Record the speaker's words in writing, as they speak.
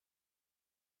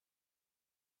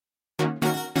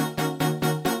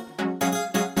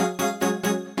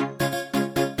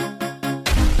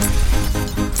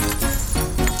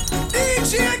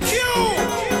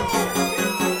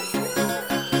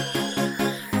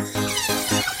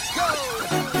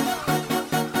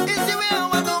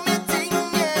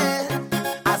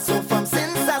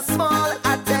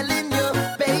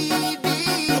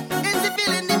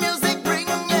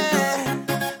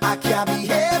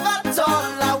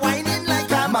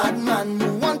man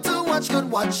who want to watch could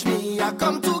watch me. I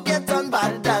come to get on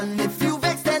bad, and if you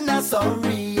vex then I'm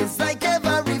sorry. It's like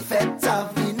every fet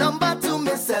have the number to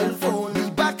my cell phone.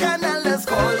 The back and let's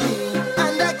call me,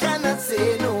 and I cannot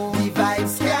say no. The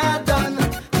vibes can't done,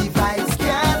 the vibes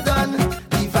can't done,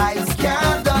 the vibes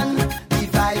can't done, the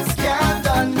vibes can't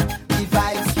done, the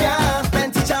vibes can't.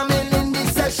 Plenty charming in the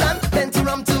session, plenty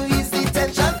rum to ease the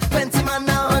tension, plenty man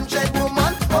 100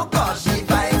 woman. Oh gosh, the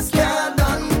vibes can't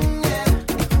done, yeah.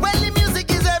 Well, the music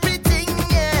is everything,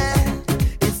 yeah.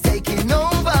 It's taking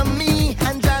over me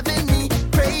and driving me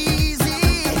crazy,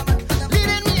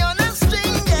 leading me on a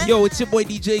string, yeah. Yo, it's your boy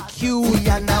DJ Q.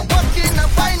 And I'm walking up,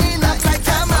 finding up like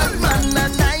a madman,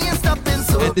 and I ain't stopping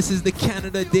so. And this is the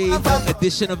Canada Day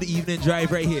edition of the Evening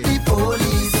Drive right here. The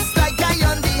police, like I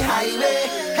on the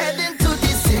highway, heading to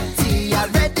the city,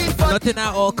 I'm ready for Nothing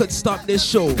at all could stop this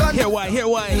show. Hear why, hear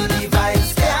why. the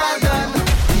vibes can't done,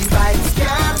 the vibes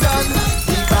can't done,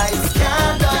 the vibes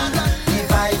can't done, the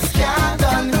vibes can't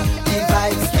done, the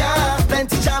vibes can't.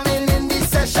 Plenty jamming in the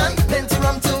session, plenty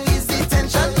rum to ease the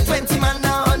tension, 20 man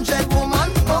 100 woman.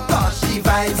 Oh gosh, the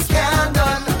vibes can't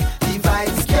done, the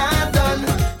vibes can't done,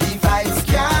 the vibes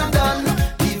can't done,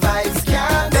 the vibes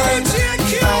can't done,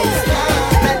 the vibes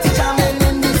can't. Plenty jamming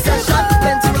in the session,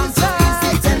 plenty rum to ease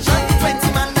the tension,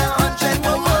 20 man 100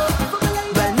 woman.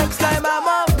 Well, next time I'm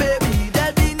up, baby,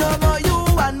 there'll be no more you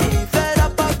and me. Fed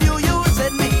up of you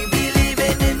using me,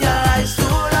 believing in your eyes too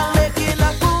long, making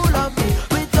a fool of me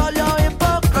with all your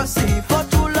hypocrisy. For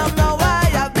too long now I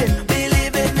have been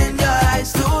believing in your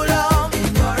eyes too long.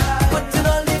 In your eyes, putting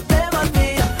all the blame on me,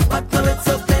 but now it's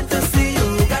so plain to see you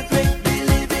got me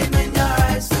believing in your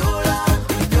eyes too long.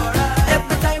 In your eyes,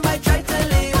 every time I try to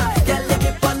leave, girl, you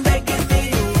keep on begging me.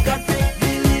 You got me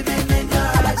believing in your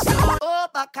eyes too long. Oh,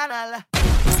 bacchanal.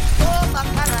 Oh,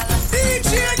 bacchanal.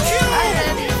 DJ Q. I'm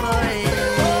ready for it.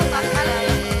 Oh,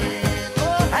 bacchanal.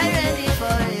 Oh, I'm ready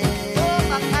for it. Oh,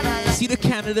 bacchanal. See the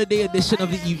Canada Day edition of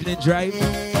the Evening Drive?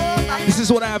 This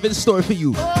is what I have in store for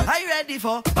you. Are you ready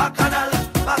for bacchanal,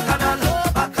 bacchanal,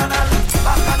 bacchanal,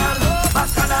 bacchanal,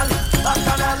 bacchanal,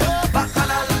 bacchanal,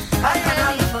 bacchanal,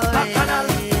 bacchanal, bacchanal,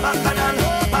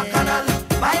 bacchanal,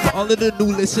 bacchanal, All of the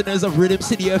new listeners of Rhythm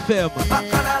City FM.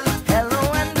 bacchanal. Hello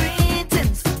and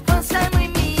greetings. First time we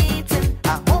meeting.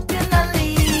 I hope you're not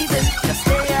leaving. Just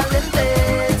stay a little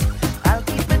bit. I'll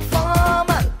keep it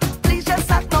formal. Please just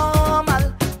act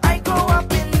normal. I grew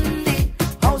up in the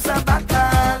house of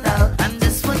bacchanal, and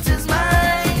this foot is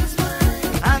mine.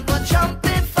 I go jump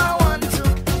if I want to.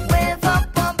 Wave up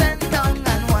or bend down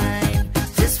and whine.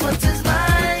 This foot is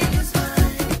mine.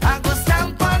 I go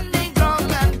stamp on the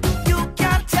ground and you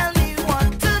can't tell me what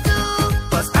to do.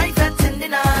 'Cause I felt in the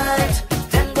night,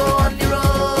 then go on the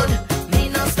road. Me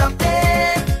no stop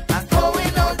there, I'm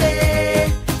going all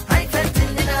day. I felt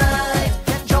in the night,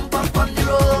 then jump up on the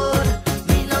road.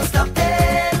 Me no stop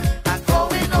there, I'm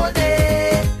going all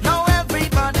day. Now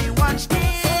everybody watch this.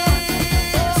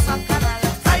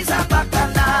 Eyes are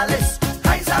bacchanales,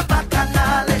 eyes are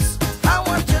bacchanales. I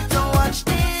want you to watch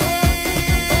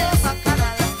this.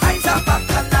 Eyes are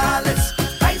bacchanales,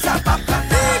 eyes are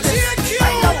bacchanales.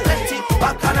 I love plenty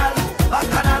bacchanal,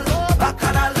 bacchanal,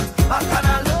 bacchanal,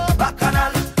 bacchanal,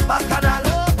 bacchanal, bacchanal,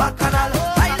 bacchanal.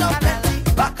 I love plenty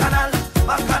bacchanal,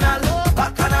 bacchanal,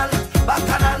 bacchanal,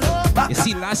 bacchanal, You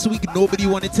see, last week nobody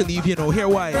wanted to leave, you know. Hear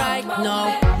why. Right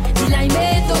now, the line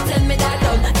made, don't tell me that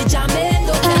done. The jam made,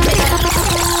 don't tell me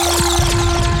that.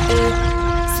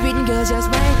 Sweet and girl, just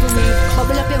wine for me.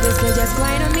 Bubble up your waist, girl, just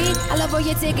grind on me. I love how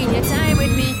you're taking your time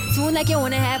with me. Soon like you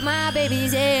wanna have my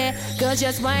babies, yeah. Girl,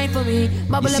 just wine for me.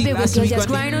 Bubble You up see, your last waist, girl, week just on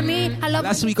the- grind on me. I love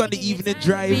Last week on the Evening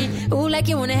Drive, Ooh, like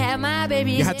you wanna have my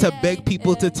babies. you had to beg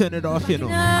people to turn it off, you know.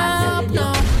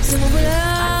 No, so move it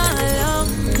along.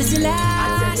 This is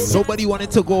last. Nobody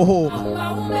wanted to go home.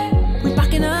 We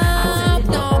backing up,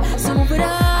 no, so move it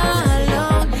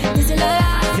along. This is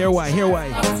last. Hear why, hear why.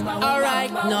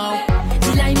 Alright, no.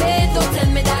 The line made, don't tell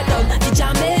me that done. The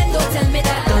jam made, don't tell me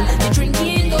that done. The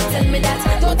drinking, don't tell me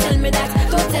that. Don't tell me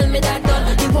that, don't tell me that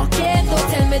done. The walking, don't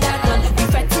tell me that done. The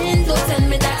fretting, don't tell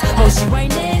me that. How she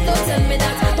whining, don't tell me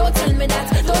that. Don't tell me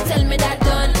that, don't tell me that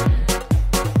done.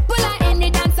 Pull her in the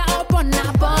dancer up on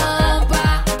a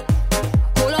bumper.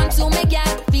 Hold on to me,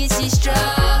 girl, feel she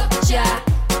structure.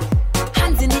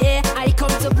 Hands in the air, I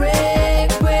come to break,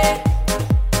 break.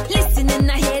 Listening,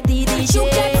 I hear the DJ.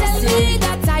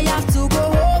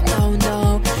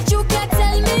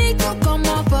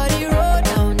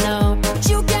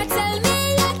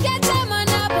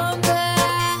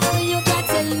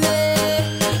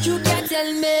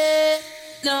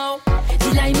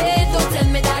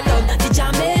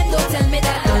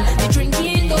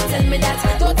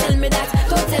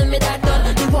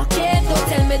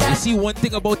 See, one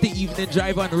thing about the evening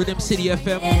drive on Rhythm City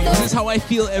FM, this is how I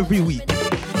feel every week.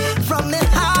 From the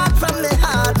heart,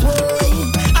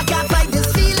 boy. I can't fight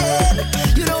this feeling.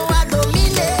 You know I don't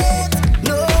mean it.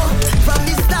 No, from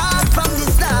the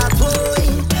start, boy.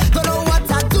 Don't know what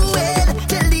I'm doing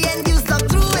till the end. You stuck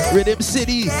through it. Rhythm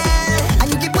City. Yeah,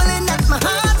 and you keep pulling at my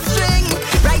heartstring,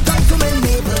 right down to my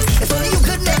navel. It's only you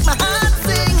could make my heart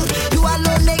sing. You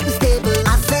alone make me stable.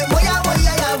 I say, woya,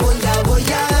 woya, ya, woya,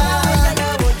 woya.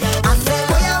 I say,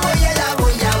 woya, woya, ya,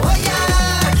 woya, woya.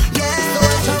 Yeah,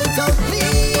 so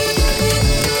please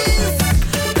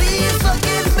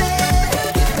forgive me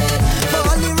for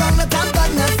all the wrong that I've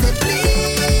done. I say,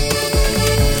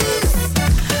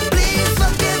 please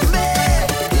forgive me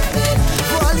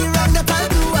for all the wrong that I'll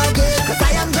do again. 'Cause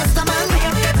I am just a man,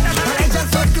 and I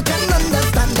just hope you can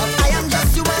understand that I am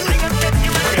just human.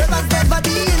 It was never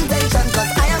the intention,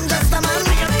 'cause I am just a man.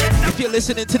 If you're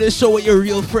listening to this show with your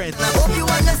real friends, I hope you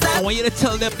I understand. want you to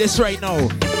tell them this right now.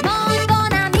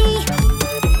 Bon ami,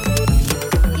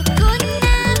 you couldn't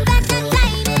have better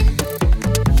timing.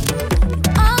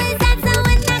 Always answer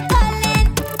when I call in.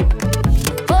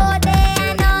 All day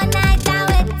and all night I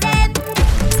with them.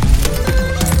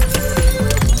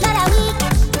 Not a week.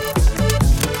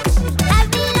 I've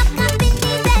been locked up in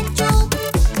the bedroom.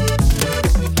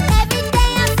 Every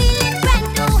day I'm feeling brand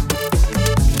new.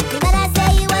 The man I say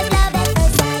it was love at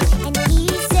first sight, and he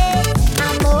said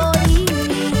I'm all you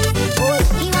need. Oh,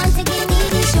 he wants to give me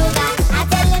the sugar. I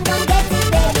tell him don't get it,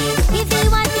 baby. If he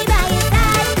wants me by his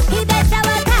side, he better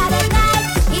work hard at night.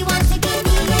 He wants to give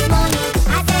me his money.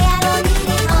 I say I don't need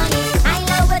his money. I in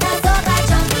love with a soca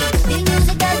junkie. The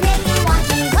music does make me want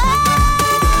me.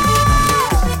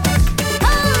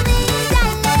 Oh, me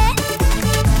darling.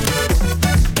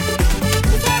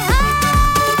 He say,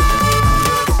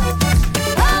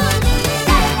 oh, me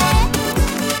darling.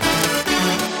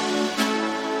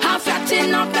 I'm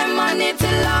fetching up my money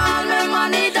till all my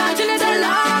money done. Till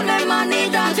all my money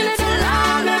done. Till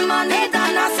all my money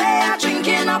done. I say I'm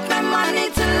drinking up my money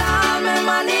till all my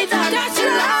money done.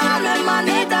 Till all my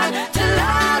money done. Till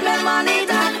all my money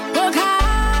done. Work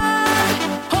hard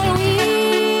all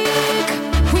week.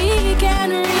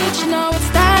 Weekend reach. Now it's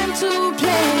time to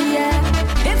play.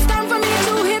 Yeah, it's time for me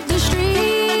to hit the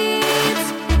streets.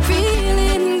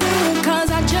 Feeling good 'cause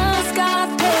I just got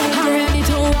paid. I'm ready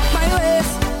to walk my ways.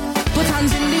 Put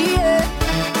hands in the air.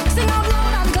 Sing out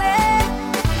loud and clear.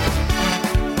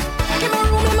 Give me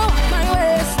room, let me walk my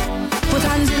ways. Put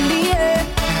hands in the air.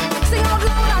 Sing out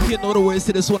loud and If you know the words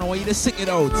to this one, I want you to sing it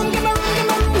out. give me room, give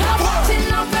me room. I'm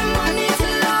putting up my money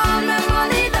till all my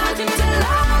money done. Till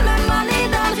all my money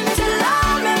done. Till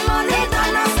all my money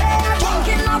done. I say I'm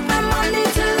drinking up my money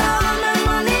till all my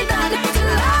money done.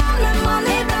 Till all my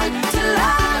money done. Till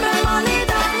all my money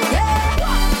done.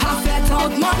 Yeah, I fed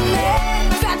out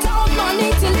money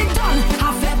till it done. I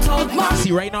fed out money.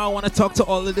 See, right now I want to talk to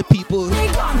all of the people Done.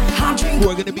 I drink who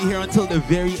are going to be here until the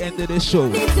very end of this show.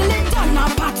 till it done. My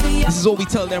party. This is what we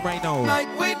tell them right now. Like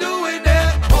we doing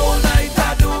it, whole night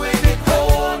I doing it,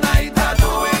 whole night I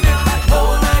doing it,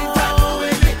 whole night I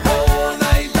doing it, whole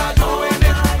night I doing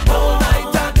it, whole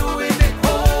night I doing it,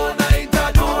 whole night I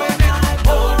doing it,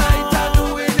 whole night I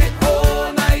doing it,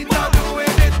 whole night I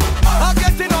doing it. I'm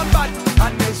getting on bad,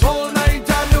 and this whole night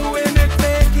I'm doing it,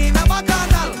 making a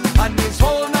bacchanal, and this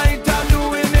whole night I'm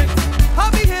doing it.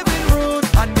 I'm behaving rude,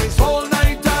 and this whole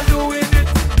night I'm doing it.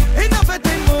 Enough at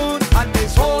the mood, and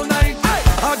this whole night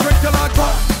I drink till I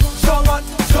drop. So what?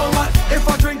 So what? If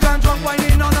I drink and drunk,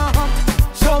 whining on a hump.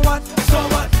 So what? So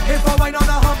what? If I whine on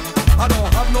a hump, I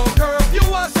don't have no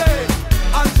curfew. I say,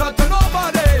 answer to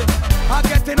nobody. I'm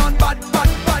getting on bad,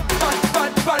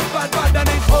 and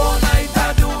it's whole night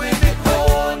I'm doing it,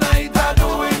 whole night I'm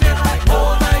doing it,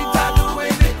 whole night I'm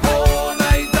doing it, whole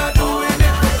night I'm doing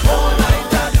it, whole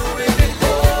night I'm doing it,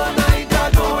 whole night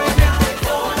I'm doing it,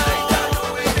 whole night I'm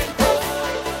doing it.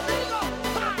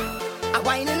 I'm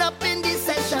winding up in this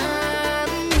session.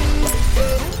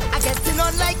 I'm getting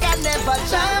on like I never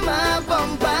jam a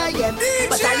bumper yet,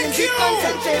 but I in deep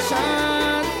concentration.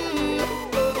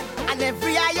 And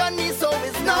every iron is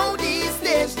always now the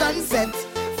stage done set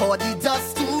for the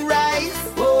dust to rise.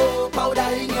 Oh, powder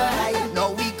in your eye.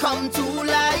 Now we come to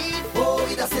life. Oh,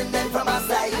 we just send them from our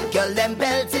side. Girl, them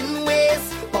belt in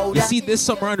waist. Powder. You see, this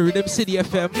summer on Rhythm City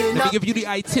FM, let me give you the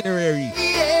itinerary.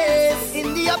 Yes,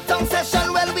 in the uptown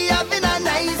session, well, we having a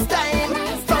nice time.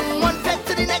 From one fed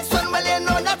to the next one, well, you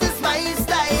know that is my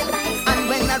style. And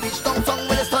when I reach downtown,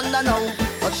 well, it's thunder now.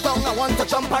 Touchdown, I want to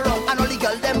jump around. And only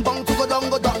girl, them bound to go down,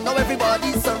 go down. Now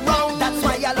everybody's around. That's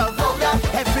why I love powder.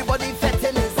 Everybody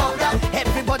fetting it powder.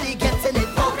 Everybody getting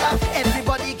it powder.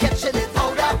 Everybody catching it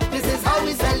powder. This is how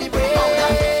we celebrate.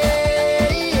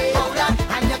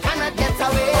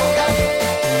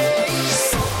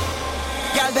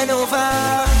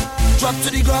 to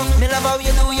the ground. Me love how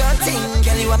you do your thing,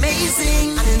 girl, you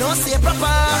amazing. And you know say proper,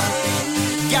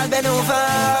 girl, bend over.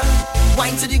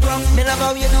 Wine to the ground. Me love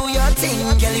how you do your thing,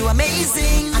 girl, you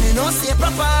amazing. And you know say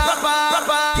proper.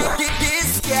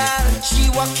 This girl, she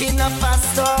walking up a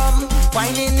storm,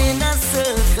 whining in a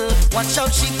circle. Watch how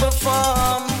she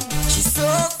perform. She's so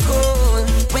cool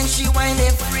when she whine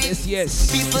it free.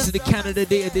 Yes. People This is the Canada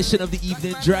Day edition of the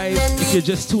Evening Drive. If you're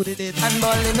just tuning in. and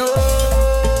balling,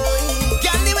 oh.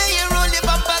 Girl, the way you roll your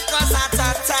bumper, cause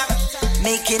attack,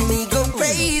 making me go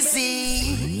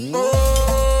crazy.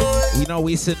 Oh. We not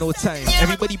wasting no time.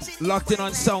 Everybody locked in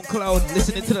on SoundCloud,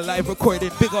 listening to the live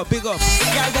recording. Big up, big up.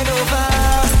 Girl, bend over,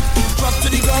 drop to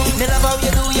the ground. Me love how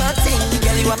you do your thing,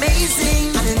 girl, you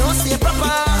amazing. And you know say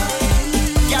proper.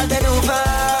 Girl, bend over,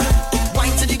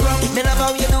 wine to the ground. Me love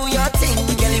how you do your thing,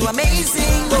 girl, you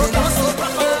amazing. Oh, you know so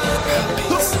proper.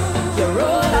 You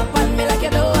roll up on me like you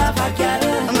don't have a girl.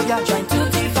 Trying to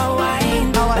deep for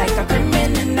wine, like a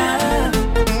criminal.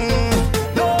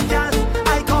 No girl,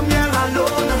 I come here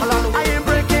alone. I ain't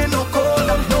breaking no code.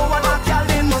 No other girl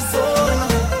in my zone.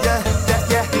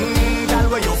 Yeah. Girl,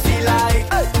 where you feel like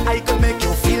I could make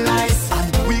you feel nice,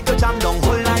 and we could jam down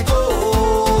whole night.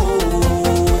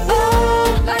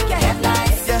 Oh, like your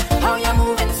headlights. How you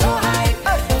moving so high?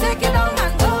 Take it down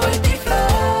and go with the flow.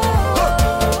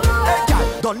 Hey,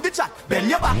 girl, done the chat, bend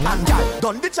your back and girl,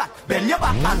 done the chat, bend your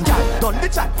back and girl, done the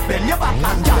chat, bend your back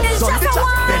and girl, It's done the just a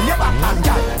chat, bend your back and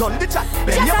girl, done the chat,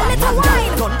 bend your Just a back little and girl,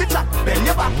 wine. done the chat, bend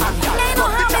your back and girl, Ain't no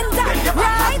done the harm chat, in that, bend your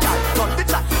back and right? girl, done the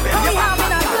chat, bend We your back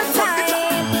having a and girl, good done the chat.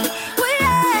 time.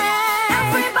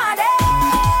 Everybody,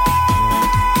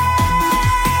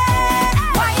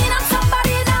 wine up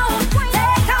somebody now.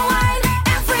 Take a wine,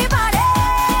 everybody.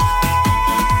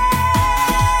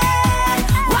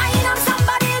 Wine up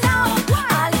somebody now.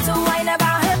 A little wine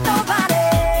never hurt nobody.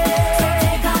 So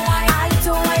take a wine. A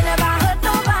little wine never hurt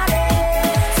nobody.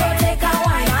 So take a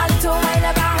wine. A little wine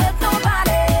never hurt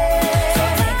nobody. So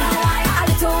take a wine. A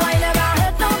little wine never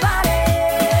hurt nobody.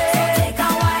 So take a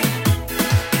wine.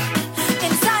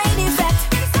 Inside effect,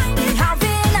 we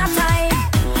having a time.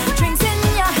 Drinks in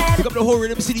your head, Pick up the whole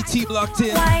Rhythm City team locked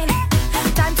in. wine.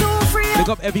 Time to free Pick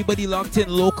up. up everybody locked in,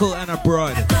 local and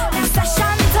abroad. The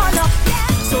session turn up,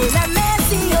 so let me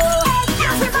see you.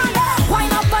 Everybody,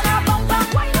 wind up on a bumper,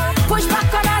 push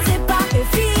back on a zipper.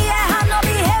 If he have no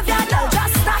behavior, now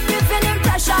just stop giving him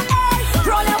pressure.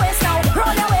 Roll your waist now,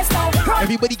 roll your waist now, roll.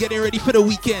 Everybody getting ready for the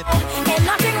weekend. Ain't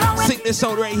nothing wrong with Sing this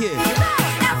out right here.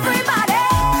 everybody.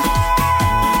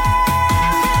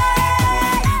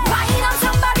 Wind up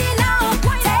somebody now,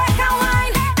 take a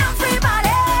wine,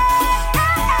 everybody.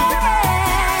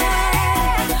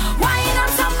 Wind up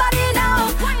somebody now,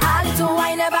 a little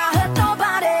wine never hurt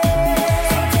nobody.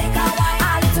 Take a wine,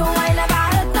 a little wine never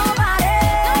hurt nobody.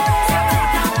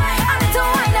 Take a wine, a little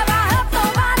wine never hurt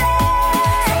nobody.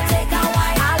 Take a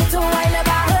wine, a little wine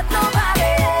never hurt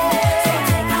nobody.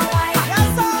 Take a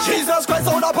wine. Jesus Christ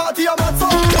on a party, I'm at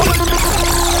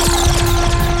some.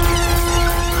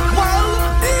 Well,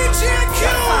 DJ Q.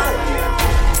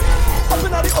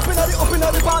 Up in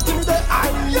the party with the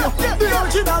the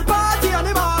original party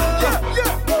animal.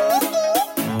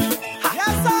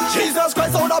 Jesus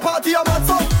Christ on a party, I'm at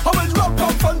some. I will rock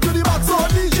up front to the back, so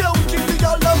DJ will keep the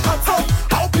girl them hot so.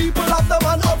 How people have them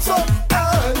and up so.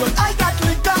 When I got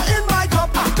liquor in my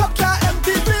cup can't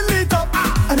empty, fill it up.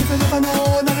 And if you never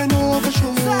know, now you know for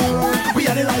sure. We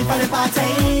are the life of the party.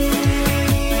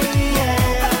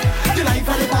 Yeah. The life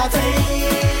of the party.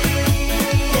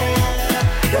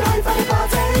 Yeah. The life of the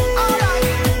party. Alright.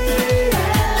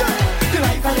 Yeah. The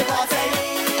life of the party.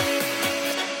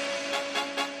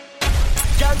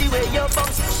 Girl, the way you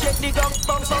bounce, shake the gong,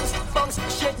 bounce, bounce, bounce,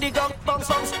 shake the gong, bounce,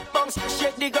 bounce, bounce,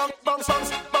 shake the gong, bounce,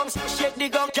 bounce, bounce, shake the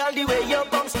gong. Girl, the way you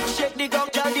bounce, shake the gong.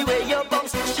 Girl, the way you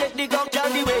bounce, shake the gong. Girl,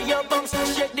 the way you bounce,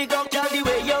 shake the gong. Girl, the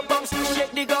way you bounce,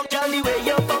 shake the gong. Girl, the way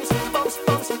you bounce, bounce,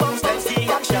 bounce, bounce. Let's see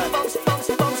action. Bounce, bounce,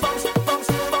 bounce, bounce, bounce,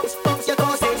 bounce, bounce. You're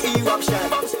causing eruption.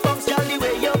 Bounce, bounce. Girl, the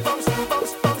way you bounce,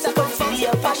 bounce, bounce. I can see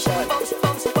your passion. Bounce,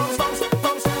 bounce, bounce, bounce,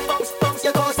 bounce, bounce, bounce.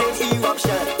 You're causing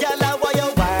eruption. Girl, I want you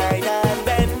wine and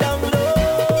bend down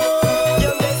low.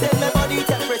 You're raising my body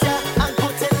temperature and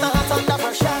putting my heart under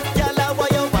pressure. Girl, I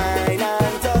want you wine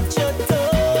and touch your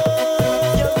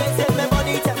toe. You're raising my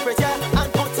body temperature and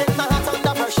putting my heart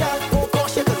under pressure. Oh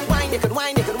gosh, you could wine,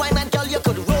 man. Girl, you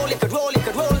could roll,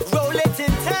 roll it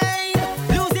in time,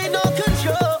 losing all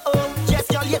control. Yes,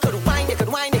 girl, you could wine,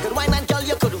 man. Girl,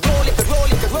 you could roll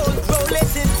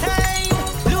it in time,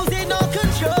 losing all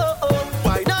control.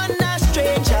 Wine on a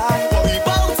stranger.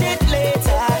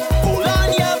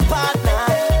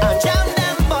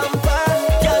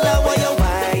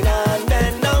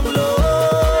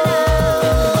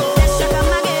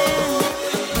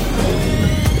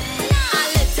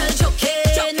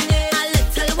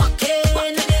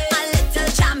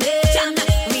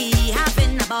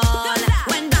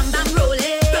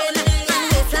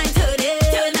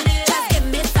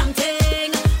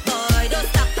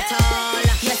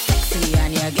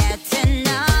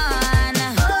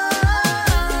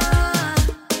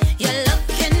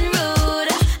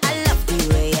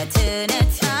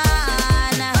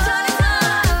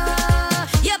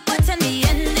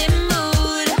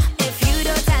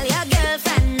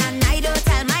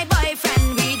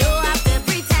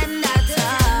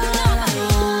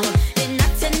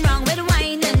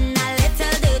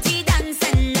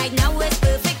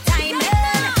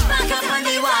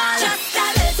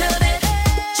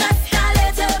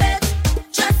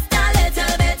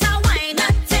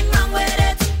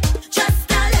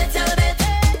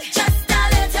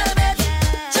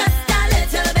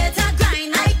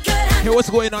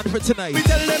 going on for tonight? We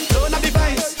tell them turn up the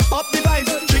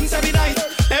vibes, drinks every night,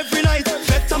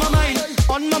 fed on my mind,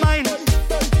 on my mind.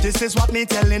 This is what me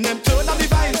telling them, turn up the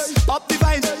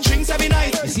vibes, drinks every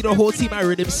night. You see the whole team at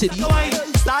Rhythm City?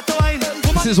 Start to wine,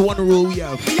 This is one rule we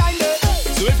have. behind it.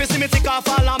 So if you see me take off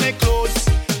all of my clothes,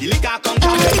 the liquor come to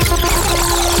me.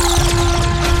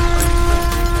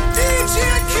 DJ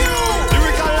Q,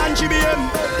 Lyrical and GBM,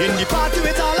 in the party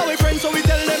with all our friends, so we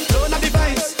tell them turn up the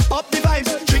vibes,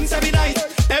 drinks every night,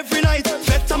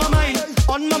 fed on my mind,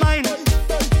 on my mind.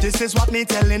 This is what me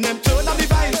telling them, turn up the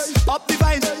vibes,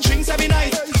 drinks every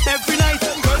night,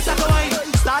 girls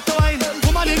start to wine,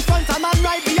 woman in front, a man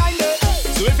right behind it.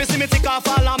 So if you see me take off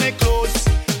all of my clothes,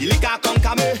 the liquor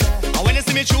come me. And when you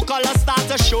see me true colors start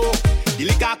to show, the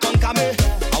liquor come me.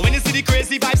 And when you see the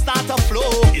crazy vibe start to flow,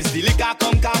 it's the liquor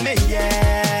come me,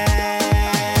 yeah.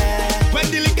 When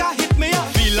the liquor hit me, I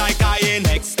feel like I in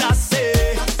ecstasy.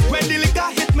 When the liquor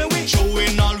hit me, we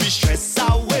showing all we stress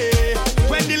away.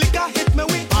 When the liquor hit me,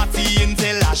 we party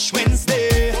until Ash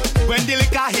Wednesday. When the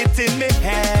liquor hit in me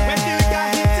head,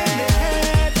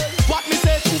 what me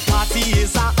say to party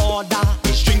is an order.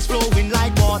 The strings flowing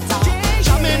like water.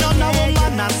 Jamming on a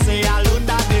woman and say alone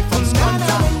that they from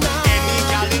Sconta. Any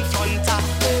gal in front of,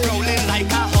 rolling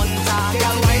like a hunter.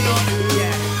 Gal why not?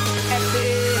 Yeah.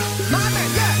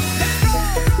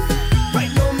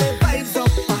 Right now my vibes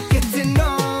up are getting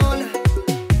on.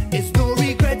 It's no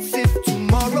regrets if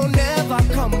tomorrow never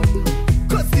come.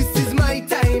 Cause this is my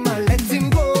time, I let him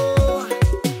go.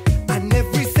 And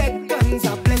every second's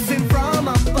a blessing from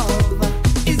above.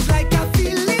 It's like a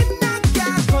feeling I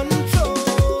can't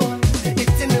control.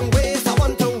 It's in the ways I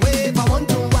want to wave, I want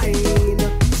to whine.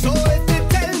 So if you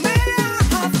tell me I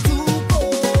have to go,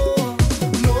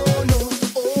 no,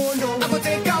 oh no. I'm gonna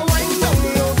take a wine down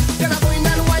low, then I'm going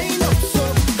and wine up so,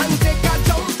 and take a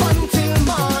jump until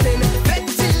morning, bet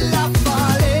till I'm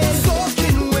falling,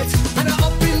 soaking wet, and I'm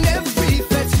up in every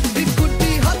fet. It could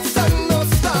be hot sun or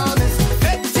storms,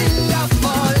 bet till I'm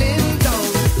falling down,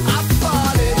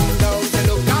 Say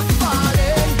look I'm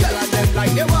falling, girl and them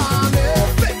like they want me,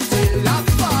 bet till I'm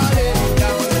falling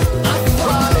down,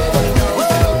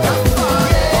 Say look I'm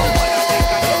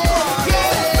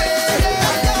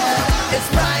It's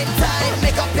prime time,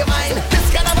 make up your mind. This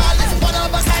carnival is one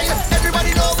of a kind.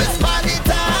 Everybody knows it's party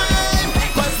time.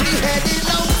 Cause we heading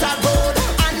out the road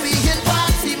and we in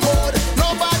party mode.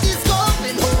 Nobody's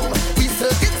going home. We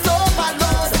circuit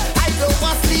overload. I don't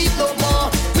want sleep no more.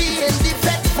 We in the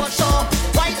bed for sure.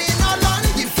 Whining all on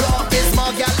the floor. It's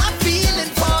more girl I'm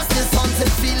feeling fast. This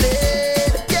haunted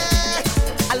feeling. Yeah.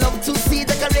 I love to see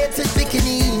decorated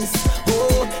bikinis.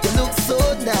 Oh, you look so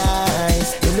nice.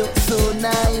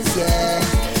 Yeah.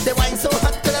 They wine so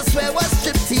hot that I swear was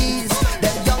striptease.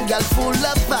 Them young girl full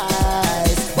of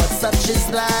vibes, but such is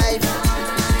life.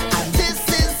 And this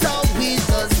is how we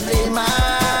just play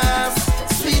mass.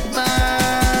 Sweet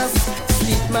mass.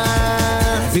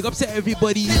 Big up to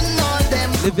everybody All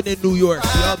them living in New York.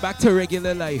 We all back to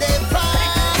regular life. they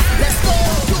pride. Let's go.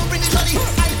 You bring the jolly,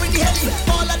 I bring the heavy.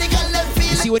 All of the girl them You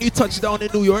feel see when you touch down in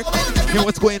New York, hear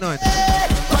what's going on.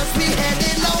 cause we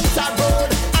heading out the road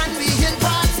and we in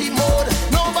party mode.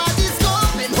 Nobody's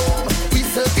going home. We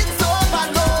circuit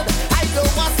overload. I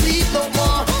don't want sleep no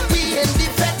more. We in the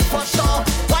bed for sure.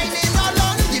 Whining all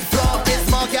on the floor. It's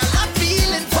more girl I'm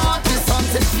feeling for this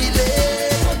haunted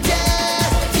feeling.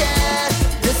 Yeah,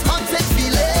 this haunted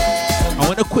feeling. I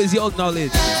want to quiz your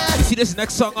knowledge. You see this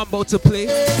next song I'm about to play?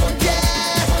 Yeah,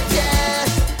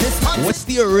 this haunted What's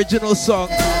the original song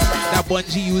that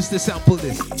Bungie used to sample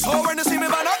this? So when you see me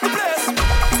burn up the place,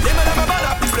 they may never burn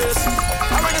up the place.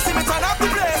 And when you see me turn up the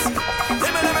place,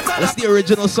 they may never turn What's up the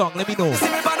original song? Let me know. See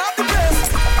me burn up the place,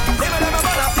 they may never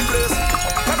burn up the place.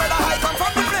 The brother high come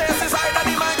from the place, it's either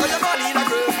the mic or your body in a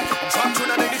grave. Some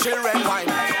tune and the children wine,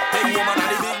 big woman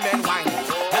and the big men wine.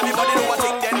 Everybody know what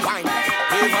thing them wine,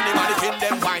 even the mannequin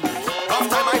them wine. Rough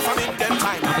time I from in them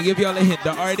time, I'm gonna give y'all a hint.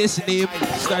 The artist's name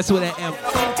starts with an M,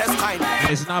 test time. and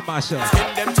it's not Marshall.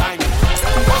 In them time.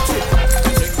 Watch it.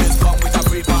 Take this come with a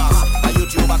free pass. A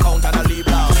YouTube account and a leave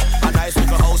blast. A nice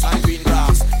little house and green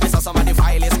grass. These are some of the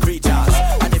vilest creatures.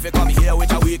 And if you come here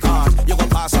with a weak heart, you gon'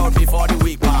 pass out before the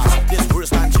week pass. This worse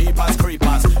than cheapers,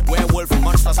 creepers, werewolf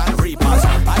monsters and reapers.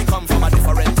 I come from a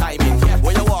different timing,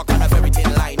 where you walk and have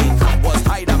everything lining. Was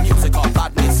hide the music or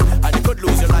badness, and you could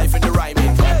lose your life in the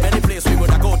rhyming. Many places we would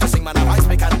go to sing, man, have ice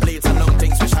pick and plates and long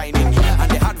things for shining.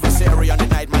 And the adversary on the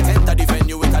night might enter the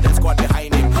venue with a death squad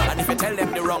behind him. And if you tell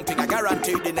them the wrong thing, I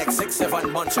guarantee the next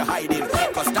 6-7 months you're hiding.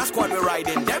 Cause that's what we're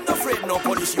riding. Them no afraid, no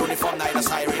police uniform, neither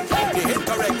siren. The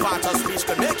incorrect part of speech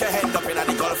could make your head up in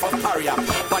the Gulf of Paria.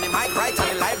 But the mic right and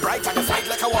the light bright and the fight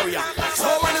like a warrior. So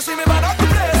when you see me burn up the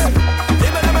place,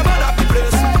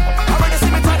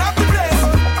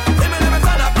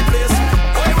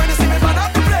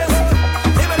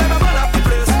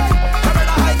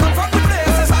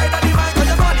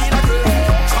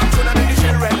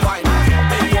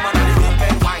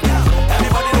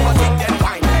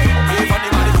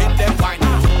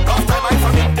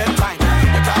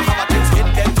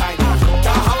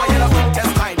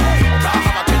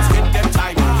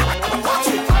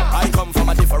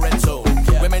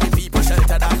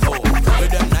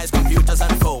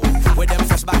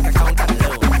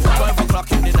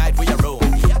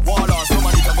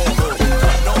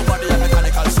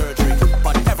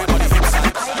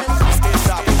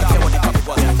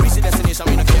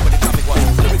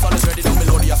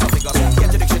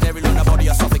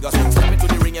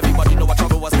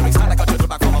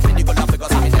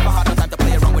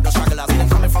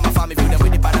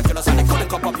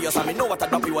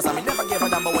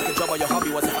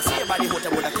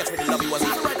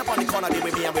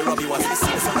 me and we rub you. As we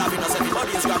see the sun grabbing us,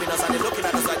 everybody is grabbing us, and they're looking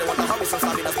at us like they want to hurry, so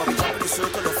stabbing us. But we jump in the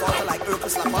circle, the photo like Urkel,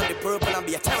 slap on the purple and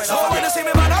be a terror. So when you see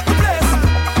me man up the place,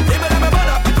 they may let me man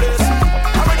up the place.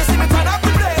 And when you see me turn up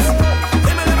the place,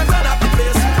 they may let me turn up the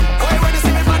place. Boy, when you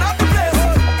see me man up the place,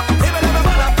 they may let me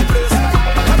man up the place.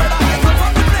 Remember that I come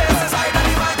from the place, it's I that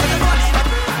leave, I tell you all leave.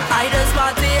 I just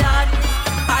party hard,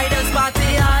 I just party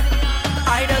hard,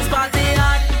 I just party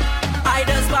hard, I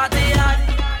just party hard.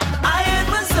 I hit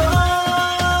my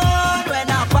zone when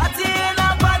I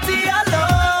party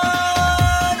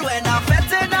alone. When I'm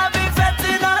fetting, I be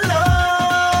fetting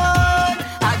alone.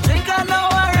 I drink, I know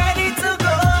I'm ready to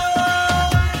go.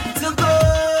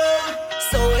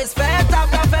 So it's fat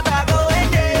after fat, I go in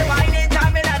there. Winding,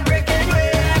 jamming and breaking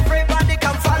way. Everybody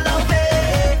come follow me.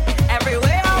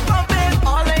 Everywhere I'm pumping,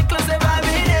 all inclusive I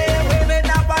be there. Waving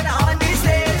up on the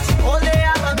stage, all day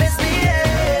I'ma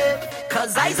misbehave.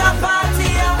 'Cause I's a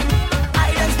partier, I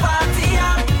just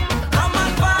partier. Come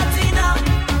and party now,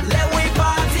 let we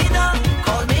party now.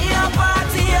 Call me a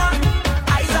partier,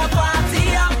 I's a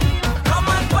partier. Come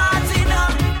and party now,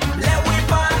 let we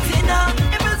party now.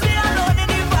 If it's me alone in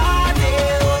the party,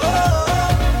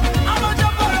 I'ma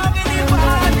jump around in the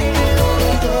party.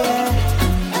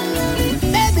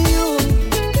 Baby, you,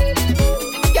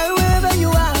 girl, wherever you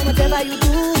are, whatever you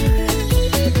do,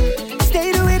 stay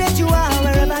the way that you are,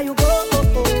 wherever you go.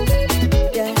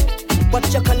 Yeah, what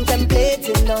you're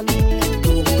contemplating on,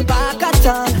 don't hold back at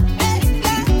all.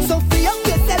 So free up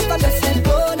yourself on the cell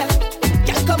phone.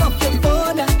 Can't come off your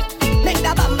phone. Make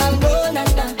that bam bam roll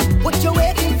and what you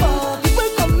waiting for? People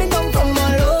coming down from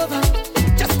all over,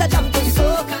 just a jump to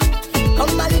soca.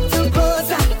 Come a little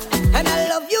closer, and I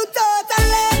love you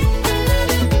totally.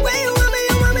 When you want me,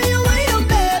 you wind up,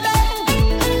 baby.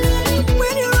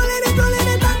 When you're rolling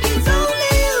it back, it's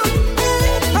only you.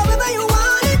 However you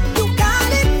want it, you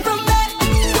got it from me.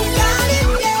 You got it,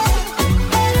 yeah.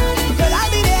 Girl, I'll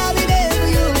be there for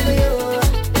you.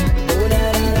 Oh, na,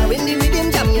 na, na, when the rhythm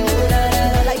jam you, na, na,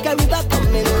 na, like a river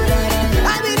coming, oh, na, na, na.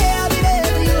 I'll be there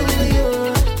for you.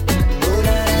 Oh,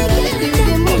 na, na, na, let the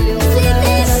rhythm move you, oh, na,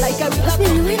 na, na, like a river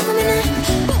coming.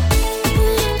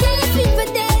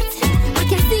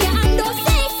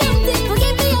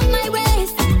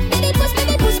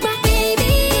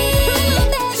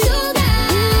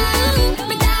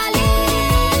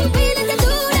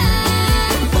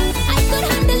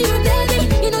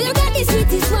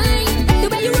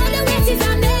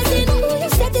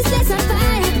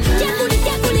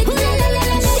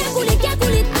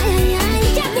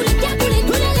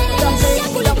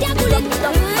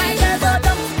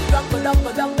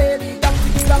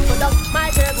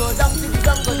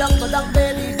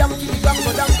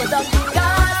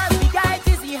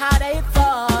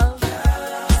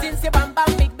 Since you bam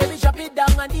bam big baby, drop it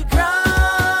down on the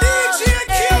ground.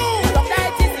 Long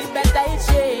night is it better it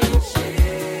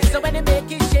shake. So when you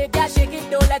make it shake, yeah, shake it,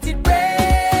 don't let it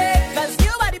break. 'Cause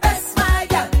you are the best, my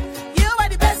girl. You are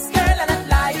the best girl, and I'm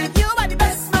lying. You are the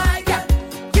best, my girl.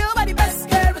 You are the best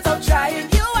girl without trying.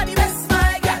 You are the best,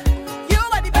 my girl. You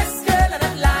are the best girl, and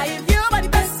I'm lying. You are the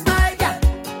best, my girl.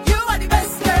 You are the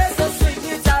best girl. So swing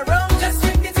it around, just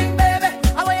swing the thing, baby.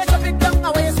 I want you to drop it down, I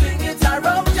want you to swing it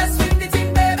around, just swing the thing,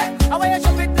 baby. I want you to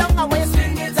drop it down, I want you to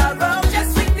swing it around, just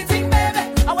swing the thing, baby.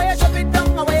 I want you to drop it down,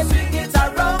 I want you to swing it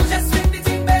around, just swing the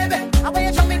thing, baby. I want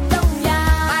you to drop it down,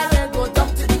 yeah. My girl go down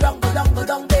to the ground, go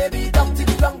down, baby, down to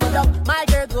the ground, go down. My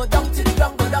girl go down to the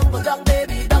ground, go down,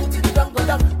 baby, down to the ground, go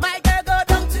down. My girl go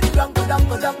down to the ground, go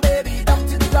down, baby, down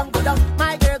to the ground, go down.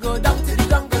 My girl go down to the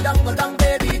ground, go down,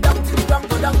 baby, down to the ground,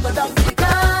 go down.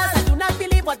 Because I do not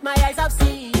believe what my eyes have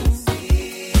seen.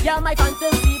 You're my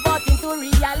fantasy, but into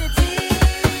reality.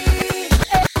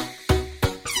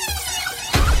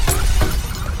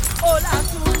 Hola,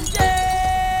 Tunde.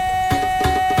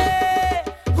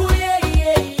 Ooh, yeah.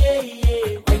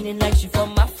 Whining like she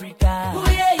from Africa.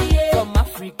 Ooh, yeah. From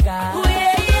Africa. Ooh,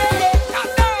 yeah.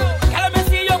 Girl, let me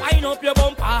see you wind up your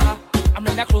bumper. I'm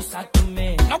like closer to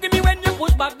me. Now give me when you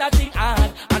push back that thing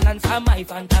hard and answer my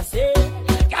fantasy.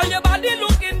 Girl, your body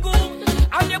looking good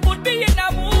and you put me in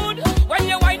the mood. When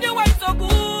you wine so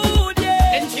good,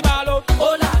 yeah. Then she ball out,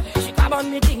 oh Lord. She grab on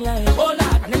me thing like, oh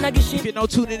Lord. And then I give she. If you're now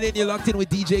tuning in, you're locked in with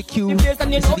DJ Q. This is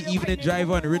the Evening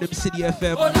Drive on Rhythm City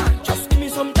FM. Oh Lord, just give me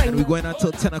some time. And we're going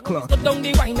until 10 o'clock. Put down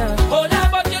the wine now. Oh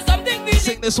Lord, but there's something we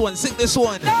Sing this one.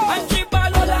 And she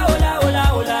ball, hola, hola, hola,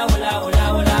 hola, hola, hola,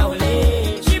 hola,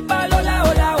 hola. She ball, hola,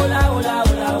 hola, hola, hola,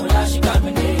 hola, hola. She call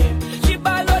me name. She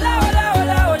ball, hola, hola,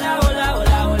 hola, hola, hola,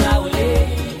 hola, hola, hola.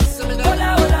 Hola,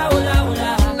 hola, hola, hola.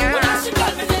 Hola, she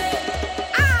call me name.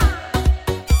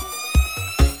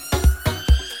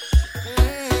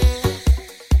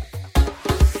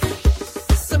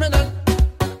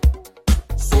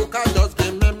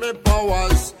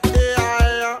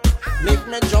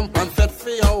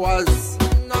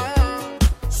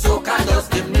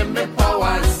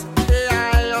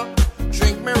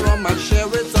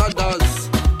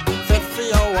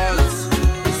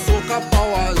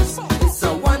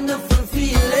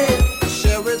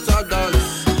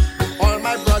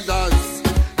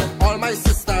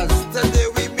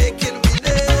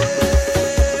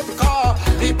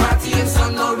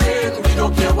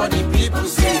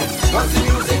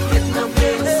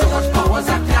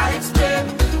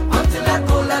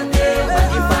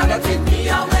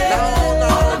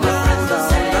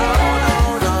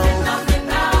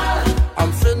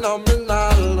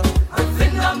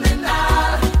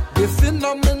 You're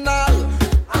phenomenal.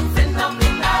 I'm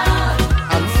phenomenal.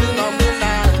 I'm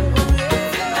phenomenal.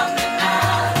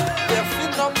 Phenomenal. You're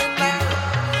phenomenal.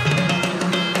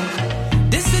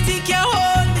 This city can't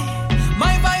hold me.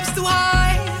 My vibe's too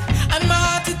high. And my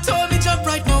heart it told me jump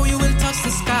right now, you will touch the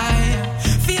sky.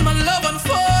 Feel my love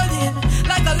unfolding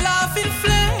like a laughing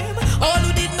flame. All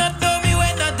who did not know me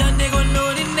when I done, they gon'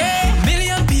 know the name.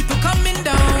 Million people coming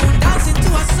down, dancing to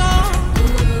a song.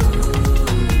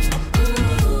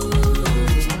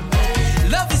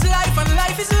 Love is life and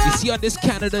life is You life. see on this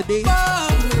Canada Day,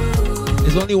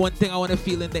 there's only one thing I want to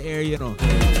feel in the air, you know.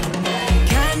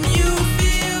 Can you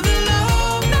feel the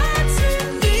love that's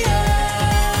in the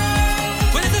air?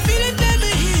 When it's a feeling, let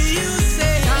me hear you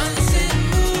say, dancing,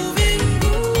 moving,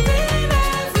 grooving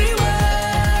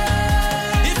everywhere.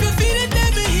 If you feel it,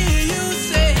 let me hear you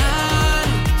say,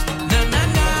 na na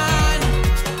na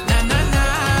na na na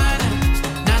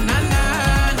na na na.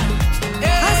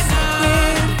 Yeah,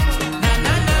 na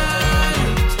na na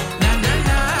na na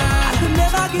na. I could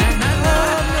never give you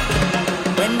up.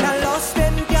 When I lost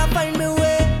them, can't find my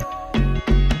way.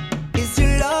 Is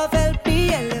your love help me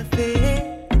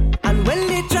elevate? And when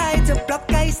they try to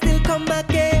block, I still come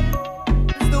again.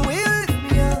 It's the way you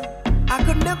lift me up. I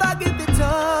could never give it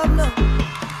up, no.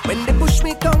 When they push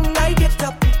me down, I get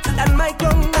up. Stand my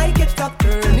ground, I get up.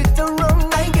 Turn it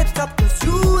around, I get up. 'Cause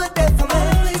you are there for me.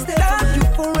 Thank you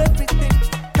for everything.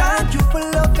 Thank you for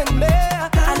loving me.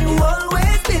 And you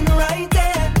always been right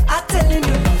there. I'm telling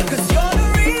you, 'cause you're the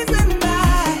reason I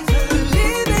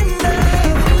believe in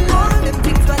love. All them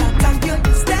things, but I thank you.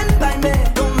 Stand by me.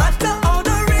 No matter how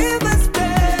the rivers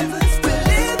bend, we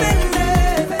live in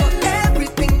love. For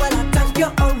everything, but I thank you.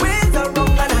 Always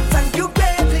around, and I thank you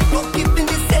greatly for giving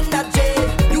this energy.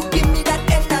 You give me that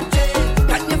energy.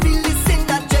 Can you feel this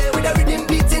energy with the rhythm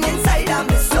beating inside of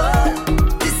my soul?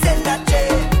 This energy,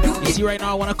 you You see right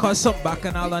now, I want to call some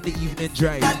bacchanal on the evening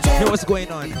drive. Hear what's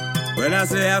going on. When I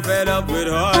say I fed up with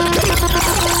heart.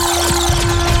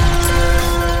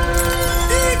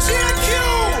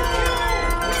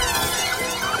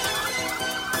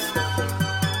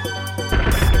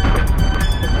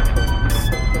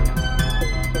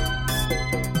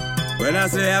 When I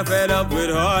say I fed up with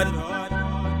heart,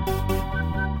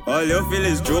 all you feel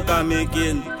is joke I'm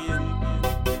making.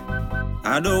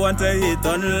 I don't want to hate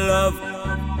on love,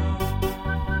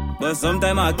 but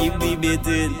sometimes I keep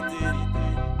debating.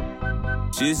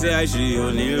 She say she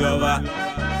only lover,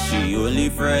 she only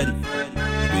friend.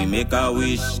 We make a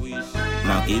wish,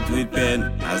 mark it with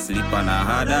pen. I sleep and I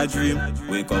had a dream,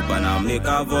 wake up and I make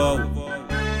a vow.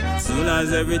 Soon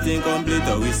as everything complete,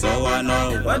 we saw one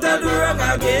now. What I do wrong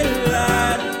again,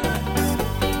 lad?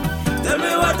 Tell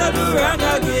me what I do wrong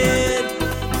again.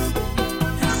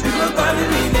 People calling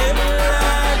me name,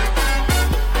 lad.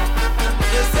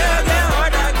 You say I get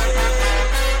hard again.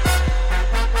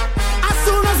 As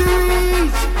soon as you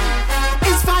reach,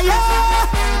 it's fire.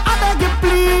 I beg you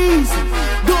please.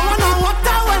 Don't want no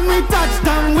water when we touch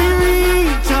down, we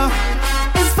reach.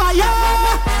 It's fire.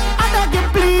 I beg you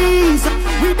please.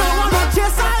 We don't want no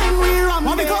chaser and we run.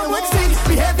 When we come with stink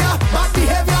behavior, bad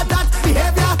behavior, that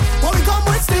behavior. When we come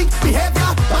with stink behavior,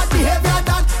 bad behavior,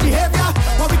 that behavior.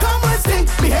 When we come with stink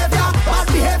behavior, bad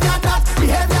behavior, that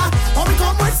behavior. When we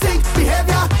come with stink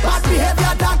behavior, bad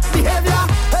behavior, that behavior.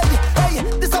 Hey, hey,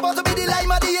 this about to be the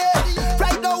lime of the year.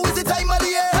 Right now is the time of the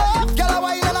year. Girl, I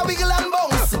whine and I wiggle and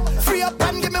bounce. Free up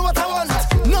and give me what I want.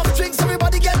 Enough drinks,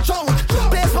 everybody get drunk.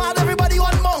 Play smart, everybody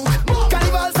want monk.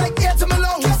 Carnival's like air to my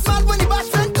lungs. Mad when the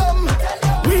bashman come.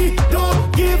 We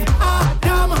don't give a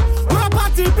damn. We're a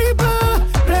party people.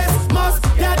 Place must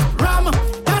get ram.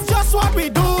 That's just what we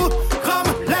do. Come,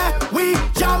 let we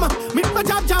jam. Meet my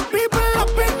jam people up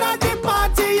in the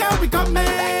party. Yeah, we come in.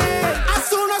 As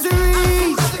soon as we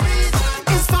reach,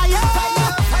 it's fire.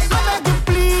 I beg you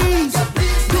please.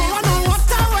 Don't want no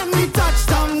water when we touch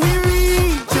down, we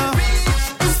reach.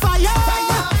 It's fire.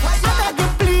 I beg you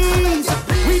please.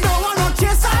 We don't want no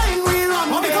chaser and we run.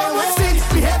 When we come with stink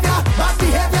behavior, bad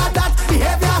behavior, that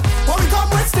behavior. When we come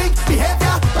with stink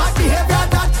behavior, bad behavior,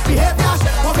 that behavior.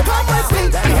 When we come with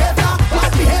stink behavior,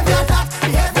 bad behavior, that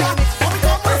behavior. When we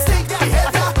come with stink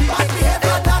behavior, bad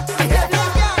behavior, that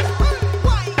behavior.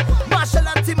 Marshall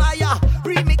and Timaya,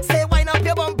 remix say wind up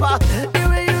your bumper. The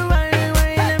way you whine,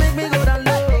 whine, make me go down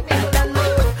low, down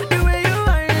low. The way you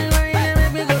whine, whine,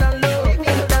 make me go down low,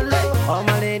 down low. All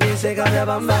my ladies shake up your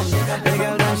bum bum. The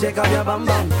girls them shake up your bum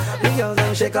bum. The girls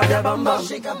them shake up your bum bum.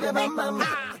 Shake up your bum bum.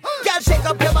 Girl, shake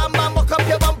up your bum bum, walk up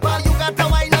your bumper. You got to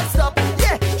wine and stop.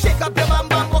 Yeah, shake up your bum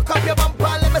bum, walk up your bumper.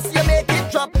 Let me see you make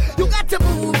it drop. You got to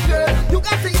move, girl. You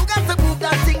got to move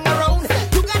that thing around.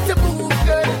 You got to move,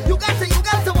 girl. You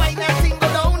got to wine that thing go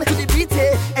down. To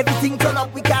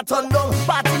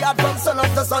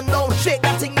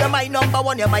number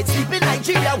one, you might sleep in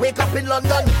Nigeria, wake up in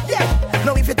London. Yeah,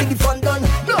 now if you think it's fun done,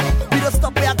 no, we don't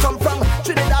stop where I come from.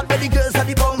 Trinidad where the girls are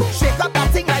the bum. Shake up that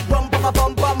thing like bum, bum,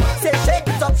 bum, bum. Say shake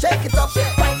it up, shake it up.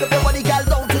 Wind up your body, girl,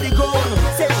 down to the ground.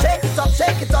 Say shake it up,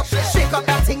 shake it up. Shake up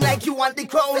that thing like you want the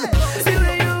crown. See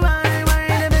where you whine, whine,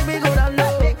 and make me go down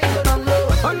low, down low.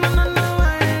 Oh no, no, no,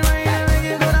 whine, whine, and make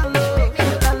me go down low,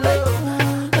 down low.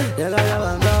 Yeah, yeah,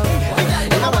 yeah,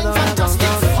 yeah. I went fantastic.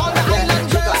 All the island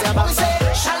girls, we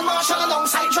say Shal Marshall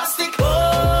alongside Drastic.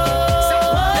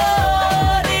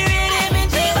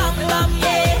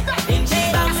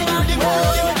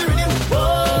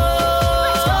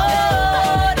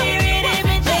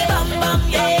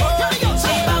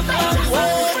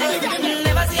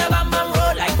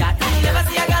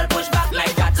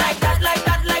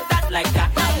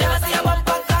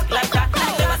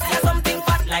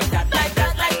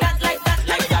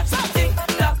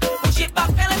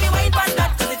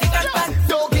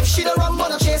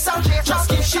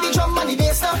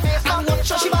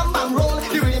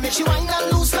 She whine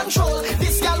and lose control.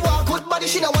 This girl want good body,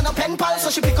 she don't want a pen pal. So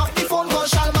she pick up the phone, call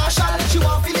Shal Marshall. She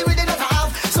want feel it with it that I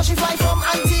have. So she fly from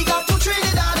Antigua to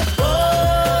Trinidad.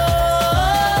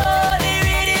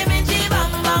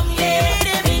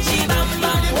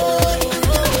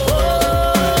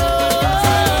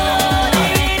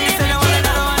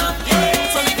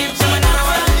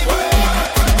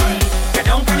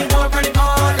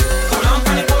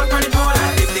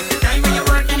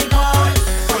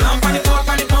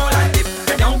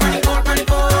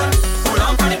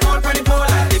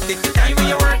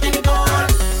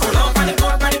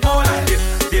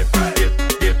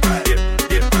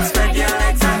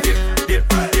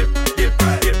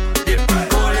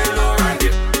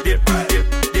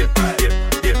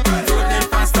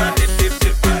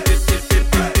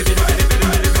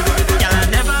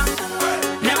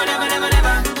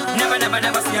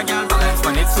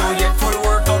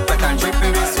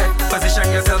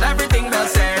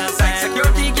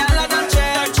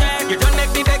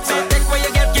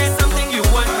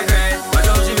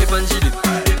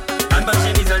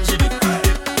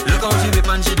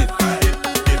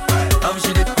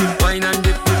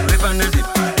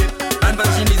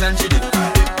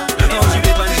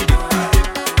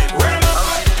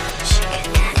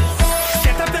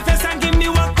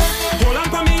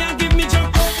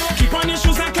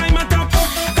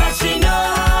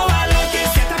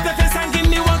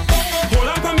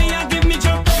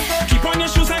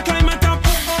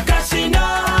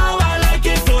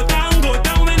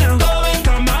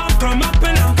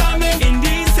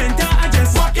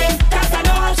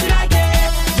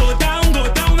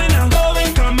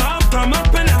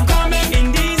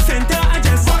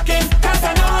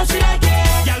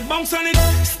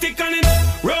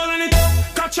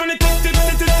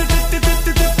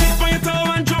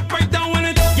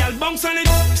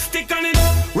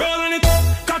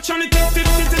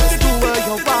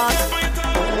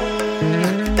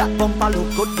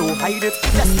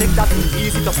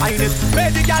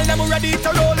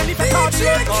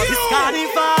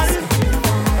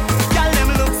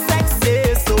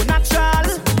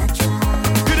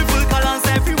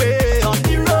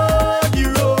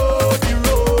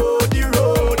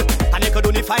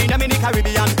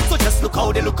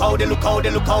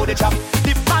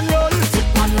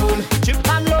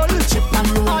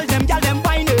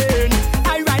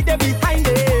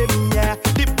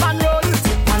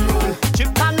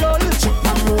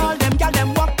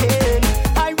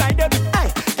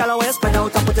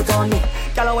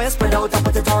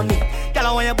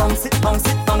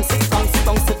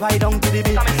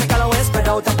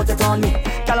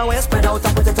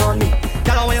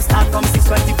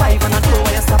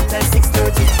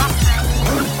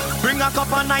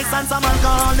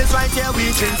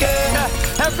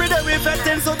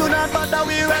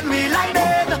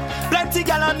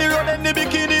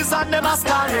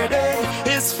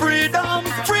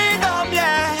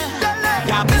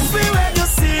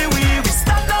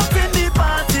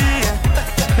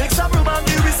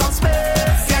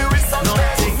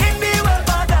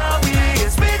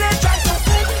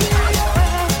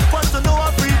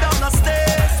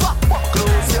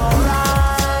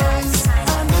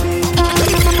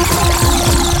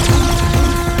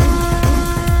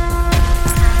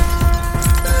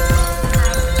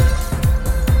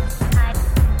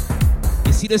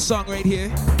 This song right here,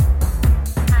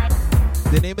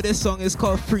 the name of this song is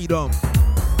called Freedom.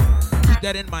 Keep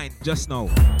that in mind just now.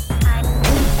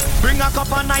 Bring a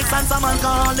cup of nice and some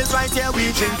alcohol, it's right here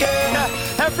we drinking.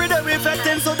 Every day we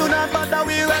fetting, so do not bother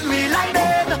we when we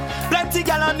lighting. Plenty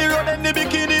gal on the road in the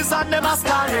bikinis and the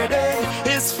masquerade.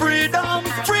 It's freedom,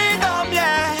 freedom,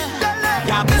 yeah.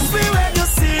 Yeah, best we when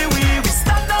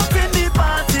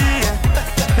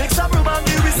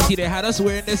See, they had us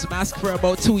wearing this mask for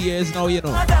about 2 years now, you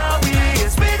know. Other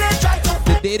ways, we dey try to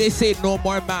The day they say no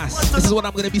more masks, this is what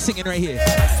I'm gonna be singing right here.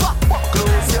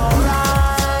 close your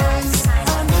eyes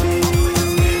and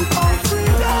feel our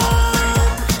freedom.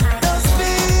 Just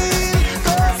feel,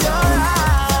 close your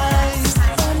eyes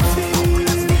and feel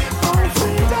our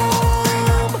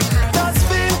freedom. Just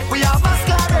feel, we are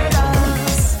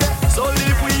masqueraders. So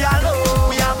leave we alone.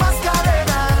 We are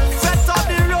masqueraders. Set up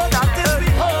the road until we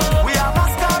home. We are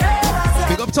masqueraders.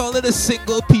 Big up to all of the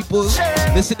single people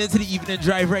listening to the evening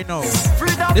drive right now.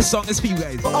 Freedom. This song is for you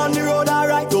guys. On the road,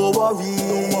 alright, don't worry,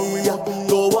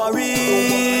 don't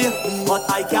worry. But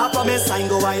I can't promise I ain't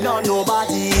go wine on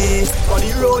nobody. Cause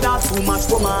the road have too much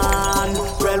woman,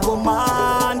 well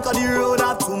woman. Cause the road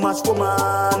have too much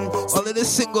woman. All of the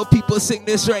single people sing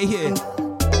this right here.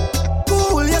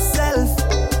 Cool yourself.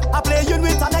 I play you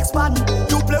with an next man.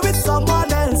 You play with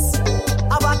someone else.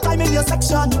 Have a time in your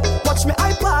section. Watch me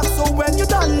I park, so when you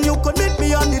done, you could meet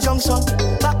me on the junction.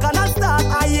 Back and I start,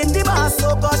 I in the mass,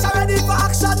 so gosh, I'm ready for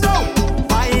action now.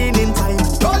 Fine in time.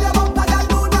 Roll your bumper, girl,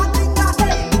 do nothing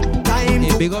again. Time Hey,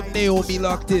 to big up Naomi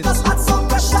locked in. just add some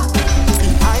pressure.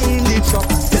 Behind the truck,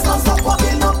 it's not stop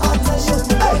walking up attention.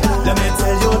 Hey, let me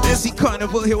tell you this, See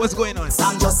Carnival here, what's going on?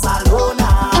 I'm just alone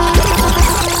now.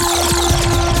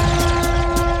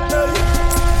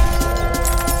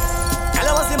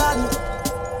 Hello, what's the man?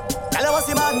 Hello, what's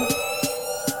the man?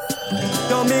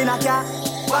 You mean I can't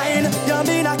wine? You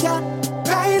mean I can't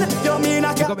grind? You mean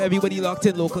I Big can't? up everybody locked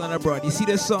in, local and abroad. You see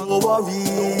this song? Don't worry,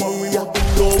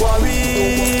 don't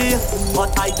worry.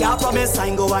 But I can't promise I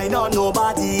ain't go wine on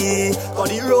nobody. Cause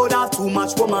the road have too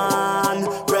much woman,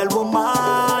 well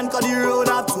woman. Cause the road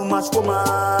have too much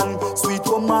woman, sweet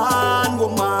woman,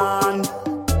 woman.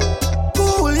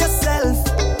 Cool yourself.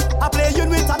 I play you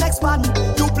with an next man.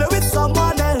 You play with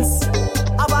someone else.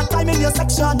 Have a time in your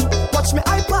section. Watch me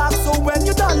I park, so when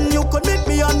you done, you could meet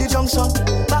me on the junction.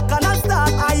 Back and I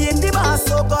start, I in the mass,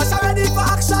 so gosh, I'm ready for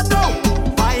action now.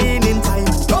 Fine in time.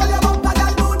 Roll your bumper,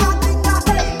 girl, do nothing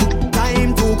again.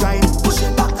 Time to grind. Push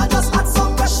it back and just add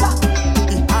some pressure.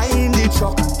 Behind the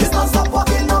truck, it's not stop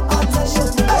walking up attention.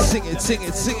 Hey. Sing it, sing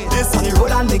it, sing it. This on the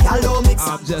road and the gal don't mix.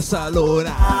 I'm just alone.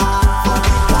 I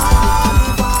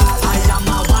am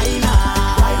a whiner.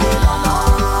 Whining on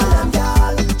all them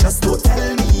gal. Just don't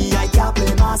tell me I can't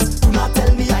play mass. Do not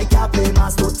tell me I can't play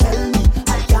mass. Don't tell me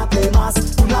I can't play mass.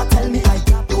 Do not tell me I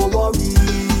can't. Don't worry,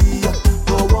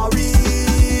 don't worry.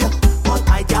 But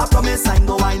I can't promise I ain't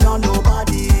go wine on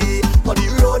nobody. But the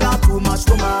road have too much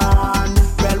woman,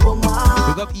 well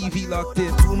woman. Big up Evie locked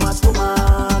in. Too much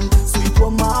woman, sweet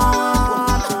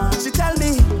woman. She tell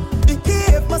me,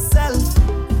 behave myself.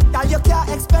 Girl, you can't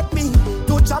expect me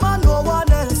to jam on no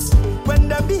one else. When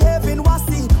them behaving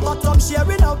wassy, but I'm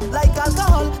sharing out like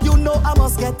alcohol. You know I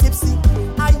must get tipsy.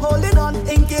 I holding on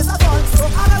in case I fall. So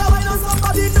I gotta wine on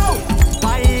somebody now.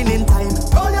 Wine in time.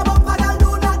 Roll your bumper, girl,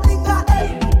 do nothing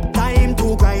again. Time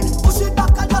to grind. Push it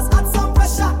back and just add some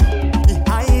pressure.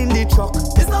 Behind the truck,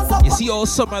 it's not so. You see all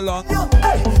summer long.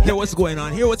 Hey. Hear what's going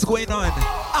on. Hear what's going on.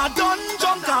 I done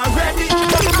drunk already.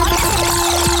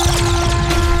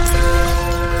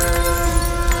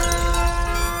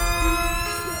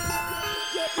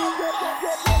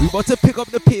 We about to pick up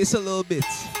the pace a little bit.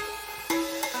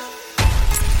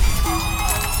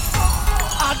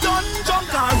 I done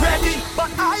drunk already, but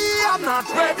I am not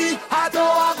ready. I know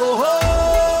I go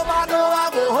home, I know I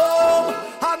go home.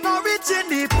 I'm not reaching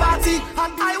the party,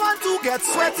 and I want to get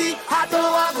sweaty. I know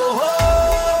I go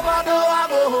home, I know I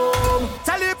go home.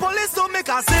 Tell the police to make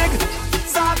a sing.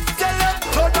 Stop, tell them,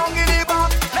 go down in the bar.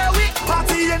 Let we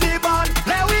party in the bar.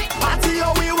 Let we party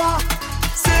how we want.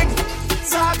 Sing,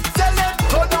 stop, tell them,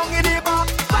 go down in the bar.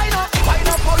 Wind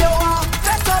up how you want.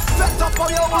 Set up how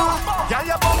you want. Girl,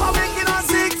 your bumper making a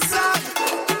zigzag.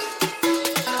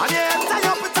 And you tie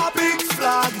up with a big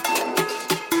flag.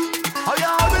 How you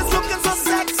always looking so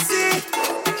sexy.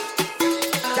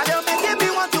 Girl, you're making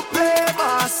me want to play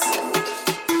mass.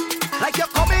 Like you're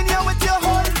coming here with your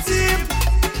whole team.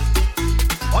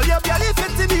 All your belly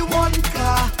fit in the one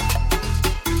car.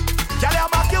 Girl, you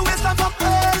mark your waist up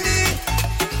early.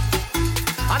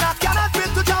 And I cannot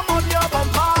wait to jam on your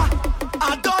bumper.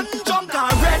 I done drunk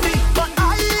already, but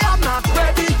I am not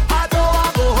ready. I know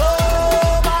I go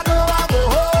home, I know I go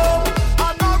home.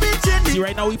 I'm not reaching See, the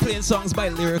right now we playing songs by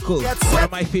Lyrical, one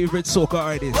of my favorite soca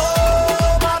artists.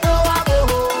 home, I know I go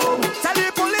home. Tell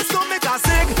the police to make a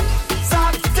sing.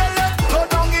 Stop, tell them, go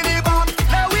down in the bar.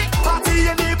 Let we party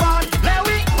in the bar. Let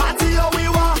we party how we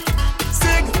want.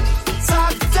 Sing,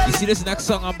 stop, tell You see this next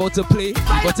song I'm about to play?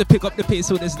 We about to pick up the pace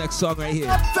with this next song right here.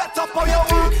 Fed up how you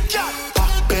want. Yeah.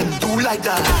 bend, do like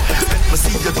that. Let me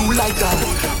see you do like that.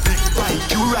 Big bike,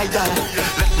 you ride that.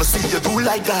 Let me see you do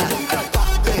like that.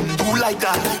 Back bend, do like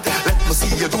that. Let me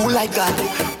see you do like that.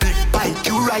 Big bike,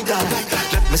 you ride that.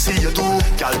 Let me see you do.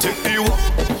 Girl, take me walk,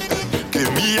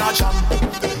 give me a jam.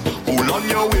 Hold on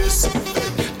your waist,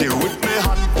 deal with me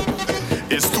hand.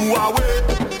 It's 2 away,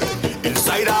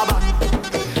 inside a band.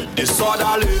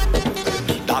 Disorderly,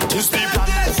 that is the plan.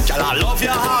 Girl, I love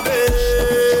your habit.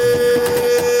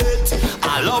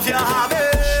 I love your habit.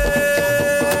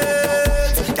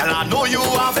 Girl, I know you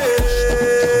have it.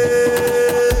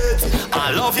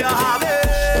 I love your habit.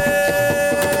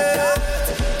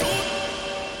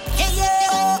 Yeah,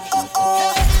 yeah, oh, oh,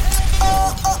 oh.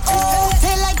 Oh, oh, oh.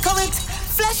 They like how it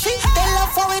flashy, they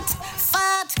love how it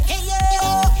fat. Yeah, yeah,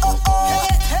 oh, oh, oh.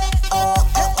 Oh,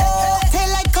 oh, oh. They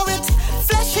like how it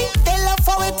flashy, they love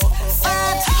how it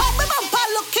fat. How my bumper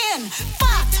looking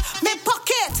fat, me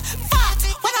pocket fat.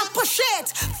 When I push it,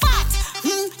 fat.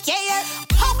 Yeah, yeah.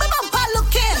 How my bumper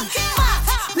looking fat,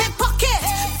 me pocket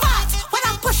fat. When I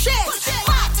push it,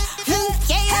 fat.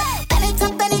 Yeah, yeah. Bend it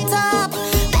up, bend it up,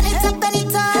 bend it up, bend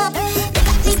it up. Look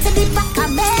at me to the back of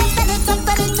me. Bend it up,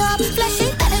 flashy.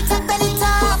 Bend it up, bend it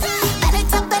up, bend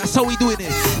it up, bend it up. That's how we doing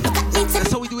it. Look at me to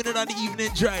That's how we doing it on the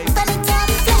evening drive. bend it up,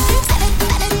 flashy. Bend it,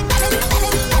 bend it, bend it, bend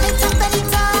it, bend it up, bend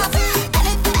it up. Bend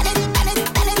it, bend it, bend it,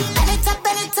 bend it, bend it up,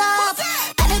 bend it up.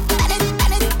 Bend it, bend it,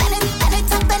 bend it, bend it, bend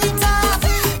it up, bend it up.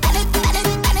 Bend it, bend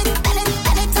it, bend it, bend it,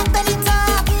 bend it up, bend it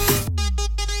up.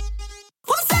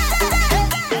 Who's that?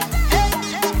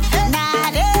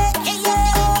 Nade, yeah,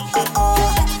 yeah, oh, oh, oh,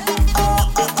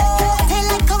 oh, oh, oh. They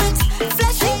like how it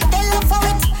flashy, they love how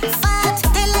it fat.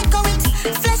 They like how it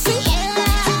flashy.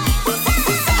 Who's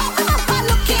that? My bumper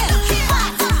looking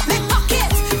fat, me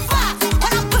pocket fat.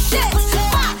 When I push it,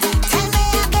 fat. Tell me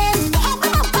again, how my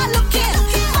bumper looking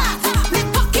fat, me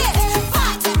pocket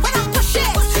fat. When I push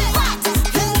it, fat.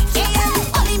 Yeah,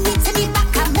 yeah. Only me to the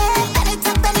back of me, bend it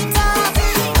up, bend it up.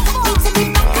 Look at me to the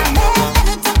back of me,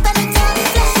 bend it up, bend it up.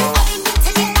 Flashy, only me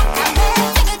to the back of me, fling it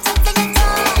up, fling it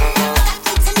up. Look at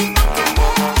me to the back of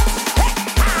me.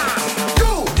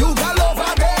 You got love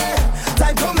again.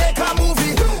 Time to make a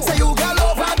movie. Say you got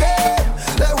love again.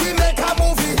 Let we make a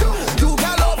movie. You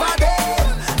got love again.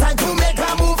 Time to make a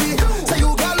movie. Say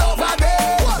you got love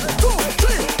again. 1, 2,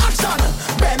 3, action.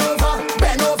 Bend over,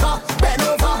 bend over, bend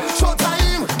over.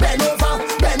 Showtime. Bend over,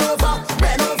 bend over,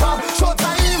 bend over.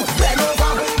 Showtime. Bend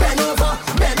over, bend over,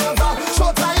 bend over.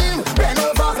 Showtime. Bend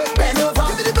over, bend over.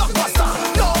 Give me the blockbuster.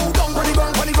 No, don't put it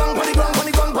wrong, put it wrong, put it wrong, put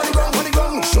it wrong, put it wrong, put it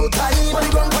wrong. Showtime. Put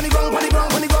it wrong, put it wrong, put it wrong,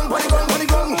 put it wrong, put it wrong, put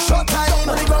it wrong. Showtime.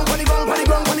 Put it wrong, put it wrong, put it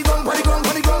wrong, put it wrong, put it wrong,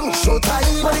 put it wrong.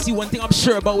 Showtime. See, one thing I'm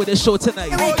sure about with the show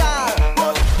tonight.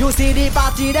 You see the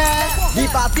party there, the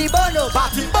party bono,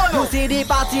 party bono. You see the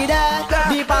party there,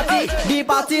 the party lit,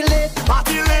 Party lit.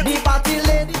 the party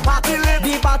lit, Party lit.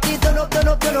 the party turn up, turn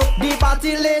up, turn up, the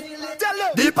party lit.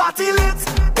 The party lit.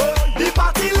 The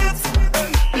party lit.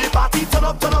 The party turn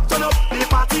up, turn up, turn up. The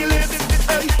party lit.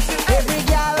 Every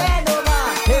girl and over,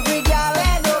 every girl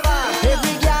and over,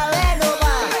 every girl and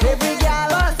over, every girl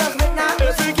wants us right now.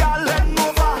 Every girl lean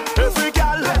over. Every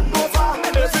girl lean over.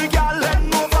 Every girl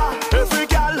lean over. Every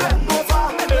girl lean over. Every girl lean over.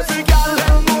 Every girl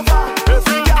lean over.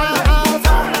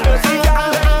 Every girl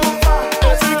lean over.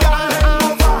 Every girl lean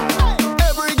over.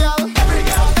 Every girl. Every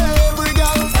girl.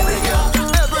 Every girl.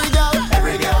 Every girl. Every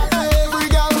girl. Every girl. Every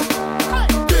girl.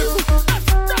 Dip.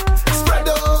 Spread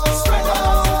out. Spread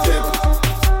out. Dip.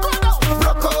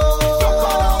 Rock out.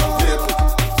 Dip.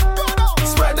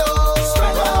 Spread out.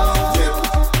 Spread out. Dip.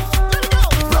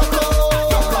 Rock out.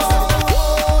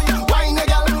 Wine a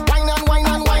gal, wine and wine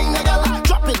and wine a gal.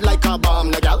 Drop it like a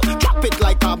bomb, a gal. Drop it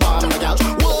like a bomb, a gal.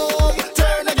 Whoa,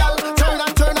 turn a gal, turn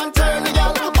and turn and turn a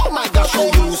gal. Oh my gosh, show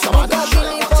you some of that shit.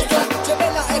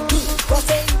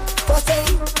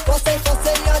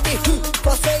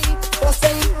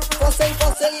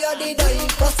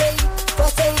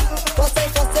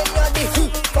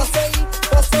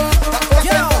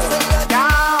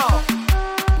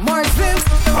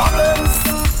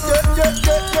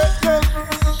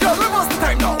 Girl, we must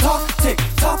time now. Talk, tick,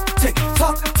 tock, tick,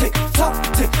 tock, tick, tock,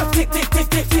 tick, tick, tick, tick,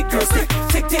 tick, tick, girl, stick,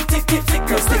 tick, tick, tick, tick, tick,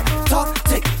 girl, stick, talk,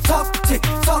 tick, tock, tick,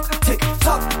 tock, tick,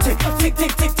 tock, tick, tick,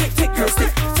 tick, tick, tick, tick, girl,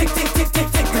 stick, tick, tick, tick,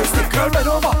 tick, tick, girl, stick. Girl, bend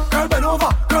over, girl, bend over,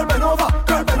 girl, bend over,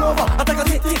 girl, bend over. I take a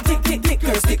tick, tick, tick, tick, tick,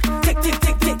 girl, stick, tick, tick,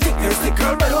 tick, tick, tick, girl, stick.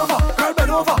 Girl, bend over, girl,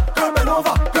 bend over, girl, bend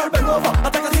over, girl, bend over. I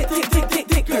take a tick, tick, tick, tick,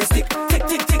 tick, girl, stick, tick,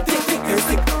 tick, tick, tick, tick, girl,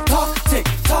 stick. Talk, tick,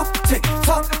 tock, tick,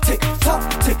 tock, tick, tock,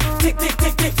 tick, tick, tick,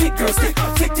 tick, tick, tick, girl, stick,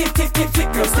 tick, tick, tick, tick, tick,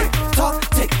 girl, stick. Talk,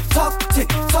 tick, tock, tick,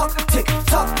 tock, tick,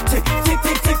 tock, tick, tick,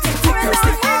 tick, tick, tick, tick, girl,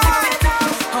 stick.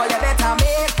 All you better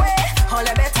make way, all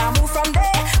you better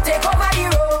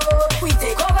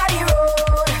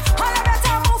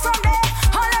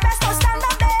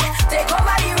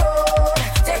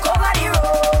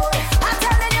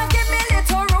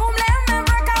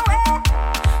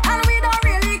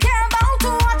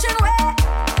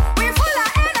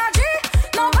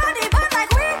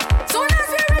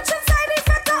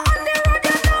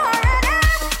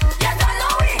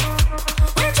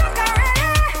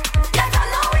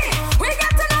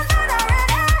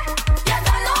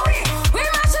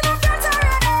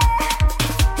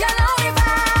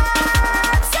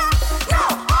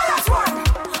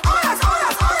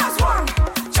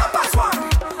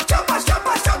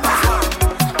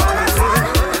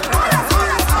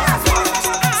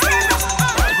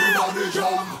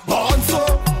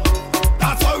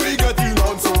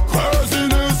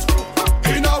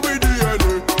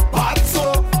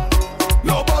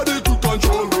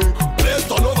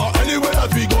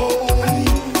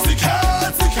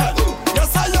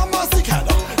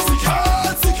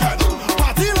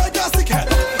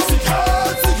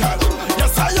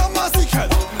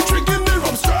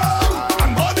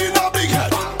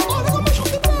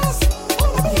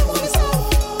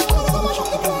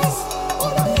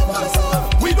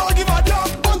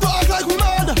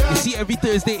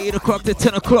 8 o'clock to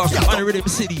 10 o'clock on Rhythm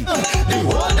City. The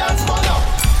whole dance burn up.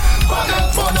 Burn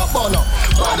up, burn up, burn up.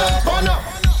 Burn up, burn up.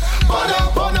 Burn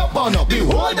up, burn up, burn up. The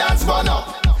whole dance burn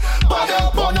up. Burn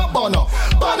up, burn up, burn up.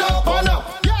 Burn up, burn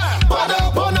up. Burn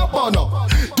up, burn up, burn up.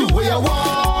 Do what you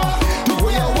want. Do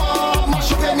what you want.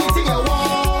 Mash up anything you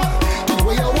want. Do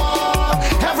what you want.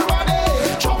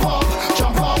 Everybody, jump up,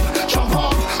 jump up, jump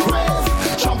up, wave.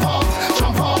 Jump up,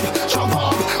 jump up, jump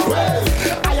up, wave.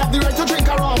 I have the right to drink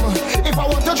a rum. If I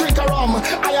want to drink a rum,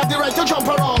 I have the right to jump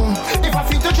around. If I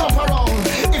feel to jump around,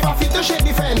 if I feel to shake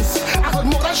the fence, I could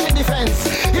more than shake the fence.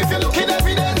 If you look in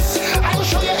evidence, I will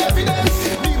show you evidence.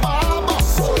 The bar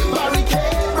bus,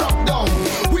 barricade rock down.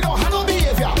 We don't have no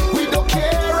behavior, we don't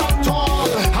care at all.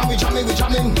 And we jamming, we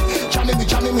jamming, jamming, we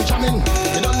jamming, we jamming.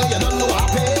 You don't know what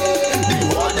happened. The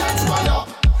whole dance burn up,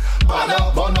 burn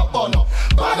up, burn up, burn up,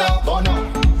 burn up, burn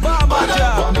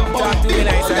up. Talk to me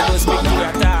nice and don't speak to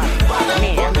your talk.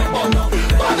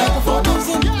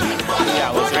 Yeah,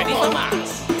 I was ready for mass.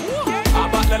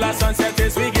 About the last sunset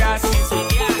is we gas.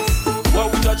 What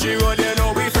we touch the road, you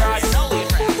know we fast.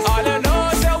 All I know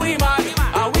is that we mad,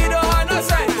 and we don't have no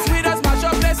sense. We just smash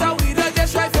up place and we don't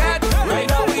just right fed. Right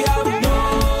now we have no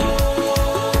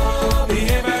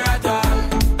behavior at all.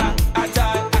 At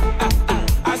all.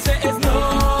 I say it's no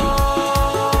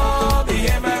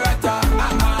behavior at all.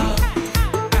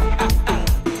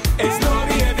 It's no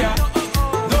behavior.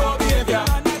 No behavior.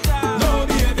 No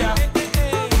behavior.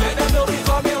 Let them know we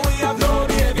come here, we have no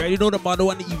behavior. You know the motto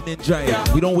on the evening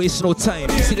drive. We don't waste no time.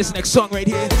 You see this next song right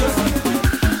here?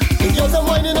 The girls are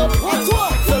winding up,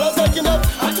 fellas liking up,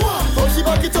 how she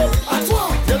back it up,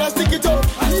 then I stick it up.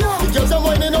 The girls are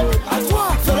winding up,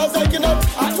 fellas liking up,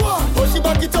 how she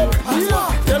back it up,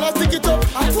 then I stick it up.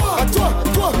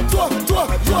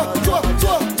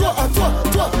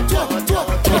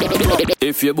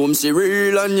 If you boom see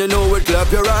real and you know it,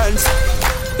 clap your hands.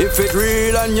 If it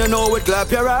real and you know it, clap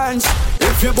your hands.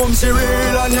 If you boom see real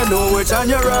and you know it and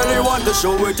you really want to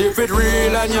show it. If it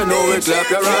real and you know it, clap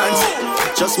your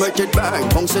hands. Just make it bang,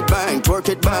 bounce it bang, twerk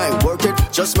it bang, work it.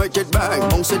 Just make it bang,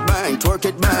 bounce it bang, twerk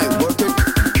it bang, work it.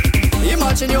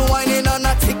 Imagine you whining on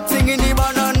a tick thing in the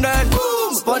van and then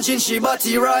boom, sponging she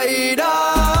body rider.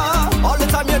 All the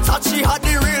time you touch she had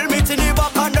the real meat in the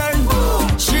back and then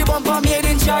boom, she bumper made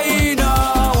in China.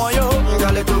 Want you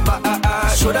got little back,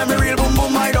 show them the real boom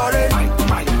boom my darling.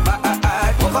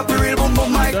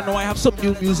 I don't know, I have some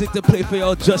new music to play for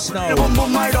y'all just now.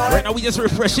 Right now we just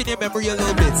refreshing your memory a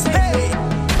little bit. Hey,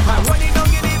 I'm running down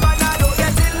in the van, I don't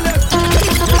get in left.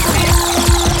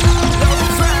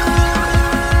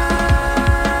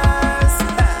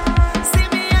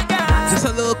 Just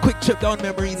a little quick trip down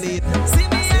memory lane See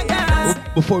me again.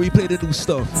 before we play the new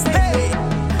stuff. Hey,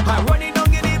 I'm running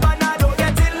down in the van, I don't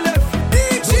get in left.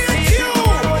 DJ Q,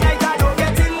 I don't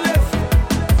get in left.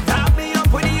 Tap me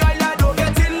up with the oil, I don't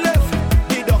get in left.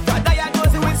 The doctor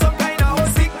diagnosed me with some kind of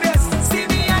sickness. See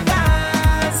me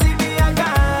again, see me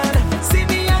again, see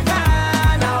me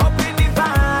again. I up in the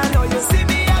van, oh you see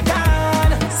me again,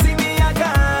 see me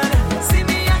again, see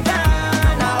me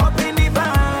again. I up in the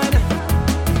van.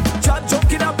 Job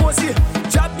joking a pussy,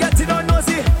 job getting on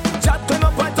nosy. Job turn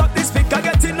up and talk this speaker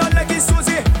getting on like it's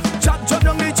Susie. Job jump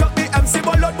down the chop the MC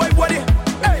ballad boy body.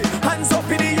 Hey, hands up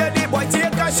in the air, the boy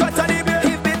take a shot at the bill.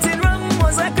 If beating rum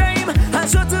was a crime, I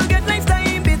sure to get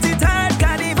lifetime. Beat it hard,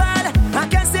 carnival. I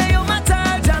can say you matter.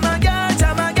 Jam a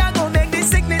girl, go make the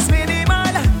sickness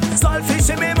minimal. Saltfish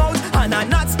in my mouth and I'm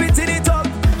not spitting it up.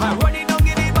 I'm running down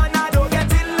in the van, I don't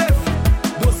get in left.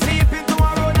 Don't sleep in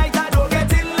tomorrow night, I don't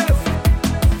get in left.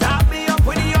 Tap me up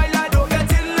with the oil, I don't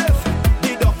get in left.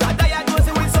 The doctor diagnosed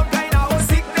me with some kind of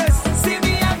sickness. See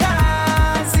me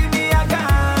again, see me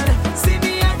again, see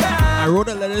me I again. wrote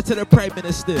a letter to the Prime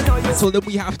Minister. I told him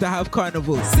we have to have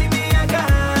carnival. See me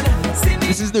again, see me.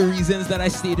 This is the reasons that I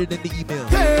stated in the email.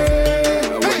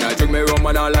 When I drink me rum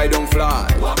and I lie don't fly.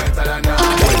 What better than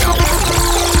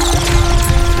that?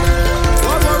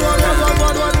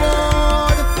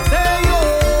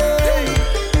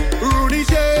 Rudy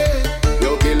J,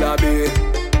 Yo killer B.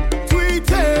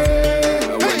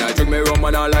 When I drink me rum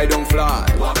and I lie don't fly.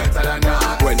 What better than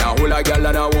that? When I hold a girl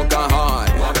and I walk a hard.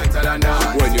 What better than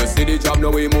that? When you see the job now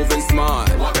we moving smart.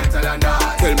 What better than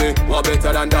that? Tell me what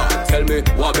better than that? Tell me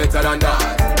what better than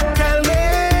that? Tell me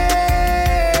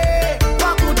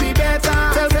what could be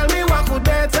better. Tell me what could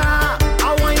better.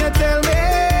 I want you to tell me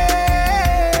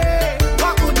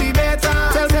what could be better.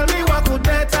 Tell me what could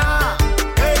better.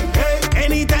 Hey, hey,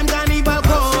 anytime carnival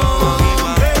come.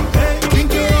 Hey, hey,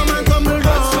 drink your rum and tumble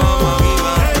down.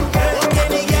 Hey, hey,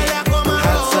 any girl that come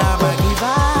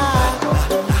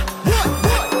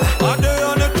Are they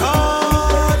on the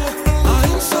card?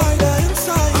 Inside.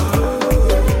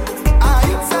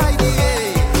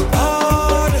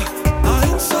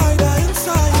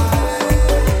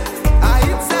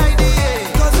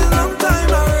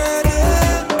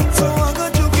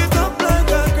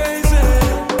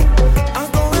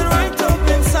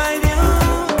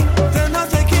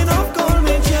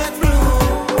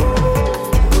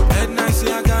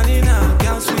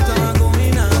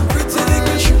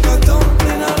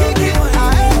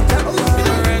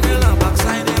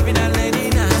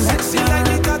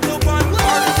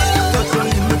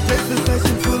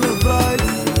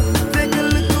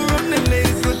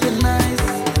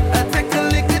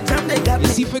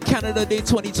 holiday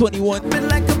 2021.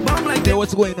 Like a bomb like Hey,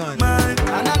 what's going on? mine.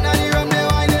 And I'm not here, I'm there,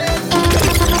 why not?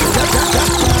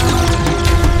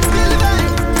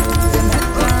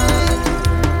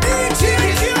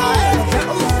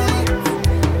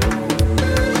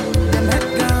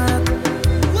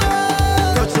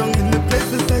 Touchdown in the place,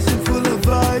 the session full of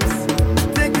vibes.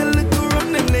 Take a look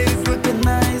around, them ladies looking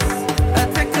nice. I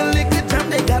take a look at them,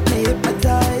 they got me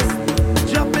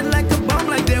hypnotized. Dropping like a bomb,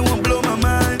 like they won't blow my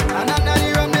mind. And I'm not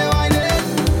here, I'm there, why not?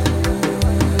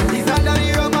 These are not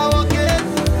here, I'm walking.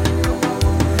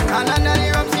 And I'm not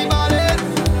here, I'm see balling.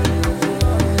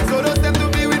 So those them to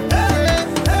be with me.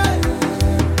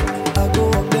 I go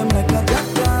up them like a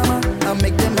jackhammer. I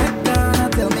make them head down. I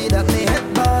tell me that me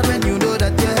head bad. When you know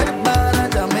that your head bad, I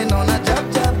jam in on a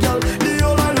jab, girl. The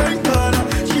whole I like that.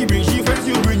 She bring she friends,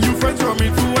 you bring you friends from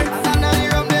influence. And I'm not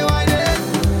here, I'm the whining.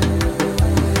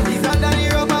 These are not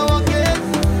here, I'm walking.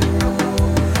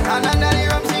 And I'm not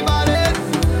here, I'm see balling.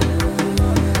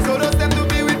 So those them to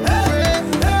be with me.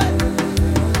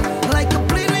 Like a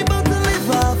plane, we bout to live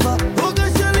off. Oh,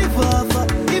 gosh, you live off.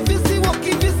 If you see walk,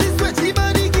 if you see sweat, she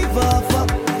body give off.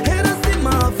 Head and steam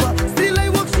off. Still I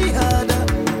walk, she harder.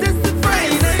 That's the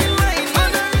Friday line.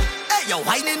 Hey, you're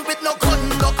whining with no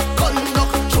conduct.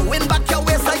 Showing back your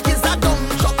waist like it's a dumb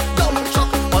truck.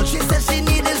 All she says she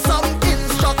needed some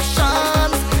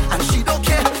instructions. And she don't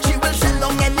care, she will shell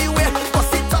long anywhere.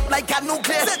 Bust it up like a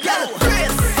nuclear. Girl,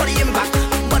 brace for the impact.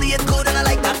 Body is good and I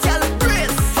like that. Girl,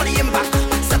 brace for the impact.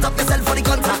 Set up yourself for the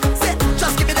contact. Sit,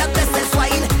 just give me that bestest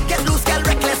wine. Get loose, girl,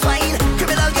 reckless wine.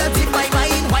 Criminal girl, tip my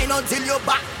mind. Wine until your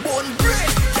backbone break.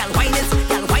 Girl, wine it,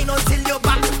 girl, wine until your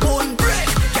backbone break.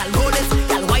 Girl, roll it,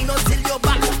 girl, wine until your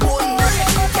backbone break.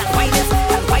 Girl, wine it,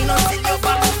 girl, wine until your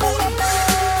backbone break.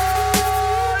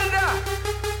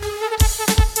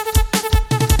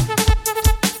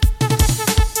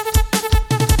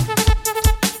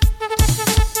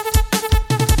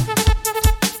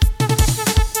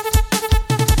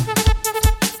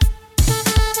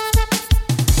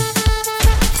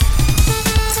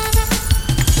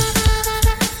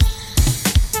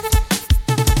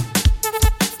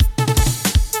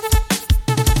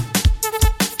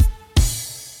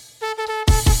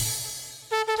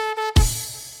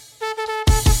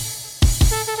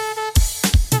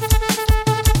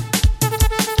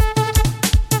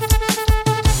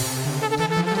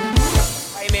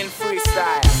 Whining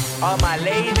freestyle. All my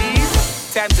ladies,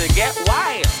 time to get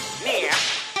wild. Yeah.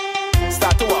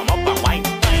 Start to warm up and wine.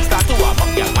 Start to warm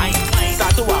up your mind.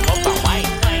 Start to warm up and wine.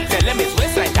 Tell them it's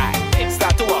waistline time.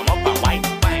 Start to warm up and wine.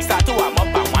 Start to warm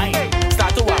up and wine.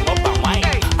 Start to warm up and wine.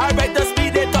 Alright, the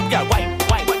speed it up, yeah. Wine.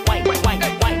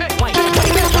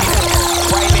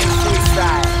 Whining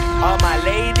freestyle. All my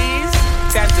ladies,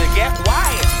 time to get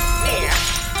wild. Yeah.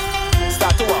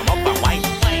 Start to warm up and wine.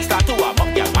 Start to warm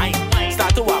up your mind.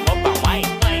 Start to warm up and wine.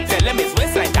 Tell them it's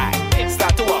waistline time.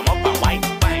 Start to warm up and wine.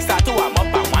 Start to warm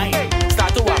up and wine.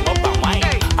 Start to warm up and wine.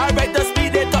 Alright, the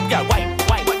speed it up, yeah. Wine.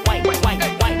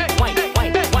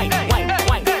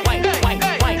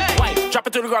 Drop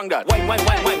it to the ground, girl. Wine.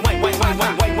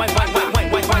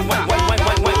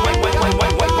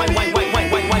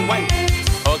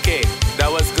 Okay, that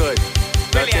was good.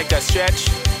 Now take a stretch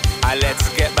and let's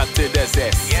get back to the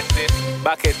zest.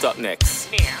 Back it up next.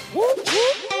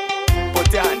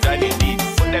 Put your hands on your knees.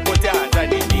 Put your hands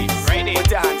on your knees.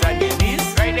 Put your hands on your knees.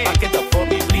 Back it up for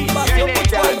me, please. Put your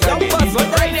hands on your knees.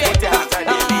 Put your hands on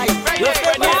your knees.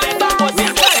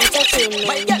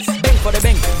 Bang for the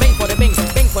bang, bang for the bang,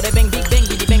 bang for the bang, big bang,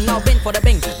 biddy bang, now bang for the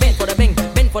bang, bang for the bang,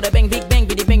 bang for the bang, big bang,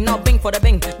 biddy bang, now bang for the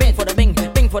bang, bang for the bang,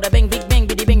 bang for the bang, big bang,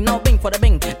 biddy bang, now bang for the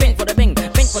bang, bang for the bang,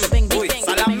 bang for the bang, big bang.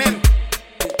 Salamem,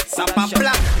 Sapa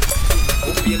Black.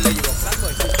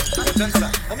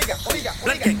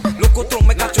 Loco tú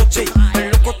me cachoche,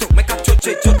 loco tú me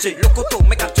cachoche, loco tú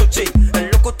me cachoche,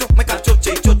 loco tú me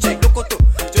cachoche, loco tú,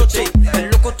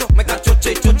 loco tú me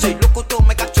cachoche, loco tú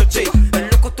me cachoche,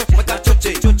 loco tú me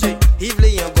cachoche, Yves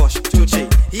lay en gauche,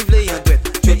 Yves lay en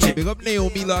droite, Big up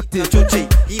Naomi locked in.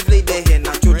 Yves lay derrière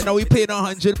na Right now we playing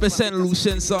 100%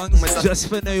 Lucian songs just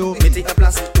for Naomi. Big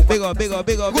up.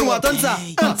 Good one, done ça.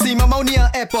 Si maman ou ni en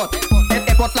airport,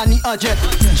 airport là ni en jet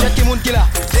qui moun ki la,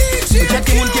 jet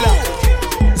qui moun ki la.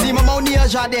 Si maman ou ni en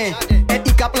jardin,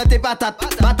 i ka planter patate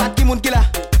qui moun ki la,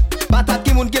 patate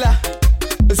qui moun ki la.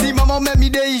 Si maman même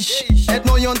ide ish,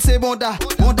 non yon c'est bonda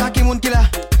qui moun ki la,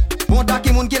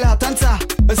 qui moun ki la. Done ça.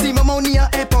 Si maman ou ni en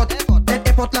airport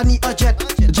là ni en jet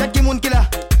qui moun ki la,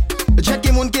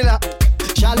 qui moun ki la.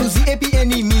 Jalousie et puis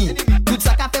ennemi. Tout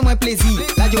ça qu'a fait moins plaisir.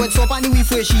 La joie de son pas ni oui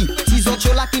fraîchi. Si autres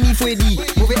choses là qui ni fouedi.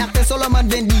 Mauvais acteur Solomon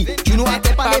Vendi. Tu nous as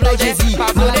pas les Jésus.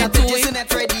 Malade à tout, c'est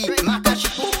net ready.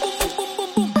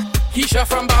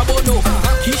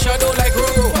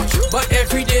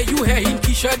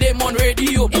 Keisha them on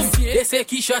radio. They say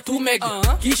Keisha too meg.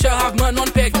 Keisha have man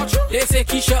on peg. They say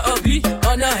Keisha ugly.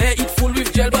 On her hair it full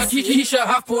with gel. But Keisha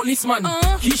have policeman.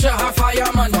 Keisha have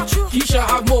fireman. Keisha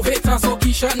have movator. So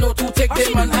Keisha know to take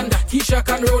them man. And Keisha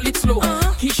can roll it slow.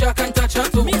 Keisha can touch her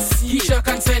toe. Keisha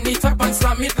can send it up and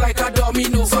slam it like a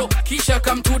domino. So Keisha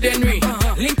come to Denry.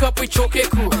 Link up with Choke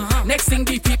Crew. Next thing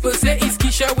the people say is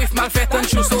Keisha with Malfet and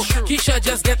shoes. So Keisha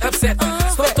just get upset.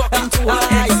 Stop talking to her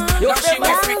ex. Now she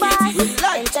with Ricky.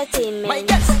 Entertainment.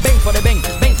 Bang for the bang,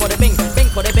 bang for the bang, bang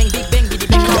for the bang, big bang, biddy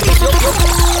bang.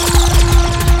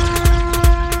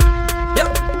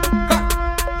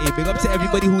 Hey, big up to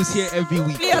everybody who's here every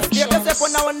week. Yes, yourself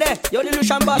one now and there. Yo, the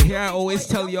Lucian Bob. Here I always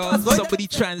tell y'all, somebody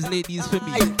translate these for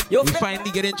me. We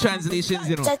finally get in translations,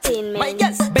 you know. Entertainment.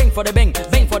 Bang for the bang,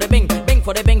 bang for the bang, bang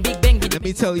for the bang, big bang, biddy Let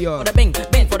me tell y'all, for the bang,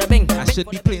 bang for the bang. I should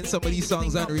be playing some of these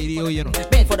songs on radio, you know.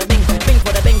 Bang for the bang, bang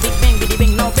for the bang, big bang, biddy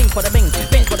bang. Now bang for the bang,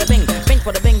 bang for the bang, bang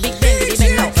for the bang, big bang, biddy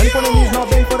bang. Now. Bend for the knees, now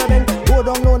bend for the bang. Go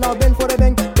down low, now bend for the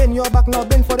bang. Bend your back, now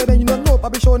bend for the bang. You don't know,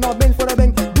 Papi Show, now bend for the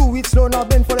bang. Do it slow, now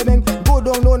bend for the bang. Go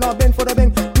down low, now bend for the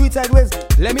bang. Do it sideways.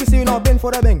 Let me see you now bend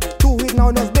for the bang. Do it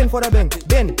now, just bend for the bang.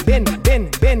 Bend, bend,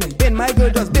 bend, bend, bend. My girl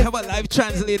just We bend. have a live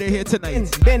translator here tonight.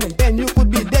 Bend, bend. You could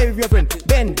be there with your friend.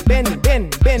 Bend, bend,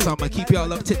 bend, bend. So I'm gonna keep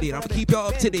y'all up to date. I'm gonna keep y'all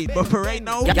up to date. But for right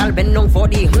now, Y'all bend down for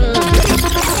the Yo,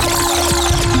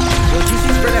 GC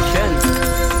Productions.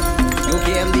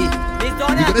 UKMD. we're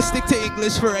gonna stick to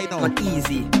English for right now. Not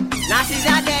easy. Last is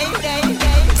a day.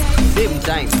 Same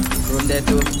time. From there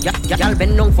to y'all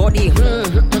bend down for the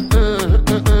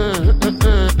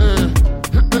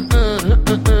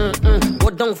Go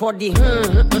down for the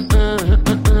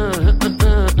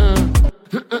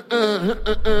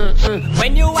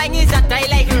When you whine is a tie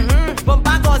like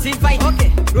bumper goes in fight.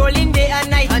 Okay. Rolling day and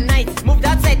night. Move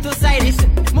that side to side. Listen.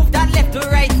 Move that left to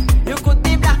right. You could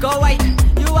be black or white.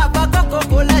 You have a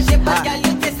Coca-Cola shape, but girl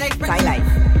you taste like Sprite. Life.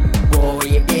 Oh,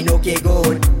 if ain't okay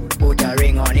good, put a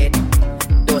ring on it.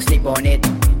 Don't sleep on it.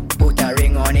 Put a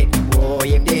ring on it. Oh,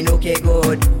 if they ain't okay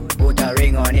good, put a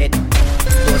ring on it.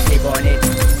 Don't sleep on it.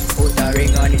 Put a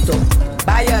ring on it. So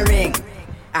buy a ring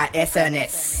at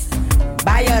SNS.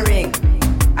 Buy a ring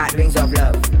at Rings of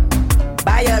Love.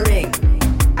 Buy a ring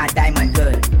at Diamond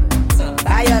Girl.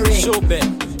 Buy a ring. Show bet.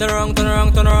 Turn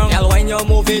around. Y'all wind your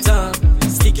movator.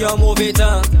 Stick your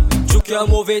movator. Juke your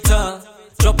movator.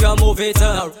 Drop your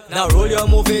movator. Now roll your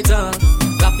movator.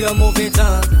 Clap your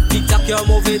movator. Tick tock your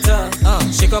movator.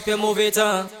 Shake up your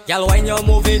movator. Y'all wind your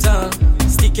movator.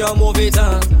 Stick your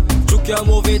movator. Juke your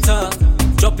movator.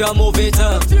 Drop your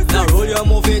movator. Now roll your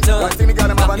movator. One thing me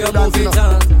gotta Clap have a your new dance, you know.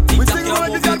 movator. We Tick tock sing your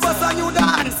when the girl bust a movator. new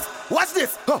dance. Watch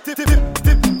this. Tip, tip, tip,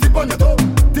 tip, tip on your toe.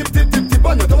 Tip, tip, tip, tip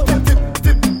on your toe. Tip, tip,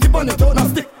 tip, tip on your toe. Now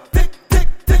stick, tick, tick,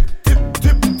 tick, tip,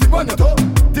 tip, tip on your toe.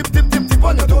 Tip, tip, tip, tip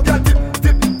on your toe. Girl, tip,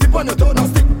 tip, tip on your toe. Now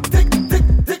stick, tick, tick,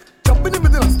 tick. Jump in the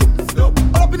middle and stop.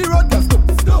 All up in the road, girl, stop.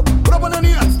 Put up on your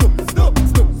knee and stop.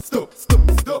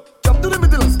 Jump to the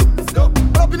middle and stop.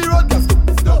 All up in the road, girl,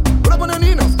 stop. Put up on your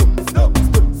knee and stop.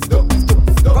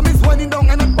 Come is winding down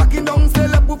and not backing down. Say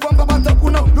left with one baba taku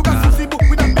now. You got to see book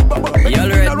with a big bubble. Y'all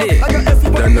ready?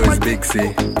 Don't know it's Big C.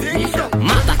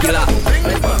 Mata killer.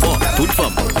 Oh, good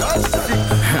fun.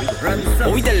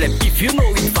 Oh, we tell them if you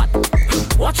know it's fat,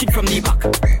 watch it from the back.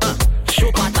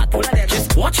 Show patat.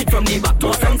 Just watch it from the back.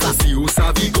 No sense. Si ou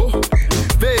savi go,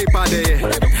 ve pa de,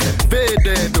 ve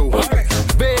de do,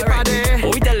 ve pa de. Oh,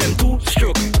 we tell them 2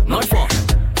 stroke, not 4,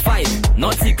 5,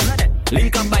 not 6.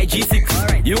 Link up by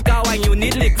G6. You can wine, you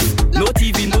need licks. No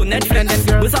TV, no Netflix.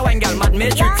 Who's a wine girl, mad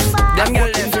matrix. Them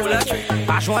girl them full of trick.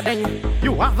 Password then.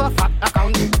 You have a fat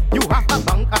account. You have a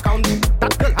bank account.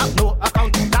 That girl have no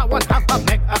account. That one have a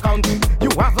bank account. You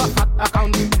have a fat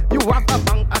account. You have a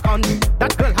bank account.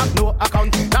 That girl have no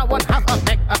account. That one have a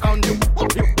bank account.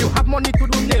 You have money to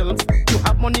do nails. You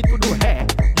have money to do hair.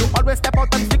 You always step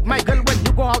out and stick my girl when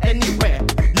you go out anywhere.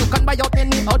 You can buy out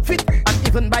any outfit and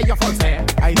even buy your false hair.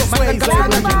 I no swear man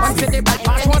can say they buy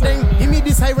password then. Give me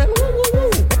the siren.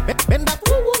 Bend that.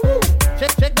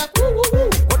 Shake that.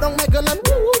 Go down my girl and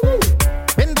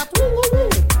bend that.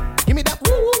 Give me that.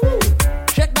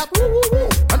 Shake that.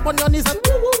 And on your knees and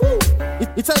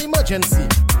it's an emergency.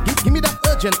 Give me that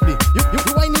urgently. You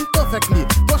whining perfectly.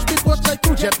 Push like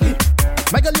too gently.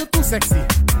 My girl, you too sexy.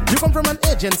 You come from an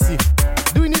agency.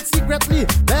 Doing it secretly.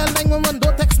 Dial 911,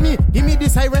 don't text me. Give me the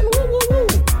siren.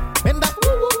 Bend that.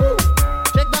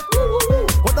 Shake that.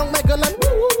 Go down my girl and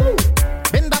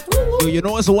bend that. Yo, you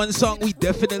know what's one song we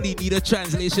definitely need a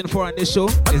translation for on this show?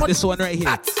 Is this one right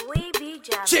here.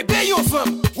 J'ai payé au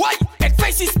femme. Why? Elle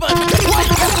fait 6 man. Why?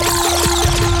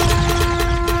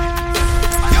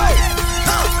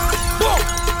 Bon.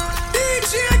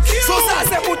 DJ Q. So ça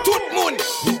c'est pour tout le monde.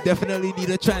 We definitely need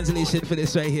a translation for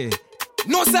this right here.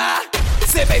 Non ça,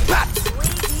 c'est bay pat.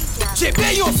 J'ai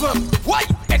bay yon femme. Ouais,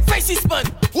 elle fait six man.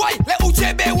 Ouais, les ou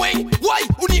j'ai bay wing. Ouais,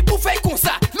 on y pour faire comme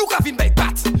ça. Nous qu'avons bay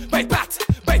pat. Bay pat.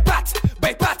 Bay pat.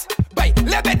 Bay pat. Bay.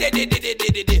 Les bay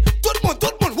de. Tout le monde.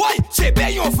 Ouais, j'ai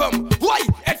bay yon femme. Ouais,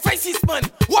 elle fait six man.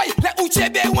 Ouais, les ou j'ai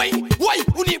bay wing. Ouais,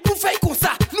 on y pour faire comme ça.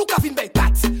 Nous qu'avons bay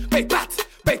pat. Bay pat.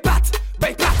 Bay pat.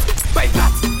 Bay pat. Bay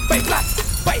pat. Bay pat.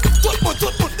 Bay. Tout le monde.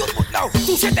 Now,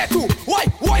 touchez tes tout.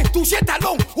 Ouais, touchez ta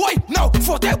langue. Ouais, now,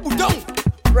 faut tes boudons.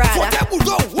 Faut tes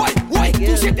boudons. Ouais,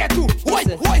 touchez tes tout.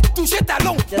 Ouais, touchez ta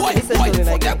langue. Ouais,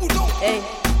 faut tes boudons. Hey.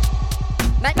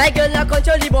 My girl now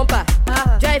control the bumper.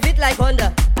 Drive it like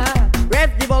Honda. Rev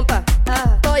the bumper.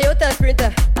 Toyota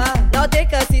Sprinter. Now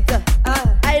take a seat.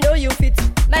 I know you fit.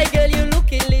 My girl, you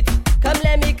looking lit. Come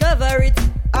let me cover it.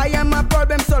 I am a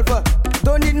problem solver.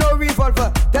 Don't need no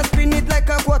revolver. Just spin it like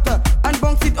a quarter and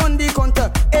bounce it on the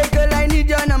counter. Hey girl, I need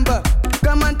your number.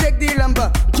 Come and take the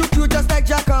lumber. Juke you just like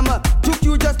Jack Hammer.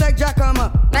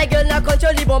 My girl now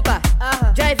control the bumper.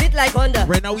 Drive it like Honda.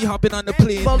 Right now we hopping on the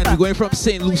plane and we're going from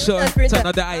St. Lucia to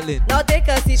another island. Now take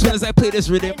a seat. As soon as I play this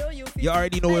rhythm, you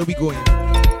already know where we going.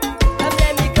 Come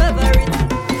let me cover it.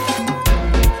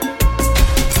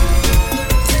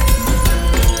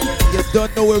 You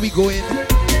don't know where we going.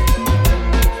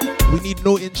 We need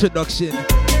no introduction.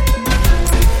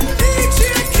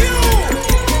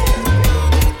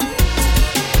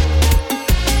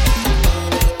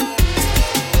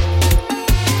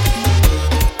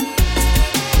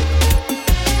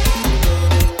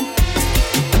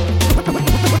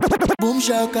 Boom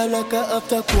shakalaka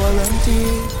after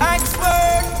quarantine.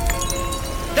 Expert.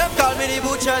 Them call me the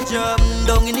butcher jump.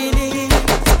 Down in the knees.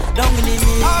 Down in the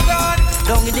knees.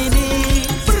 Down in the knees.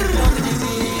 Down in the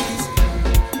knees.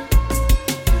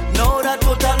 Now that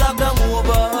total lockdown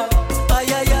over. Ay.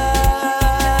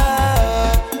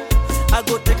 I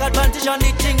go take advantage on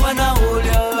the thing when I hold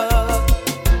ya.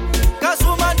 Cause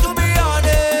woman, to be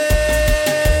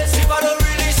honest, if I don't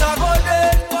release, I go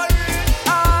dead.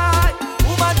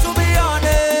 Woman, to be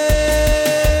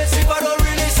honest, if I don't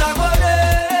release, I go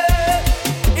dead.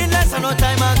 In less than no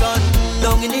time I gone.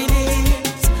 Down in the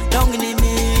knees, down in the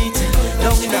meat,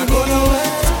 down in the meat,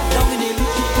 down in the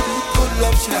meat. Good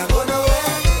love, she not gonna away.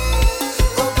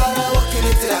 Go back and walk in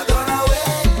it till I gone away.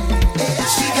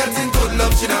 She getting good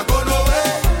love, she not gonna away.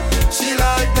 She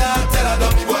like that, tell her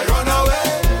don't be boy run away.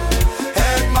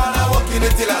 Head man, I walk in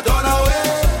it till I done away.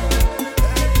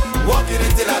 Walk in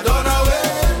it till I done away.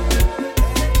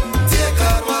 Take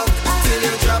hard walk till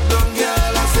you drop down,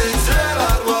 girl. I say it's real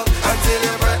hard walk until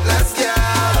you're breathless, girl.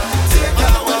 Take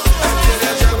hard walk until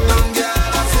you drop down,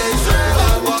 girl. I say it's real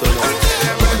hard walk until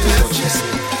you're breathless.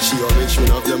 She always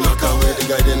should have the maca way. The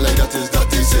guiding like that is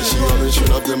that he say. She always should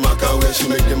have the maca way. She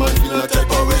make the man feel that type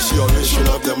of way. She always should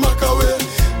have the maca way.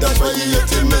 That's why he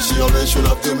hating me. She always should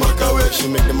have the maca way. She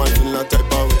make the man feel that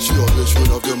type of way. She always should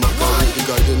have the maca way. The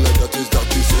guiding like that is that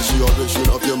he say. She always should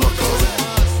have the maca way.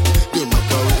 The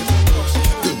maca way.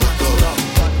 The maca way.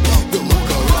 The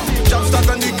maca way. Job start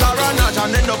on the carnage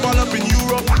and end up all up in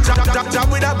Europe. Jab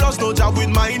with a plus, no jab with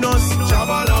minus. Jab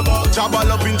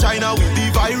all up in China with the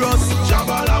virus.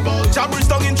 Jab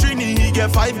stuck in Trini, he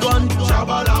get 5 guns.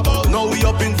 Now we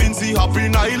up in Vinci,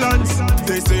 hopping islands.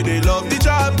 They say they love the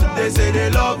job. They say they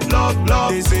love.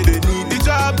 They say they need the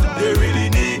job. They really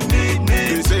need.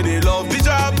 They say they love the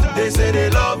job. They say they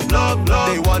love.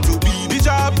 They want to be the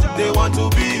job. They want to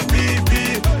be.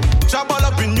 Job all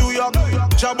up in New York.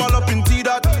 Job all up in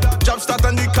T-Dot. Job start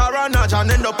on the carnage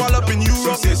and end up all up in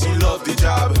Europe. She says she love the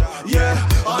job. Yeah,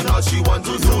 or not she want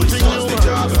to do is just the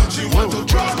job. She want to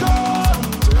drop.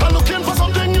 I'm looking for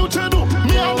something new to do.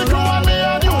 Me and the crew and me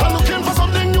and you. I'm looking for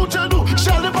something new to do.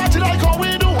 Share the party like how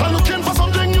we do. I'm looking for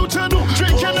something new to do.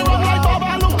 Drinking the rum like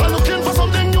Babalu. I'm looking for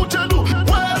something new to do.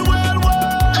 Well.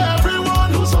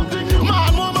 Everyone do something new.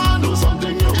 Man, woman, do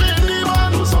something new. Lady,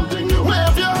 man, do something new.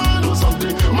 Wave your hand, do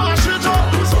something new. Mash it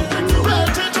up, do something new.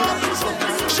 Rate it up, do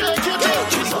something new. Shake it up,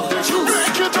 do something new.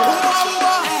 Break it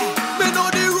up. Me know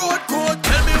the road code.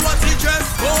 Tell me what's the dress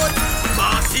code.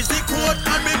 Mass is the code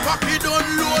and me pocket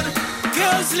unload.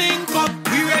 Girls link up,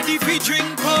 we ready for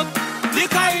drink up.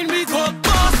 Liquor in me cup,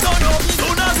 mass turn up.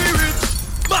 Soon as we reach,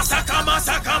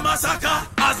 massacre.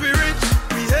 As we reach,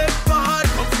 we head forward,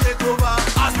 come to take over.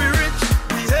 As we reach,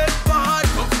 we head forward,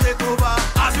 come to take over.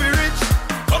 As we reach,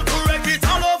 come to wreck it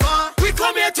all over. We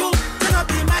come here to turn up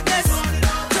the madness,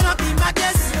 turn up the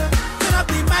madness, turn up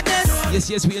the madness.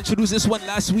 Yes, we introduced this one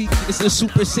last week. It's the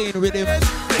Super Saiyan rhythm.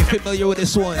 You're familiar with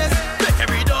this one. Make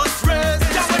every dust raise.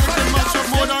 Them mash up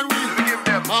more than we. Give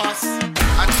them mass.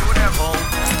 And show them how.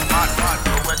 Hard,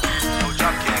 no wetty, no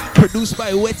job king. Produced by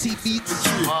Wetty Beats.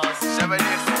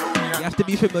 You have to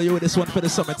be familiar with this one for the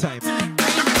summertime. Who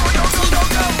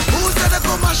said I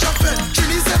could mash up it?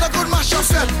 Trini said I could mash up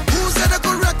it. Who said I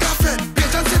could wreck off it?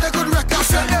 Peyton said I could wreck off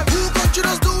it. Who country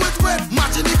does do it well?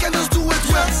 Martinique can just do it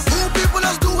well. Who people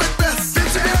does do it best?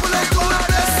 Vinci people does do it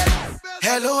best.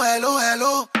 Hello, hello,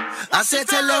 hello. I said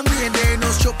tell them we ain't there no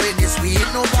shopping this we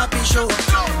ain't no papi show.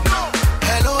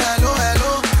 Hello, hello,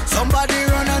 hello. Somebody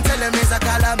run and tell them it's a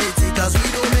calamity cause we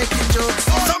don't make it jokes.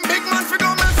 Some big man fi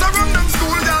go mess around them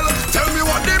school gal. Tell me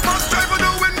what the bus driver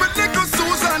doing with little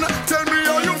Susan. Tell me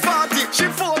how you 40, she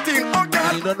 14, oh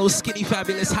girl. You don't know Skinny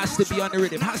Fabulous has to be on the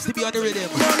rhythm. Has to be on the rhythm.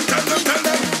 Tell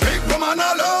them, big woman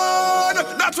alone.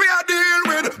 That we are deal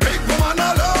with. Big woman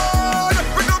alone.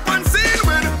 Bring up and scene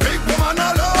with. Big woman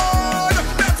alone.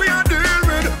 That we are deal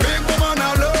with. Big woman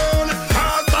alone.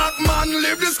 Hard back man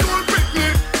live the school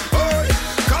picnic. Oh,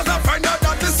 cause I find out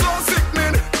that is so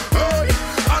sickening. Oh,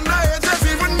 and the age is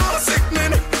even more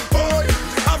sickening. Oh,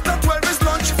 after 12 is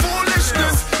lunch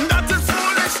foolishness. That is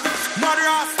foolish.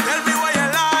 Madras, tell me what you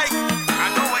like. I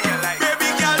know what you like. Baby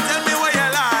girl, tell me what you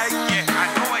like. Yeah, I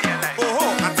know what you like.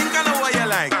 Oh, I think I know what you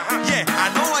like. Yeah, I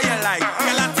know what you like.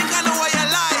 Girl, I think I know what you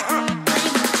like.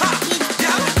 Ha,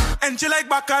 yeah. And she like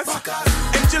Bacchus.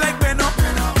 And she like Beno.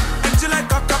 And she like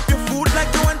cock up your food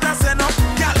like you want to send up.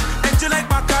 Girl, and she like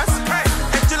Bacchus.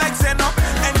 And she like send up.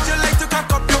 And she like to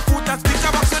cock up your food and speak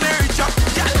about so they reach up.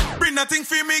 Girl, bring nothing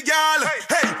for me, girl.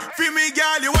 Hey, for me,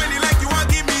 girl. You want it like you want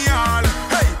give me all.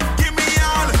 Hey, give me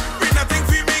all. Bring nothing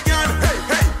for me, girl. Hey,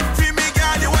 hey, for me,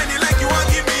 girl. You want it like you want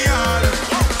give me all.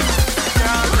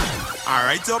 Girl, I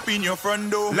right up in your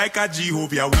front door like a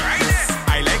Jehovah Witness.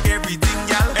 I like everything,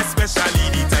 girl, especially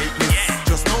the tightness.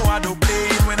 Just know how to play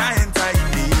it when I enter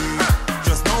in it.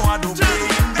 Just know how to play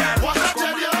it, girl. What I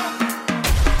tell you?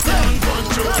 Can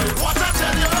control. What I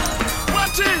tell you?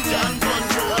 What is can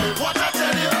control? What I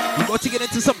tell you? We're about to get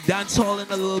into some dance hall in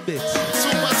a little bit.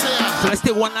 Super Saiyan. So let's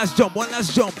take one last jump. One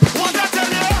last jump. What I tell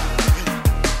you?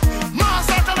 Man,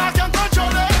 Satan, I can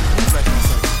control it.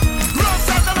 Run,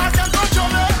 Satan, I can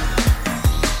control it.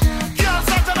 Girl,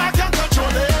 Satan, I can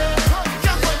control it.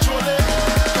 Can control it.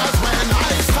 'Cause when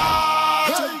I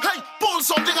start, hey, pull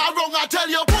something wrong, I tell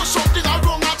you. Push something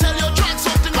wrong, I tell you. Drag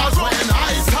something wrong. 'Cause when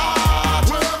I start,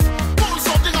 pull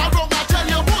something wrong, I tell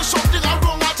you. Push something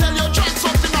wrong, I tell you. Drag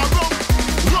something wrong.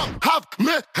 Wrong, have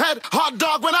me head hot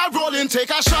dog when I roll in. Take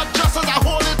a shot just as I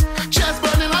hold it. Chest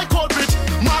burning like culprit.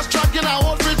 Mass drug in a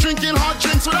outfit, drinking hot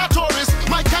drinks with a tourist.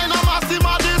 My kind of massy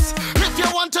madness. If you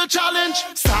want to challenge,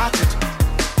 start it.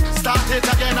 Start it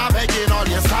again, I'm begging all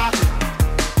you. Start it.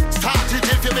 Start it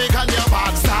if you make on your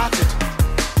bad. Start it.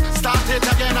 Start it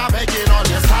again, I'm begging all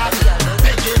you. Start it.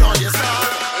 Begging all you. Start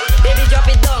it. Baby, drop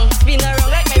it down, spin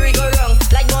around like merry-go-round.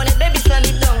 Like bonnet, baby, slam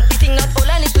it down. You think not old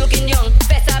and it's looking young.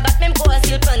 Fessa bat, même go a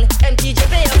silpan. MTJ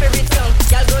play your favorite song.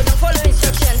 Y'all go down, follow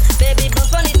instruction. Baby,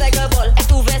 bounce on it like a ball.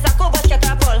 Et ouvert sa cobot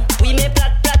catapole. Oui, mais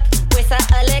plat, plat. Pues ça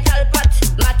allait calpat.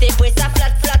 Mate, pues ça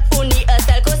flat, flat. Uni a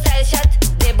tel ko style shot.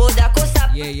 Debo da ko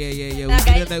sap. Yeah.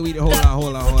 We did that.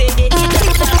 Hold on.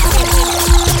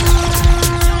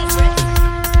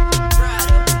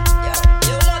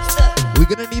 We're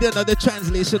gonna need another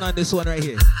translation on this one right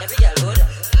here.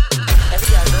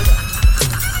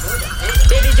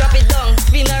 Baby, drop it down,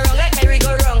 spin around like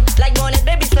merry-go-round. Like bonnet,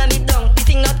 baby, slam it down. You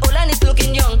think not old and it's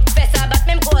looking young. Fessa bat,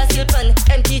 même go a silpan.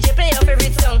 MTJ play your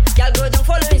favorite song. Y'all go down,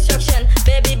 follow instruction.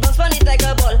 Baby, bounce on it like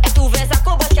a ball. Et ouvert sa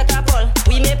cobot catapole.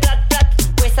 Oui, mais plat, plat.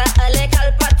 Pues ça allait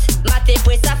calpat. Mate,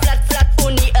 pues ça flat, flat.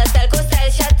 Uni a tel ko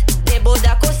style shot. Debo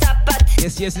da ko sapat.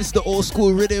 Yes, this is the old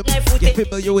school rhythm. Get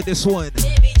familiar with this one.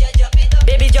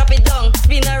 Baby, drop it down,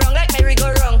 spin around like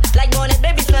merry-go-round. Like bonnet,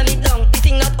 baby, slam it down. You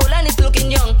think not old and it's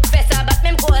looking young. Fessa bat,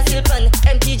 même go a silpan.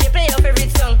 MTJ play your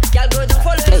favorite song. Y'all go down,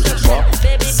 follow instruction.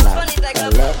 Baby, bounce on it like a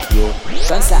ball.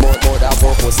 Moda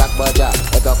popo sak baja.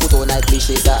 Eka kuto na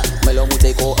cliché ça. Melo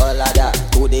mute ko alada.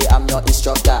 Today I'm your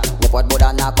instructor. Nepot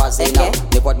boda na kwaze now.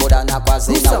 Nepot boda na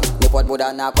kwaze now. Nepot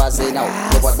boda na kwaze now.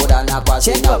 Nepot boda na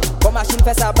kwaze now. Comme machine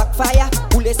fait ça backfire.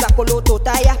 Boule ça colo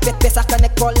totaya. Fait ça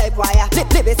connect pour live wire.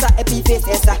 Leve ça et puis fait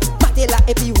ça. Mate là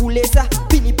et puis roule ça.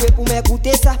 Pini peu pour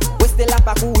m'écouter ça. Weste la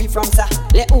pa courir from ça.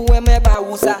 Les ou me ba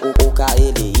ou ça. Oka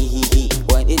ele hi.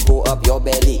 When it go up your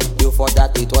belly, you thought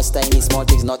that it was tiny. Small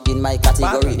things not in my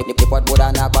category. Nepot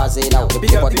boda na kwaze now.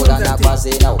 Nepot boda na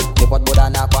kwaze now. Nepot boda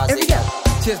na kwaze now.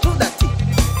 Just do that thing.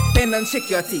 bend and shake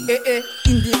your thing.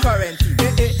 In the quarantine.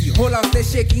 The whole house they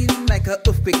shaking like a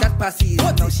earthquake that passes.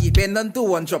 Now she bend on to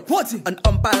one drop. On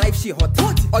Umpa life she hot.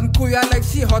 On Kuya life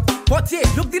she hot. Look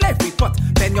the life report.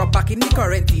 Bend your back in the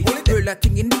quarantine. Roll a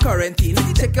thing in the quarantine.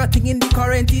 Check your thing in the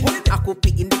quarantine.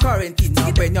 Akupi in the quarantine.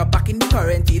 Now bend your back in the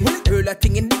quarantine. Roll a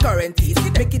thing in the quarantine.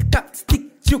 Make it clap, stick,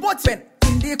 shoot, bend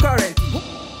in the quarantine.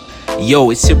 Yo,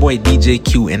 it's your boy DJ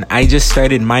Q, and I just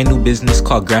started my new business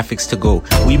called Graphics to Go.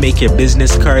 We make your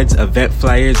business cards, event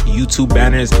flyers, YouTube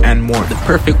banners, and more. The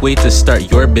perfect way to start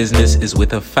your business is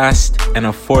with a fast and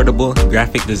affordable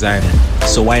graphic designer.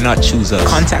 So why not choose us?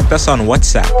 Contact us on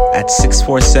WhatsApp at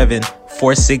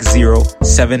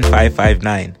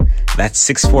 647-460-7559. That's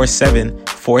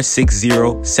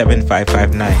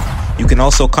 647-460-7559. You can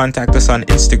also contact us on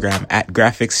Instagram at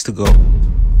Graphics to Go.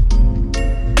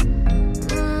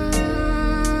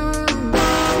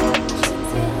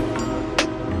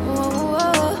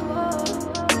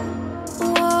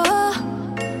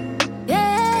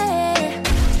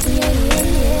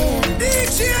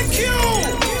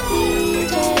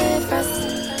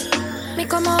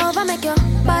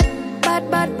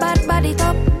 Bad body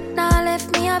top. Now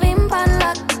left me a bimp and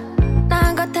lock.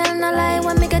 Now go tell no lie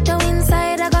when me get you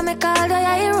inside. I got me call you,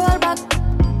 yeah, you roll back.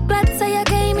 Glad say you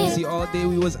came in. See, all day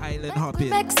we was island hopping.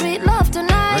 Make sweet love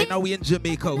tonight. Right now we in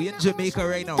Jamaica. We in Jamaica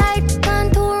right now. Tight,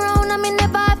 can't turn around. I mean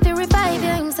never have to revive you.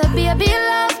 Him said baby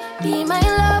love, be my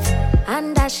love.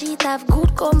 And that she'd have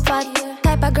good comfort.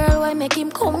 Type of girl why make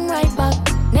him come right back.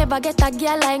 Never get a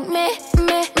girl like me.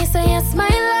 Me say yes my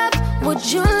love. Would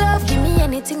you love? Give me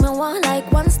anything I want,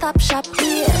 like one-stop shop.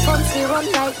 Yeah, funds we run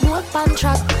like road pan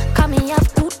track. Come here,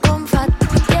 have good comfort.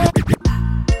 Yeah.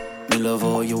 Me love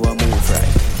how you a move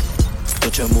right.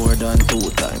 Touch you more than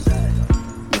 2 times.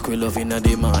 Make we love inna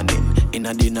the morning,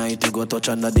 inna the night you go touch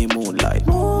under the moonlight.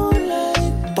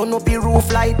 Turn up your roof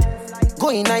light. Go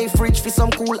in a fridge for some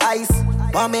cool ice.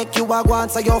 But make you a go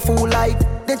answer your full light.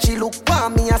 Then she look for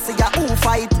me and say who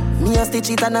fight. Me a stitch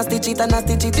it and a stitch it and a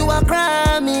stitch it. You a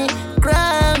Grammy.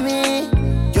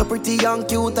 You're pretty young,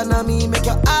 cute and a me make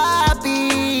you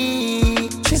happy.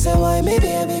 She said why me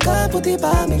baby can't put it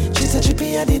by me. She said she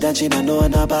pay a did and she don't know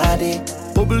nobody.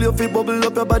 Bubble your feet, bubble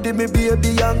up your body, me baby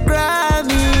young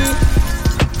Grammy.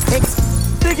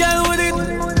 The girl with it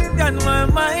on my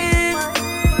mind.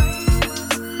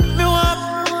 Me want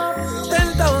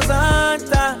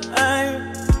 10,000 times.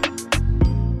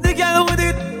 The girl with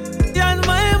it on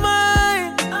my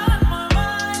mind.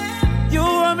 You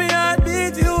want me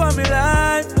heartbeat, you want me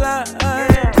lifeline.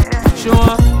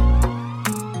 Sure.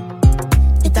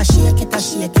 It a shake, it a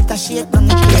shake, it a shake on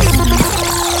the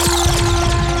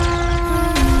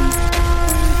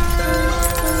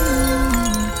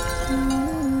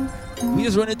We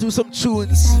just running through some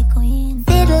tunes.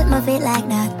 With my feet like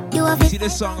that. You have See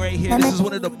this song right here? This is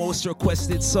one of the most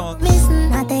requested songs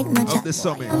I take no of the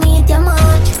summer. I meet you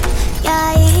much.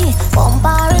 Yeah,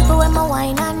 bumper it when my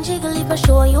wine and jiggle. If I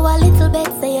show you a little bit,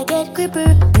 say you get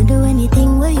gripper. You do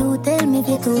anything where you tell me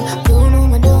to. You know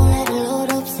me don't let the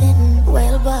load up sitting.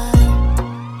 Well, bye.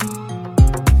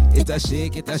 It's a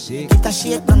shake, it's a shake. It a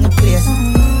shake on the place.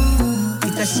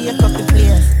 It a shake up the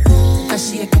place. It a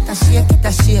shake, it a shake, it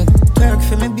a shake. Twerk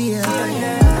for me, beer.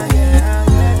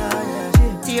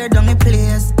 Tear down the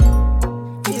place.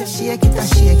 It a shake, it a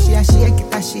shake. She a shake,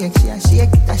 it a shake. She a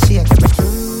shake, it a shake.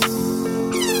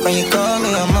 When you call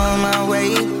me, I'm on my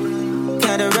way.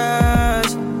 Kinda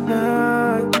rush.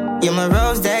 You're my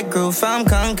rose that grew from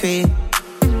concrete.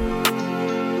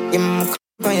 You're my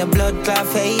on your blood clot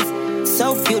face.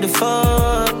 So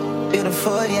beautiful,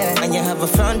 beautiful, yeah. And you have a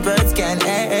front birds can't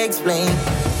explain.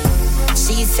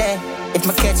 She said, if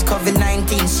my catch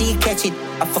COVID-19, she catch it.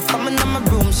 If I coming on my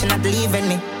room, she not leaving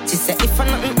me. She said, if I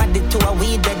nothing added to her,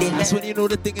 we dead it. That's when you know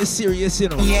the thing is serious, you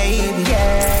know. Yeah,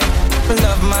 yeah.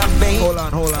 Love my baby. Hold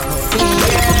on.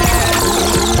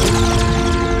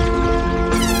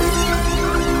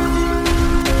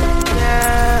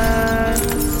 Yeah.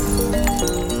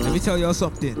 Let me tell y'all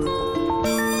something.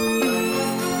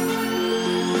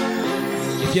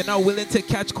 If you're not willing to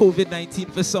catch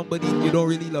COVID-19 for somebody, you don't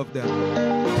really love them.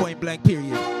 Point blank,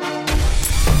 period.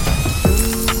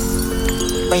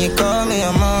 When you call me,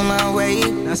 I'm on my way.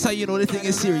 That's how you know the thing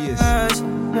is serious.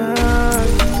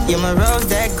 You're my rose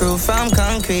that grew from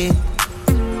concrete.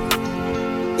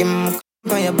 You're my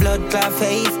on your blood clot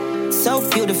face. So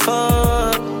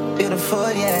beautiful, beautiful,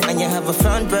 yeah. And you have a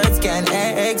front birds can't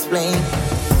explain.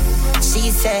 She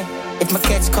said, if my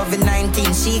catch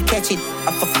COVID-19, she catch it.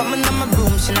 If I coming on my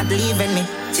room, she not leaving me.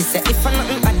 She said, if I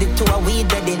nothing added to her, we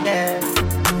dead it.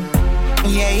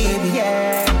 Yeah,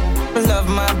 yeah. Love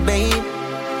my baby.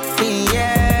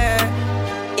 Yeah,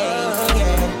 yeah,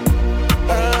 yeah.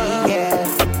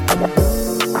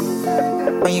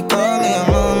 I'm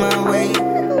on my way.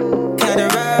 Kinda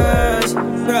rush,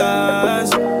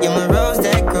 rush. You're my rose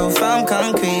that grew from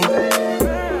concrete.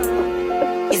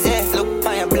 Is that look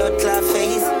by your blood clot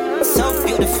face? So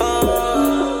beautiful.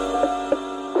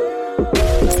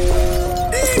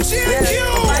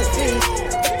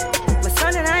 My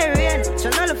son and I rain, so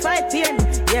nullify pain.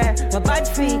 Yeah, my bad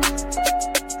free.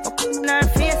 In our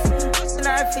face,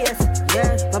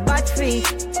 yeah, my bad free.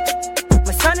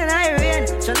 My son and I rain,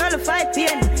 so nullify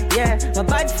pain. Yeah, my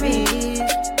bad free.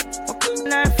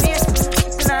 In our face,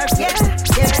 yeah.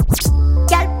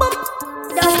 Girl, boom,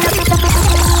 don't stop.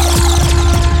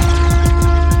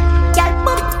 Girl,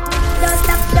 boom, don't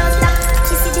stop.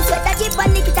 She see the sweat, I keep on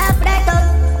lick it off right up.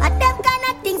 And them kind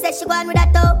of things that she want with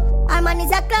that top. Our man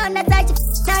is a clown, that's why she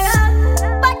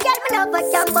around. But girl, me love her,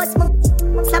 jump bust me.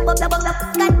 Slap up the bum,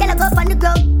 can't tell her go up on the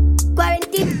ground.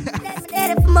 Quarantine,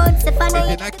 there for months, if I know If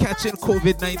you're not catching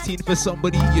COVID-19 for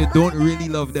somebody, you don't really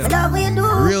love them. love what you do.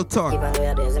 Real talk. I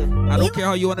don't care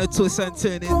how you want to twist and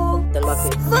turn it.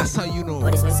 That's how you know.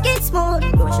 Skin smooth,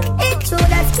 it's true,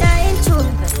 that's flying true.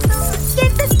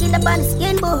 Skin to skin up on the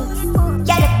skin bones.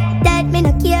 Yeah, that me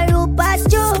no care who pass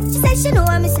you. She said she know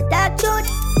I'm Mr. Dark Truth.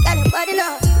 Got nobody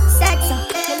know, sex up,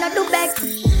 me not do best.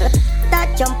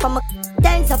 That jump on my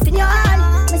dance up in your hand.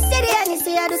 Me steady and you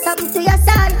see I do something to your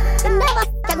son. You never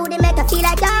can do they make her feel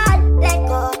like y'all. Let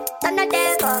go, turn the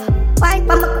devil. Wine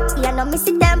for my cookie and no miss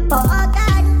the tempo. Oh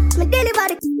God, me deliver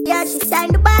the yeah, she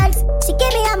signed the bags. She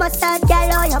give me a massage,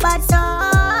 girl, oh, your bad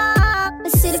song. Me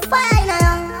see the fire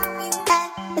now.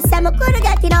 Me say me coulda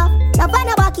get it up.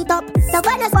 Savannah walk it up,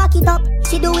 Savannah's walk it up.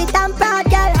 She do it and proud,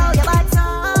 girl, oh, your bad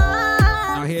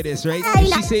song. Now hear this, right? If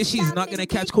she says she's not gonna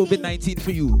catch COVID-19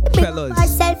 for you, fellas,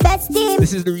 self-esteem.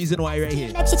 this is the reason why right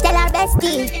here. Make she tell her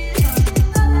bestie.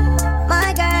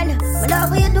 My girl, me love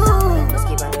what you do.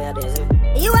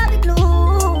 You have the glue.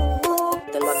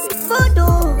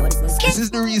 Voodoo. This is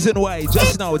the reason why.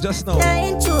 Just now.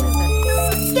 Skin to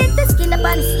skin up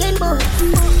on the skin bone.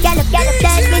 Girl up,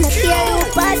 that me no care who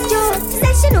pass you.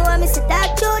 Say she know I'm Mr. Dark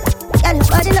Truth. Girl up,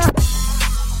 body love.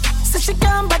 So she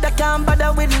can't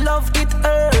bother with love, it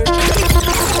hurt.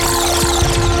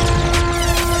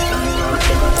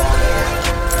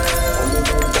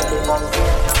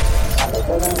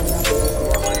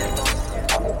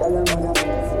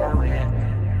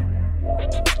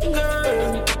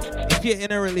 If you're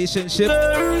in a relationship,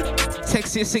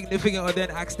 text your significant other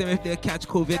and ask them if they'll catch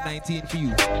COVID-19 for you.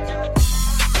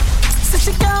 So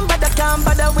she can't bother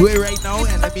Do with it right now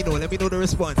and let me know the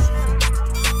response.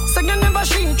 So you never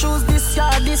she choose this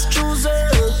guy, this chooser.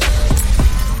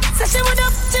 So she would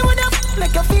up,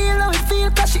 make her feel how it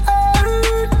feel, cause she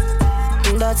hurt.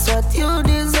 That's what you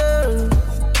deserve,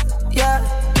 yeah.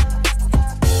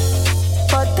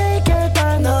 But take your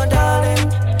time, no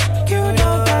darling. You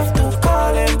don't have to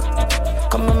call him.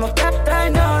 Come on, my back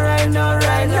right now, in the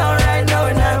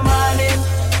morning.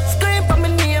 Scream for my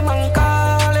name and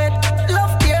call it.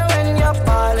 Love here when you're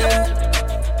falling.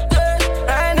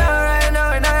 Right now, in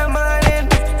the morning.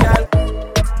 Girl,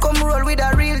 come roll with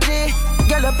a real G.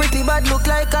 Girl, a pretty bad look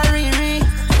like a Riri.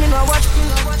 Me no watch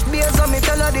beers, so me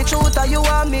tell her the truth, or you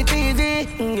want me TV.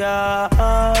 Yeah,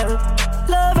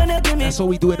 love and you give me. That's what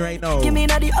we doing right now. Give me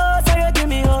the outside, you give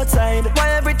me outside.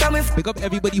 Why every time we pick up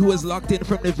everybody who was locked in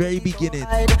from the very beginning.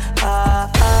 But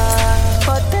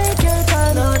take your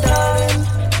time, no darling.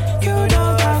 You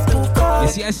don't have to call. You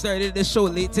see, I started the show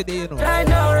late today, you know. Right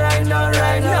now, in the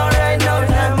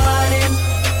morning.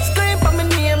 Scream for my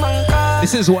name and call.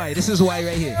 This is why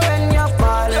right here. When you're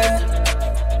falling.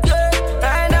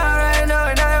 Right now, in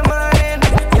the morning.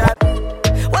 Yeah.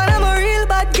 When I'm a real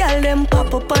bad girl, them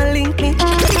pop up and link me.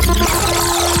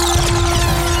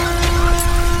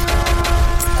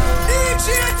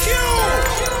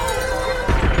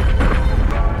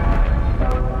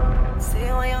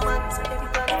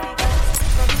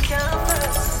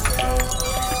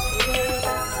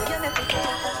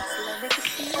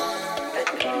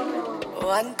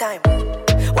 One time.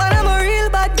 When I'm a real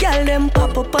bad girl, them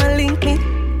pop up and link me.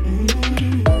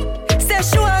 Say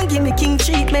she want give me king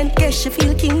treatment, guess she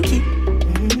feel kinky. Me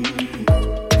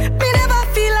never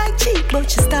feel like cheap, but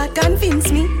she start convince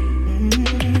me. Me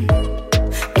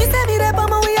say me there, but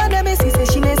my way on the messy, say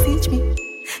she message me.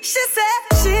 She say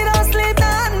she don't sleep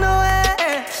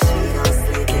nowhere. She don't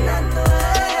sleep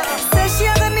nowhere. Say she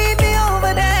ever need me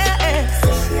over there.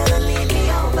 Say she ever need me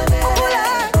over there. Pull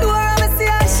her door, I'ma see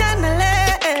her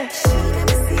chandelier. She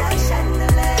never see her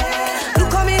chandelier.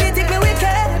 Look how me they take me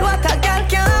wicked, what a girl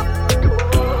can.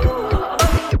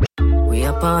 We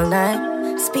up all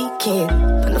night, speaking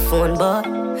on the phone, but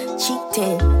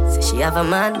cheating. Say she have a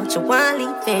man, but you want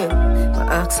leave him. But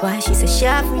Ask why, she said she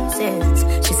have reasons.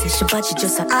 She said she but she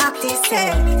just a artist.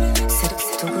 Said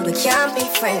it's too good, we can't be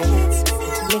friends.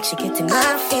 Make she get in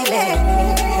my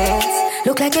feelings.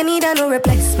 Look like you need a no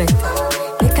replacement.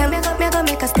 Next time you go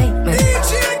make a statement.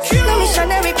 No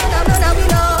missionary, but I'm not we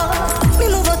know. Me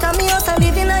move out of me house and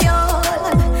live in a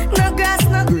yard. No grass,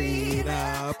 no green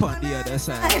up on the other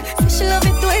side. Say she love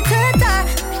it to it hurt.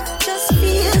 Just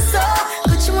feel so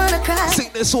good, you wanna cry. Sing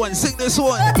this one.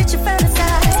 Oh, did you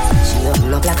fantasize? She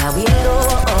open up like a window.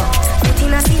 Pretty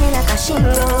in a ceiling like a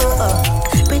shingle.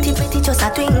 Pretty, just a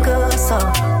twinkle. So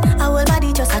her whole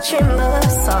body just a tremble.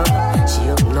 So she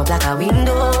open up like a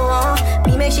window.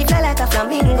 Me make she fly like a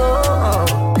flamingo.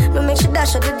 Me make she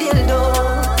dash at the dildo.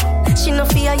 She no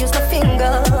fear use the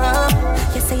finger.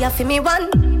 You say you feel me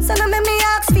one, so now make me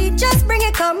ask feet. Just bring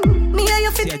it come. Me and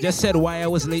you fit. See, I just said why I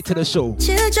was late to the show.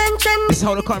 Children trend. This is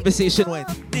how the conversation went.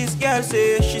 This girl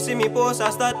say she see me post, I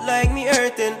start like me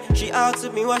hurting. She asks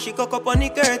me why she cock up on the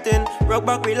curtain. Rock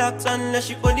back, relax, unless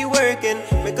she put the work in.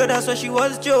 Because that's what she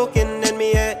was joking. Then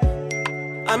me I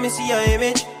me see her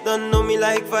image. Don't know me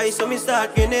like Vice, so me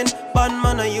start grinning. Bad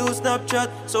man, I use Snapchat.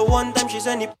 So one time she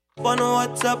send it on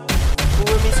WhatsApp.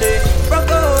 When me say,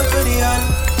 rock out to the hand.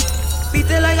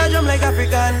 Beat it like a drum like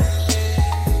African.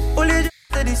 Pull it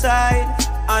to the side.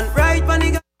 And ride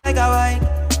panic like a bike.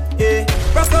 Yeah,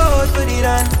 rock out to the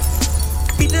hand.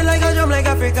 Beat it like a drum like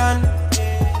African.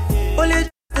 Pull it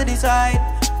to the side.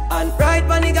 And ride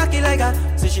panic like a.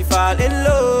 So she fall in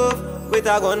love with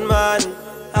a gunman.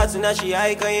 As soon as she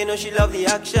hike, you know she love the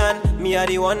action. Me are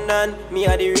the one and me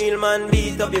are the real man.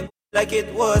 Beat up your like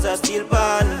it was a steel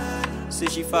pan. So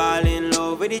she fall in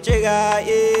love with the trigger,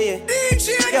 yeah.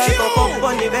 Girl, come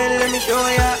on the bell, let me show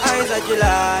your eyes that you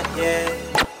like, yeah.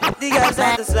 The girls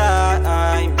at the side.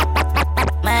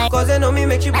 Cause they know me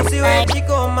make she pussy when she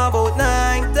come about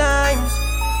 9 times.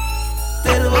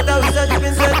 Tell what I was a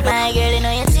dripping sweat. My girl, you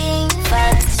know you sing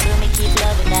fast, so me keep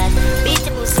loving that. Beat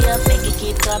the pussy up, make it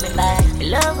keep coming back. I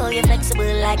love how you're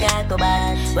flexible like a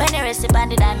cobalt. When you rest upon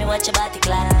the dime, me watch your body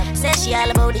clap. Say she all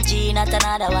about the G, not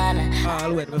another one.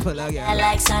 All wet, me full again. I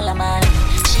like Solomon.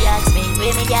 She asks me,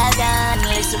 where me girl gone?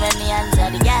 Listen when me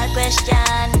answer the girl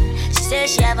question. She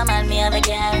says she have a man, me have a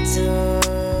girl too.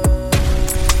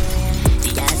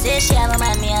 The girl says she have a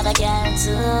man, me have a girl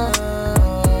too.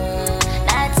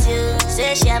 That's you.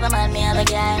 Say she have a man, me have a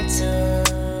girl too.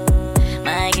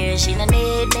 My girl, she no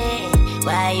need me.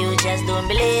 Why you just don't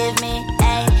believe me?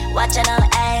 Hey, watch her now,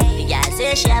 hey. The girl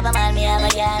say she have a man, me have a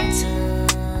girl too.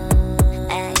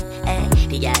 Hey, hey.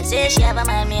 The girl say she have a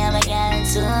man, me have a girl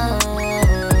too.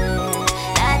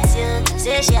 That's you.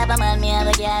 Say she have a man, me have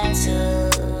a girl too.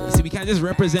 See, we can't just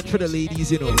represent for the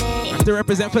ladies, you know. We have to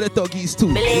represent for the thuggies too.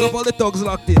 Look up all the thugs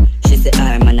locked in. She say,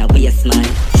 I'm on a waist man.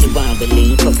 She want me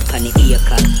link up on the ear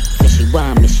cut. Say she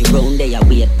want me, she round there,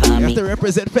 wait for me. You have to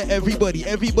represent for everybody.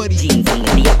 Jeans on the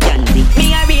deep candy.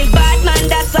 Me a real bad man,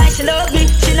 that's why she love me.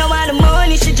 She no want the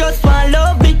money, she just want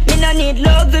love me. Me no need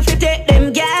love if you take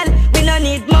them gal. We no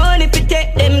need money if you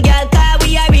take them gal. Cause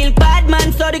we a real bad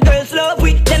man, so the girls love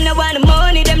we. Them no want the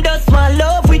money, them just want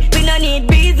love we. We no need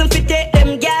reason if you take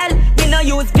them gal. We no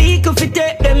use vehicle if you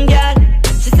take them gal.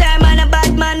 She say I'm a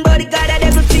bad man, but the God a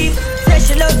devil thief. Say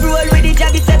she love roll with the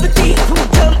jabby 17.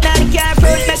 Jump now the car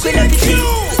front, make we love the team.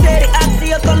 She say the oxy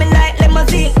you coming like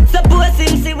limousine. Suppose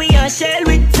him see we on shell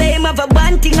with. Say him have a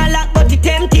one thing a lock but it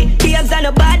empty. He has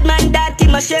a bad man that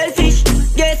him a shellfish.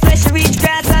 Guess where she reach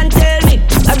grass and tell me.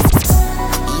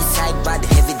 Eastside bad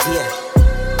heavy deer.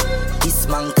 This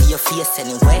man to your face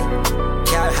anyway.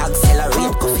 Car hog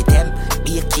accelerate coffee them.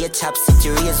 Be a kid chop city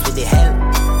race with the hell.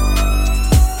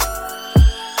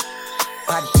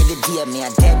 Bad till the day me a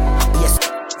dead. Yes,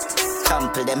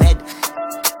 trample them head.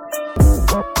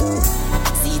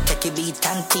 See take a beat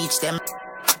and teach them.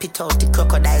 Pit out the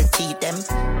crocodile teeth them.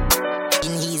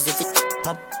 In easy if it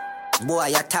up.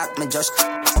 Boy attack me just.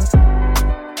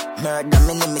 Murder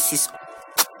me nemesis.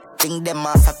 Bring them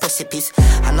off a precipice.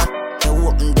 And not you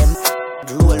open them.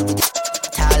 Roll with it.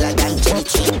 Taller than Jenny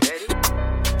Tree.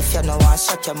 If you know want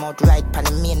shut your mouth right pan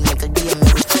the main make a day me.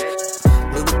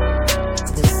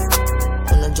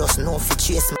 Just know if you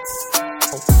chase me.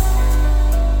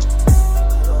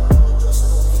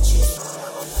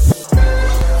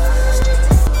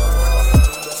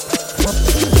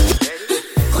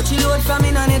 Coachy load from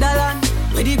in a Netherland.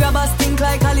 Where the grabbers stink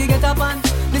like alligator pan.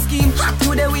 The scheme hot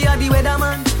today we are the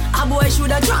weatherman. A boy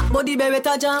shoulda drop but the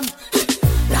beretta jam.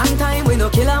 Long time we no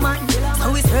kill a man. So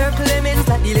we circle elements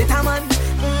like the little man.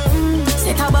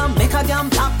 Set a bomb, make a jam,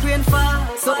 black rain fall.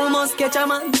 So we must catch a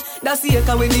man. That's the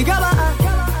echo when the grabber.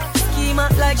 Schema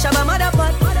like Shabba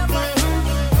Motherpot.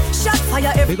 Shots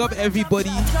Big up everybody.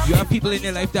 You have people in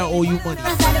your life that owe you money.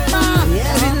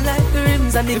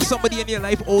 If somebody in your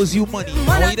life owes you money,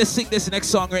 I want you to sing this next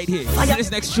song right here. See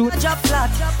this next tune?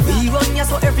 We run ya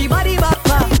so everybody back.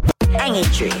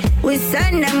 We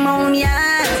send them on ya.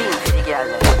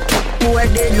 Boy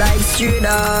dead like straight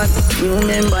dog. You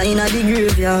remember in the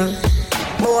graveyard.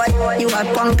 Boy, you a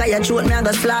punk, you throat me, I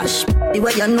go slash. The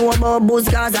way you know about booze,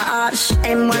 cause I ash.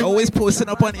 They're always posting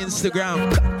up on Instagram,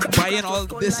 buying all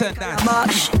this and that.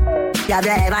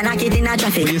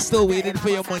 You're still waiting for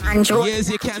your money. Years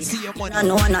you can't see your money.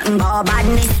 No, nothing but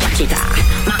badness, watch it.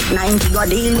 Mac 90 go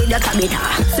deal with the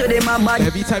cabita. So they my bad.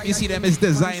 Every time you see them, it's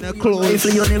designer clothes,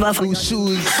 new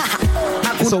shoes.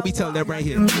 So we tell them right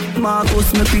here.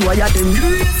 Marcus, make you wire them.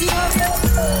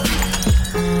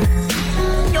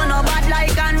 You're no bad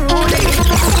like unruly.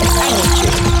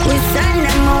 We send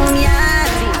them on ya.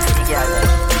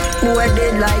 Boy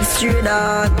dead like straight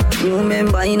dog. You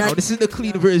remember in a... this is the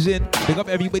clean version. Pick up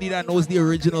everybody that knows the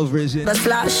original version. The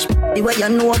flash. The way you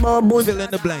know about booze. Fill in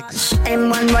the blanks.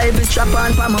 M1 rifle strap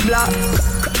on from a block.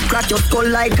 Crack your skull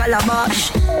like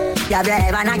calabash. Have you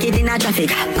ever knocked it in a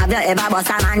traffic? Have you ever bust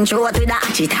a man throat with a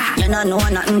hatchet? You don't know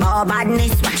nothing about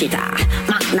badness, watch it.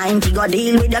 Mac 90 go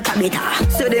deal with the cabita.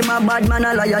 Say them a bad man,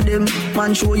 I liar them.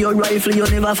 Man show your rifle, you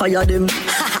never fire them.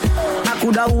 I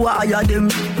coulda wire them.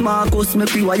 Marcus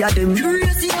make we wire them. You're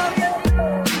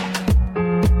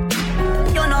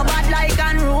no bad like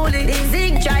unruly. The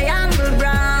zig triangle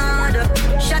brand.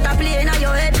 Shut up plane on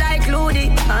your head like Ludi.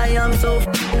 I am so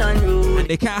unruly. And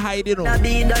they can't hide it, no.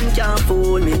 Can't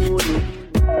fool me.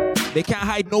 They can't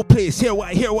hide no place. Here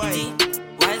why?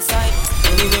 Wild side,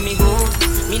 anywhere me go,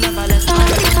 me never let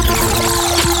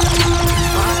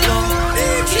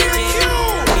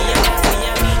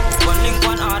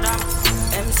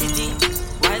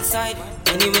side,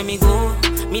 anywhere me go,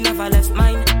 me never left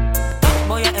mine.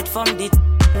 Boy, your head from the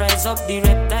rise up the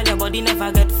reptile, your body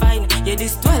never get fine. Yeah,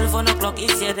 this 12 o'clock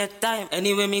is here that time.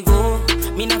 Anywhere me go,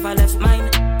 me never left mine.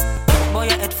 Boy,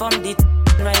 your head from the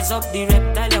rise up the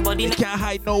reptile, your body can't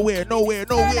hide nowhere. When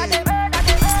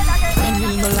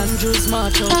me Melandros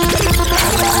march out.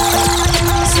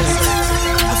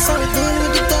 I saw it deal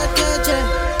with the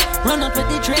dead. Run up with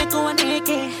the Draco and AK.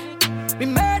 We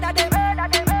murder them.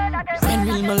 When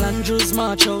we Melandros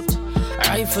march out,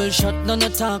 rifle shot, none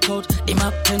of talk out. The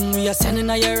map 10, we are sending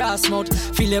a your ass mouth.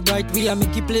 Feel it bright, we are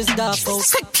make it place dark out.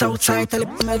 Sex outside, tell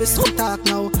it me this we talk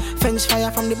now. French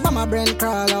fire from the bomber brain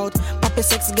crawl out. Poppy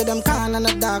sex, get them can and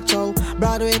a dark show.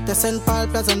 Broadway to St. Paul,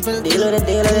 Pleasantville. Deal with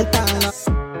the town.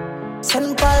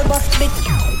 St. Paul, bus big.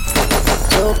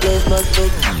 No place, bus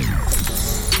big.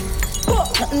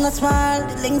 Nothing a smile,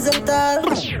 the links are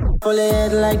tall. Full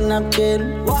head like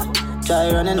napkin.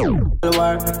 Try running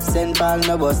war. St. Paul,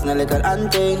 no bus, no little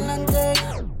auntie.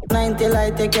 90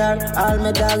 light take care. All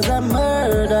my dogs are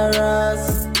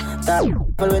murderers. That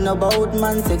people we know about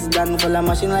man. 6 gun full of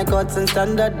machine like Hudson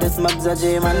Standard. This mob's a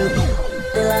J-man.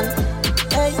 Dylan.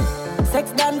 Hey,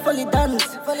 6 gun fully dance.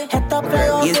 Head up play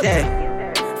off. Is there?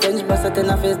 French bus at in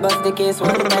a face, bust the case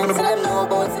one time. So them know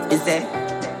about it. Is there?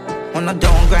 On a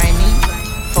down grinding.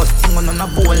 First thing on a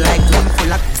bowl like them.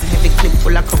 Full of heavy clip,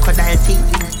 full of crocodile teeth.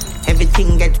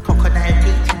 Everything get crocodile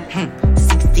teeth.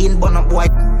 16 bun up boy.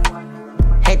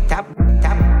 Head tap.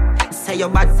 Say your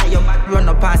bad, run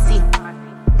up and see.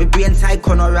 My brain side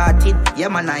corner rotted. Yeah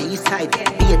man, on east side.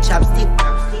 Be a chapstick.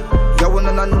 You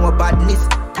wanna know badness.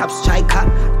 Top striker.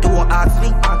 Don't ask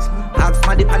me. Ask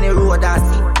my dip on the road I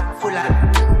see. Full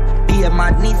of be a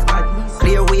madness.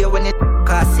 Clear way when it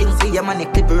sing. See your man, the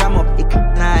clip ram up. The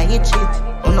clip nah hit shit.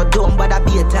 I'm not dumb but I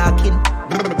be a talking.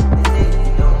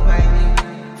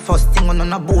 First thing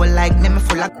on a bowl like them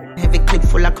full of heavy clip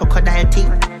full of crocodile teeth.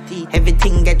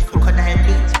 Everything get crocodile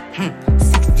teeth.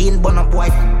 16 bun up boy.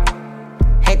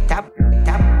 Head tap.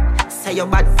 Say your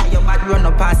bad, run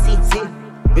up and see.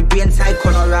 My brain side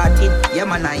corner rotted. Yeah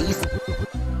man, I east.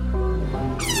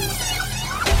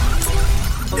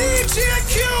 DJ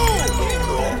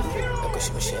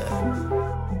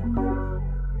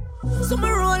Some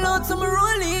roll out, some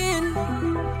roll in.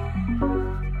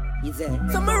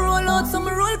 Some roll out, some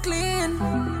roll clean.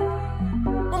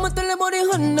 Mama tell you about the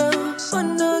Honda,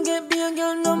 get be a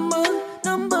girl number. The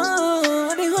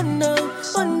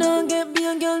Honda, get be a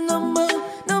girl number.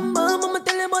 Mama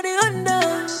tell you about the Honda,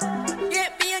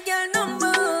 get be a girl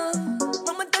number.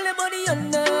 Mama tell you about the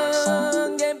Honda,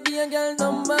 get be a girl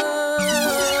number.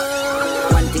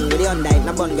 One thing with the Honda, it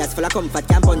no bun gas full of comfort.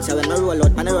 Can't punch her when no roll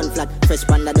out, man I run flat. Fresh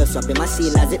panda dust up the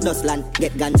machine as it does land.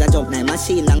 Get ganja jump, now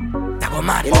machine and go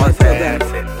mad. More stressing,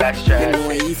 less stressing.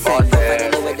 More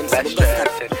stressing, less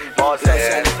stressing. More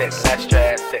stressing, less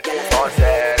stressing. More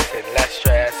stressing, less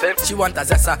stressing. She want a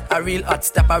zessa, a real hot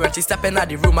stepper. When she step in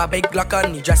the room, a big Glock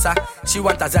on the dresser. She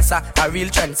want a zessa, a real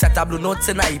trendsetter. Blue notes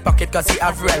in her pocket cause he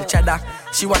have real cheddar.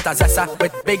 She want a zessa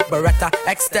with big Beretta,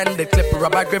 extended clip,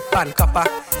 rubber grip and copper.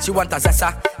 She want a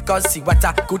zessa cause she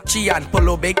wetter, Gucci and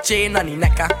polo, big chain on the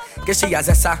necker. Cause she a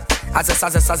zessa,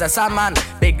 zessa man.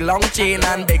 Big long chain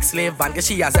and big slave van. Cause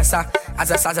she a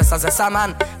zessa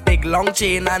man. Big long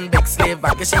chain and big slave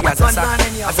van. Cause she a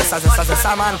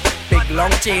zessa man. Big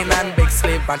long chain and big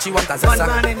slave van. She want a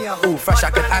zessa. Ooh, fresh I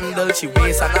could handle. She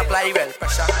waist and apply well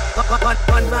pressure.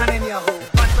 One man in your hole.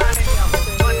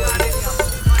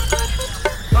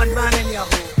 One man in your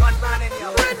hole. One man in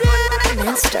your hole.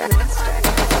 Master.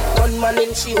 One man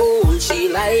in she hole, she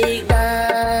like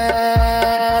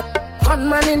that. One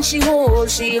man in she hole,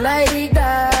 she like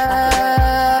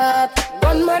that.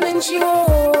 One man in she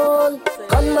hole,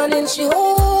 gunman in she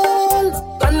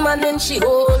hole, gunman in she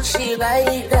hole, she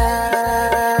like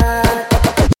that.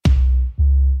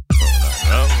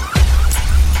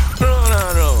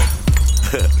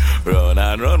 Run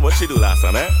and run, what she do last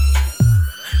time, eh?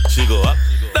 She go up,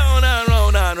 down and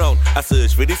round and round. I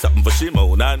search for this something for she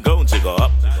moan and groan. She go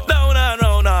up, down and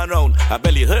round and round. Her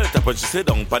belly hurt up when she sit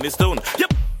down on the stone.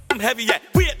 Yep, heavy yeah,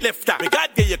 weight lifter. We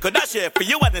got there, you could dash here for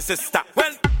you and the sister.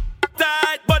 When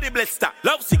tight body blister,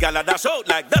 love cigar dash out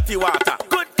like dirty water.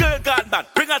 Good girl gone bad,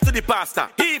 bring her to the pastor.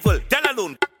 Evil, tell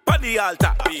alone, on the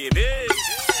altar. Baby,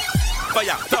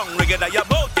 fire, tongue ringing at your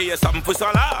mouth, give you something for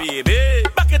solar. Baby,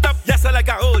 back it up, yes, like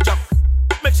a whole jump.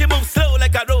 Make she move slow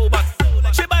like a robot.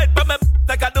 She bite from me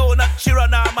like a donut. She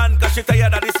run her man cause she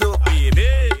tired of the soap.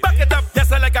 Baby, back it up, yes,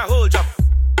 like a whole jump.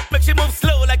 Make she move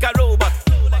slow like a robot.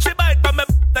 She bite from me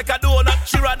like a donut.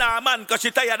 She run her man cause she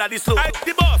tired of the soap. I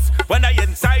the boss when I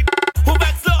inside. Who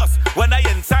backs lost when I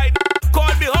inside?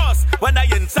 Call me horse when I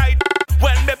inside.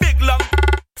 When me big long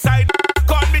side.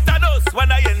 Call me Thanos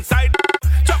when I inside.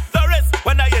 Chop the wrist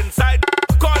when I inside.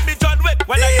 Call me John Wick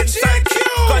when I inside.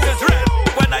 Cause it's red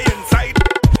when I inside.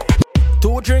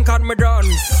 Two drink on me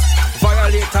dance.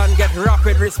 Violate and get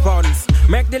rapid response.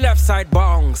 Make the left side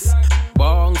bounce.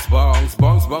 Bounce, bounce,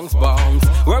 bounce, bounce, bounce.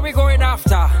 Where we going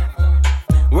after?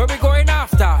 Where we going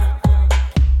after?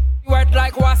 Wet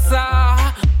like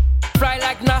wassa. Fly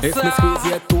like NASA. If me squeeze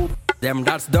your two, them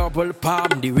that's double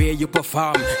palm. The way you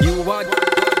perform, you are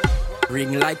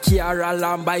ring like Kiara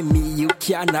Lamb. By me you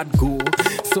cannot go.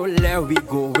 So there we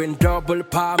go in double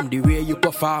palm. The way you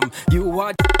perform, you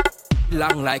are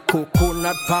long like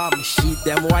coconut palm. Sheet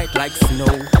them white like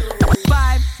snow.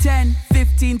 5, 10,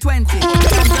 15, 20 5,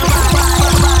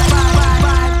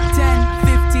 10,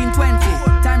 15, 20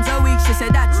 times a week, she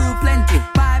said that too plenty.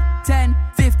 5, 10,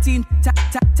 15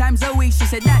 times a week, she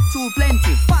said that too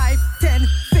plenty. 5, 10,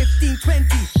 15, 20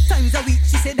 times a week,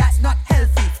 she said that's not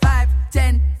healthy. 5,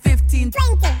 10, 15,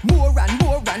 20 more and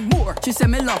more and more. She said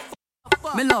me love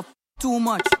too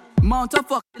much. Mount of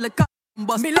fuck till the cock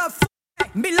bust. Me love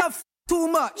too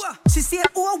much. She said,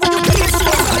 oh, when you kiss 5,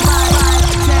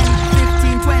 10,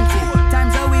 15, 20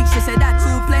 times a week, she said that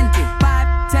too plenty.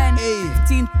 5, 10,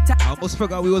 15 I almost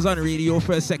forgot we was on radio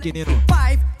for a second, you know.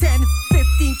 5, 10,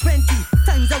 15, 20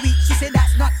 times a week, she said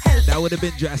that's not healthy. That would have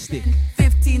been drastic.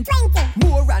 15, 20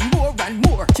 more and more and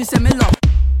more. She said me love.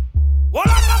 What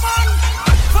up, man?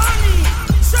 Funny,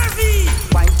 Chevy.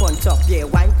 Wine pon top, yeah.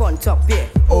 Wine pon top, yeah.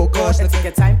 Oh gosh, let's take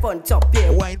a time pon top, yeah.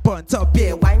 Wine pon top,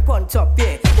 yeah. Wine pon top,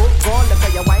 yeah. Oh God, look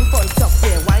at your wine pon top,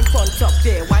 yeah. Wine pon top,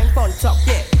 yeah. Wine pon top,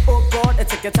 yeah. Oh God,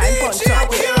 let's take a time pon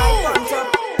top, yeah. Wine pon top.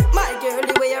 My girl,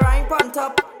 the way you wine pon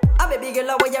top. A baby girl,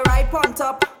 the way you ride pon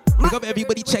top. Pick up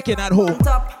everybody checking at home.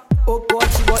 Top. Oh God,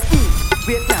 she want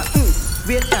wait now,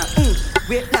 wait now,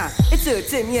 wait now. It's her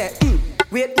team, yeah.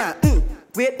 Wait now,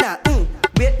 wait now,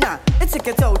 wait now. It's a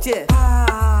get out, yeah.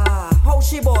 How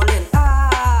she ballin'?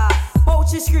 How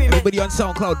she screaming? Everybody on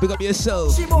SoundCloud, pick up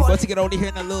yourself. We're about to get out of here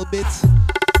in a little bit.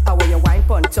 How are you wine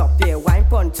pon top, yeah, wine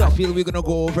pon top. I feel we're gonna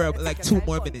go over like 2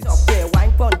 more minutes. Yeah,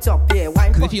 wine pon top, yeah,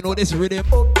 wine pon. Cause if you know this rhythm,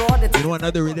 you know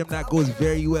another rhythm that goes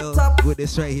very well with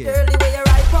this right here. Girlie, where you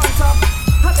ride pon top.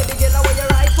 How baby girl, where you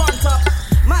ride pon top.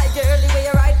 My girlie, where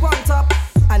you ride pon top.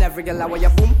 And every girl, how you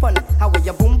boom pon it? How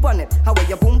you boom pon it? How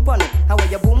you boom pon it? How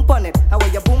you boom pon it? How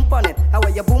you boom pon it? How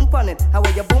you boom pon it? How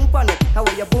you boom pon it? How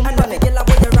you boom pon it? And every girl, how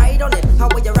you ride on it? How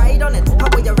you ride on it?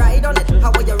 How you ride on it?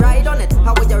 How you ride on it?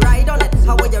 How you ride on it?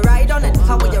 How you ride on it?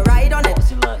 How you ride on it?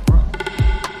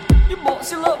 You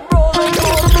bossy look rolling.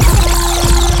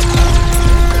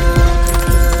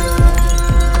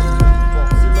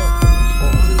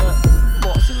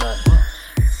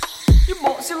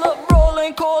 Bossy look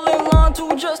rolling, calling on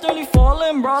to just only dirty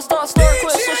falling. Bra start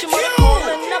quick, so she mother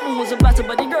calling. Never was a better,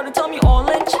 but the girl to tell me all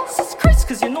in. Jesus Christ,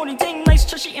 cause you know the thing nice.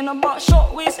 Trashy in a box,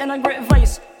 short waist and a great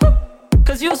vice.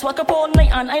 Cause you swag up all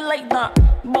night and I like that.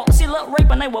 Boxy look rape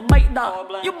and I will bite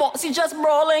that. You boxy just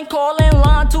brawling, calling.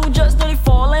 Line 2 just dirty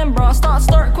falling. Bra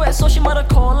start quick, so she mother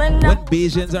calling. When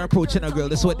Bajans are approaching a girl,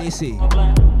 that's what they say.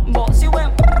 Boxy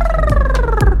went.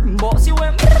 Boxy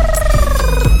went.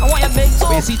 I want your big toe.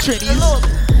 Basic trainees.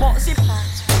 Boxy.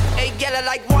 Hey, get it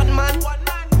like one man.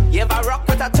 You ever rock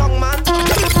with a tongue man?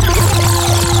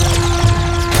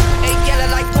 Hey, get it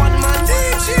like one man.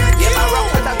 You ever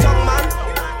rock with a tongue man?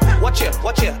 Watch it,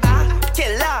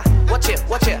 killer. Watch it,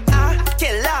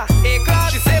 killer. Hey,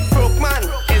 class. She say broke man.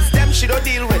 It's them she don't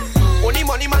deal with. Only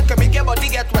money man can make your body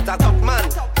get what a top man.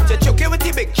 To choke you with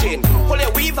the big chain. Pull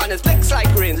your weave and it flicks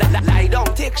like rain. Lie down,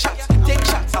 take shots. And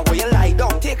where you lie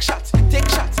down, take shots. And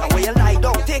where you lie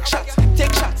down, take shots.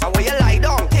 And where you lie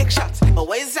down, take shots. But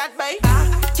where is that, babe?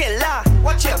 Killer.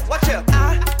 Watch it.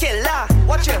 Killer.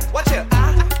 Watch it.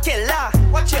 Killer.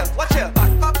 Watch it.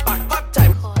 Back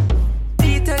time.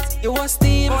 Beat it, you want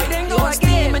steam. You want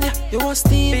steam and you want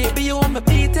steam. Baby, you want me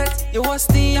beat it. You want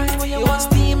steam. You want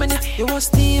steam and you want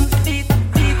steam. Beat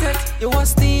it. You want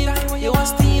steam. You want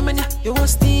steam and you want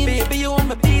steam. Baby, you want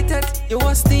me beat it. You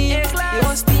want steam. You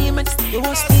want steam and you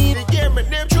want steam. The game and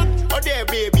name shoot. Oh there,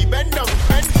 baby, bend down,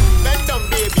 baby, bend down.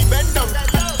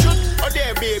 Shoot. Oh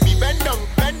there, baby, bend down,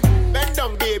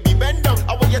 baby, bend down.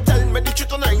 I want you tell me the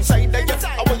truth on the inside.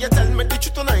 I want you tell me the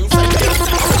truth on the inside.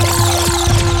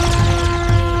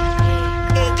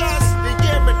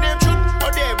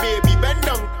 Baby,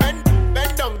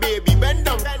 bend down,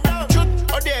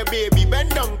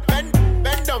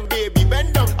 baby,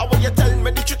 bend down. I want you tell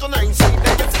me the truth on the inside.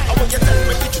 I want you tell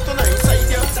me the truth on the inside.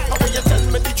 I want you tell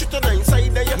me the truth on the inside.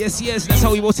 Yes, that's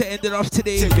how we want to end it off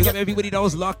today. Big up everybody that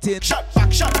was locked in. Shot,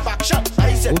 back shot.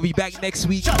 We'll be back next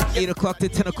week, 8 o'clock to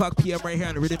 10 o'clock p.m. right here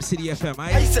on Rhythm City FM.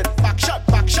 I said back shot.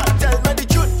 Tell me the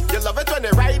truth. You love it when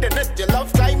they ride in it. You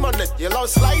love climb on it. You love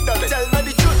slide on it. Tell me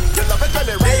the truth. You love it when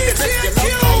they ride in it. You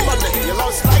love climb on it. You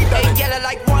love slide on it. Hey, get it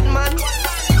like one man.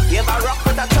 You ever rock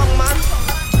with a tongue man?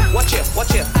 Watch it,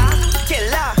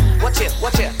 killer. Watch it,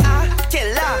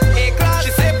 killer. Hey, class.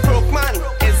 She say broke man.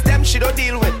 It's them she don't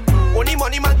deal with. Only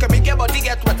money man can make your body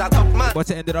get what a top man. But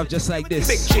to end it up just like this.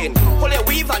 Big chain, pull your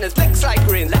weave and it flicks like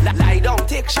rain. Lie down,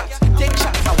 take shots. And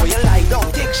where you lie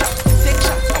down, take shots.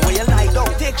 And where you lie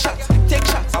down, take shots. And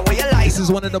where you lie. This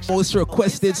is one of the most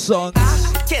requested songs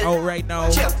out right now.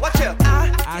 Watch it.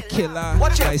 Killer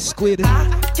by Squid.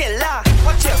 Killer.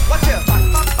 Watch it. Back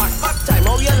time,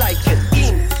 how you like it?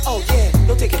 Oh yeah,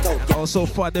 don't take it out. Also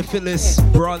Father Phyllis,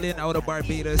 brawling out of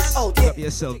Barbados. Oh, big up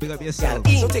yourself.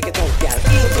 Don't take it out, girl.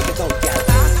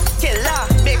 Killer,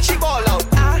 make she ball out.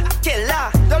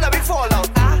 Killer, don't let me fall out.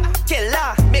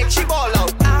 Killer, make she ball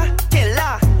out.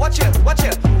 Killer, watch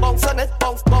it. Bounce on it,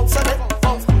 bounce on it,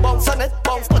 bounce on it,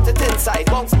 bounce, put it inside.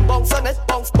 Bounce on it,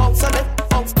 bounce on it,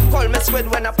 bounce. Call me Squid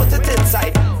when I put it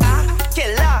inside.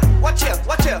 Killer, watch it.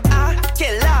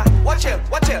 Killer, watch it.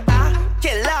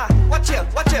 Killer, watch it.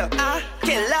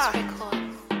 Killer.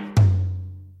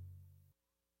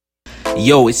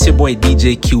 Yo, it's your boy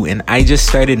DJ Q, and I just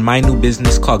started my new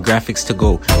business called Graphics to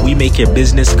Go. We make your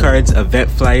business cards, event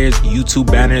flyers,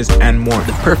 YouTube banners, and more.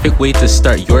 The perfect way to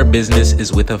start your business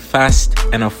is with a fast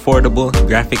and affordable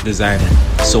graphic designer.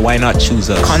 So why not choose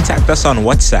us? Contact us on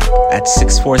WhatsApp at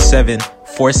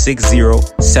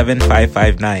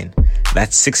 647-460-7559.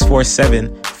 That's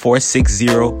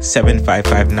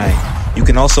 647-460-7559. You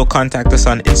can also contact us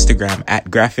on Instagram at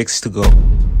Graphics to Go.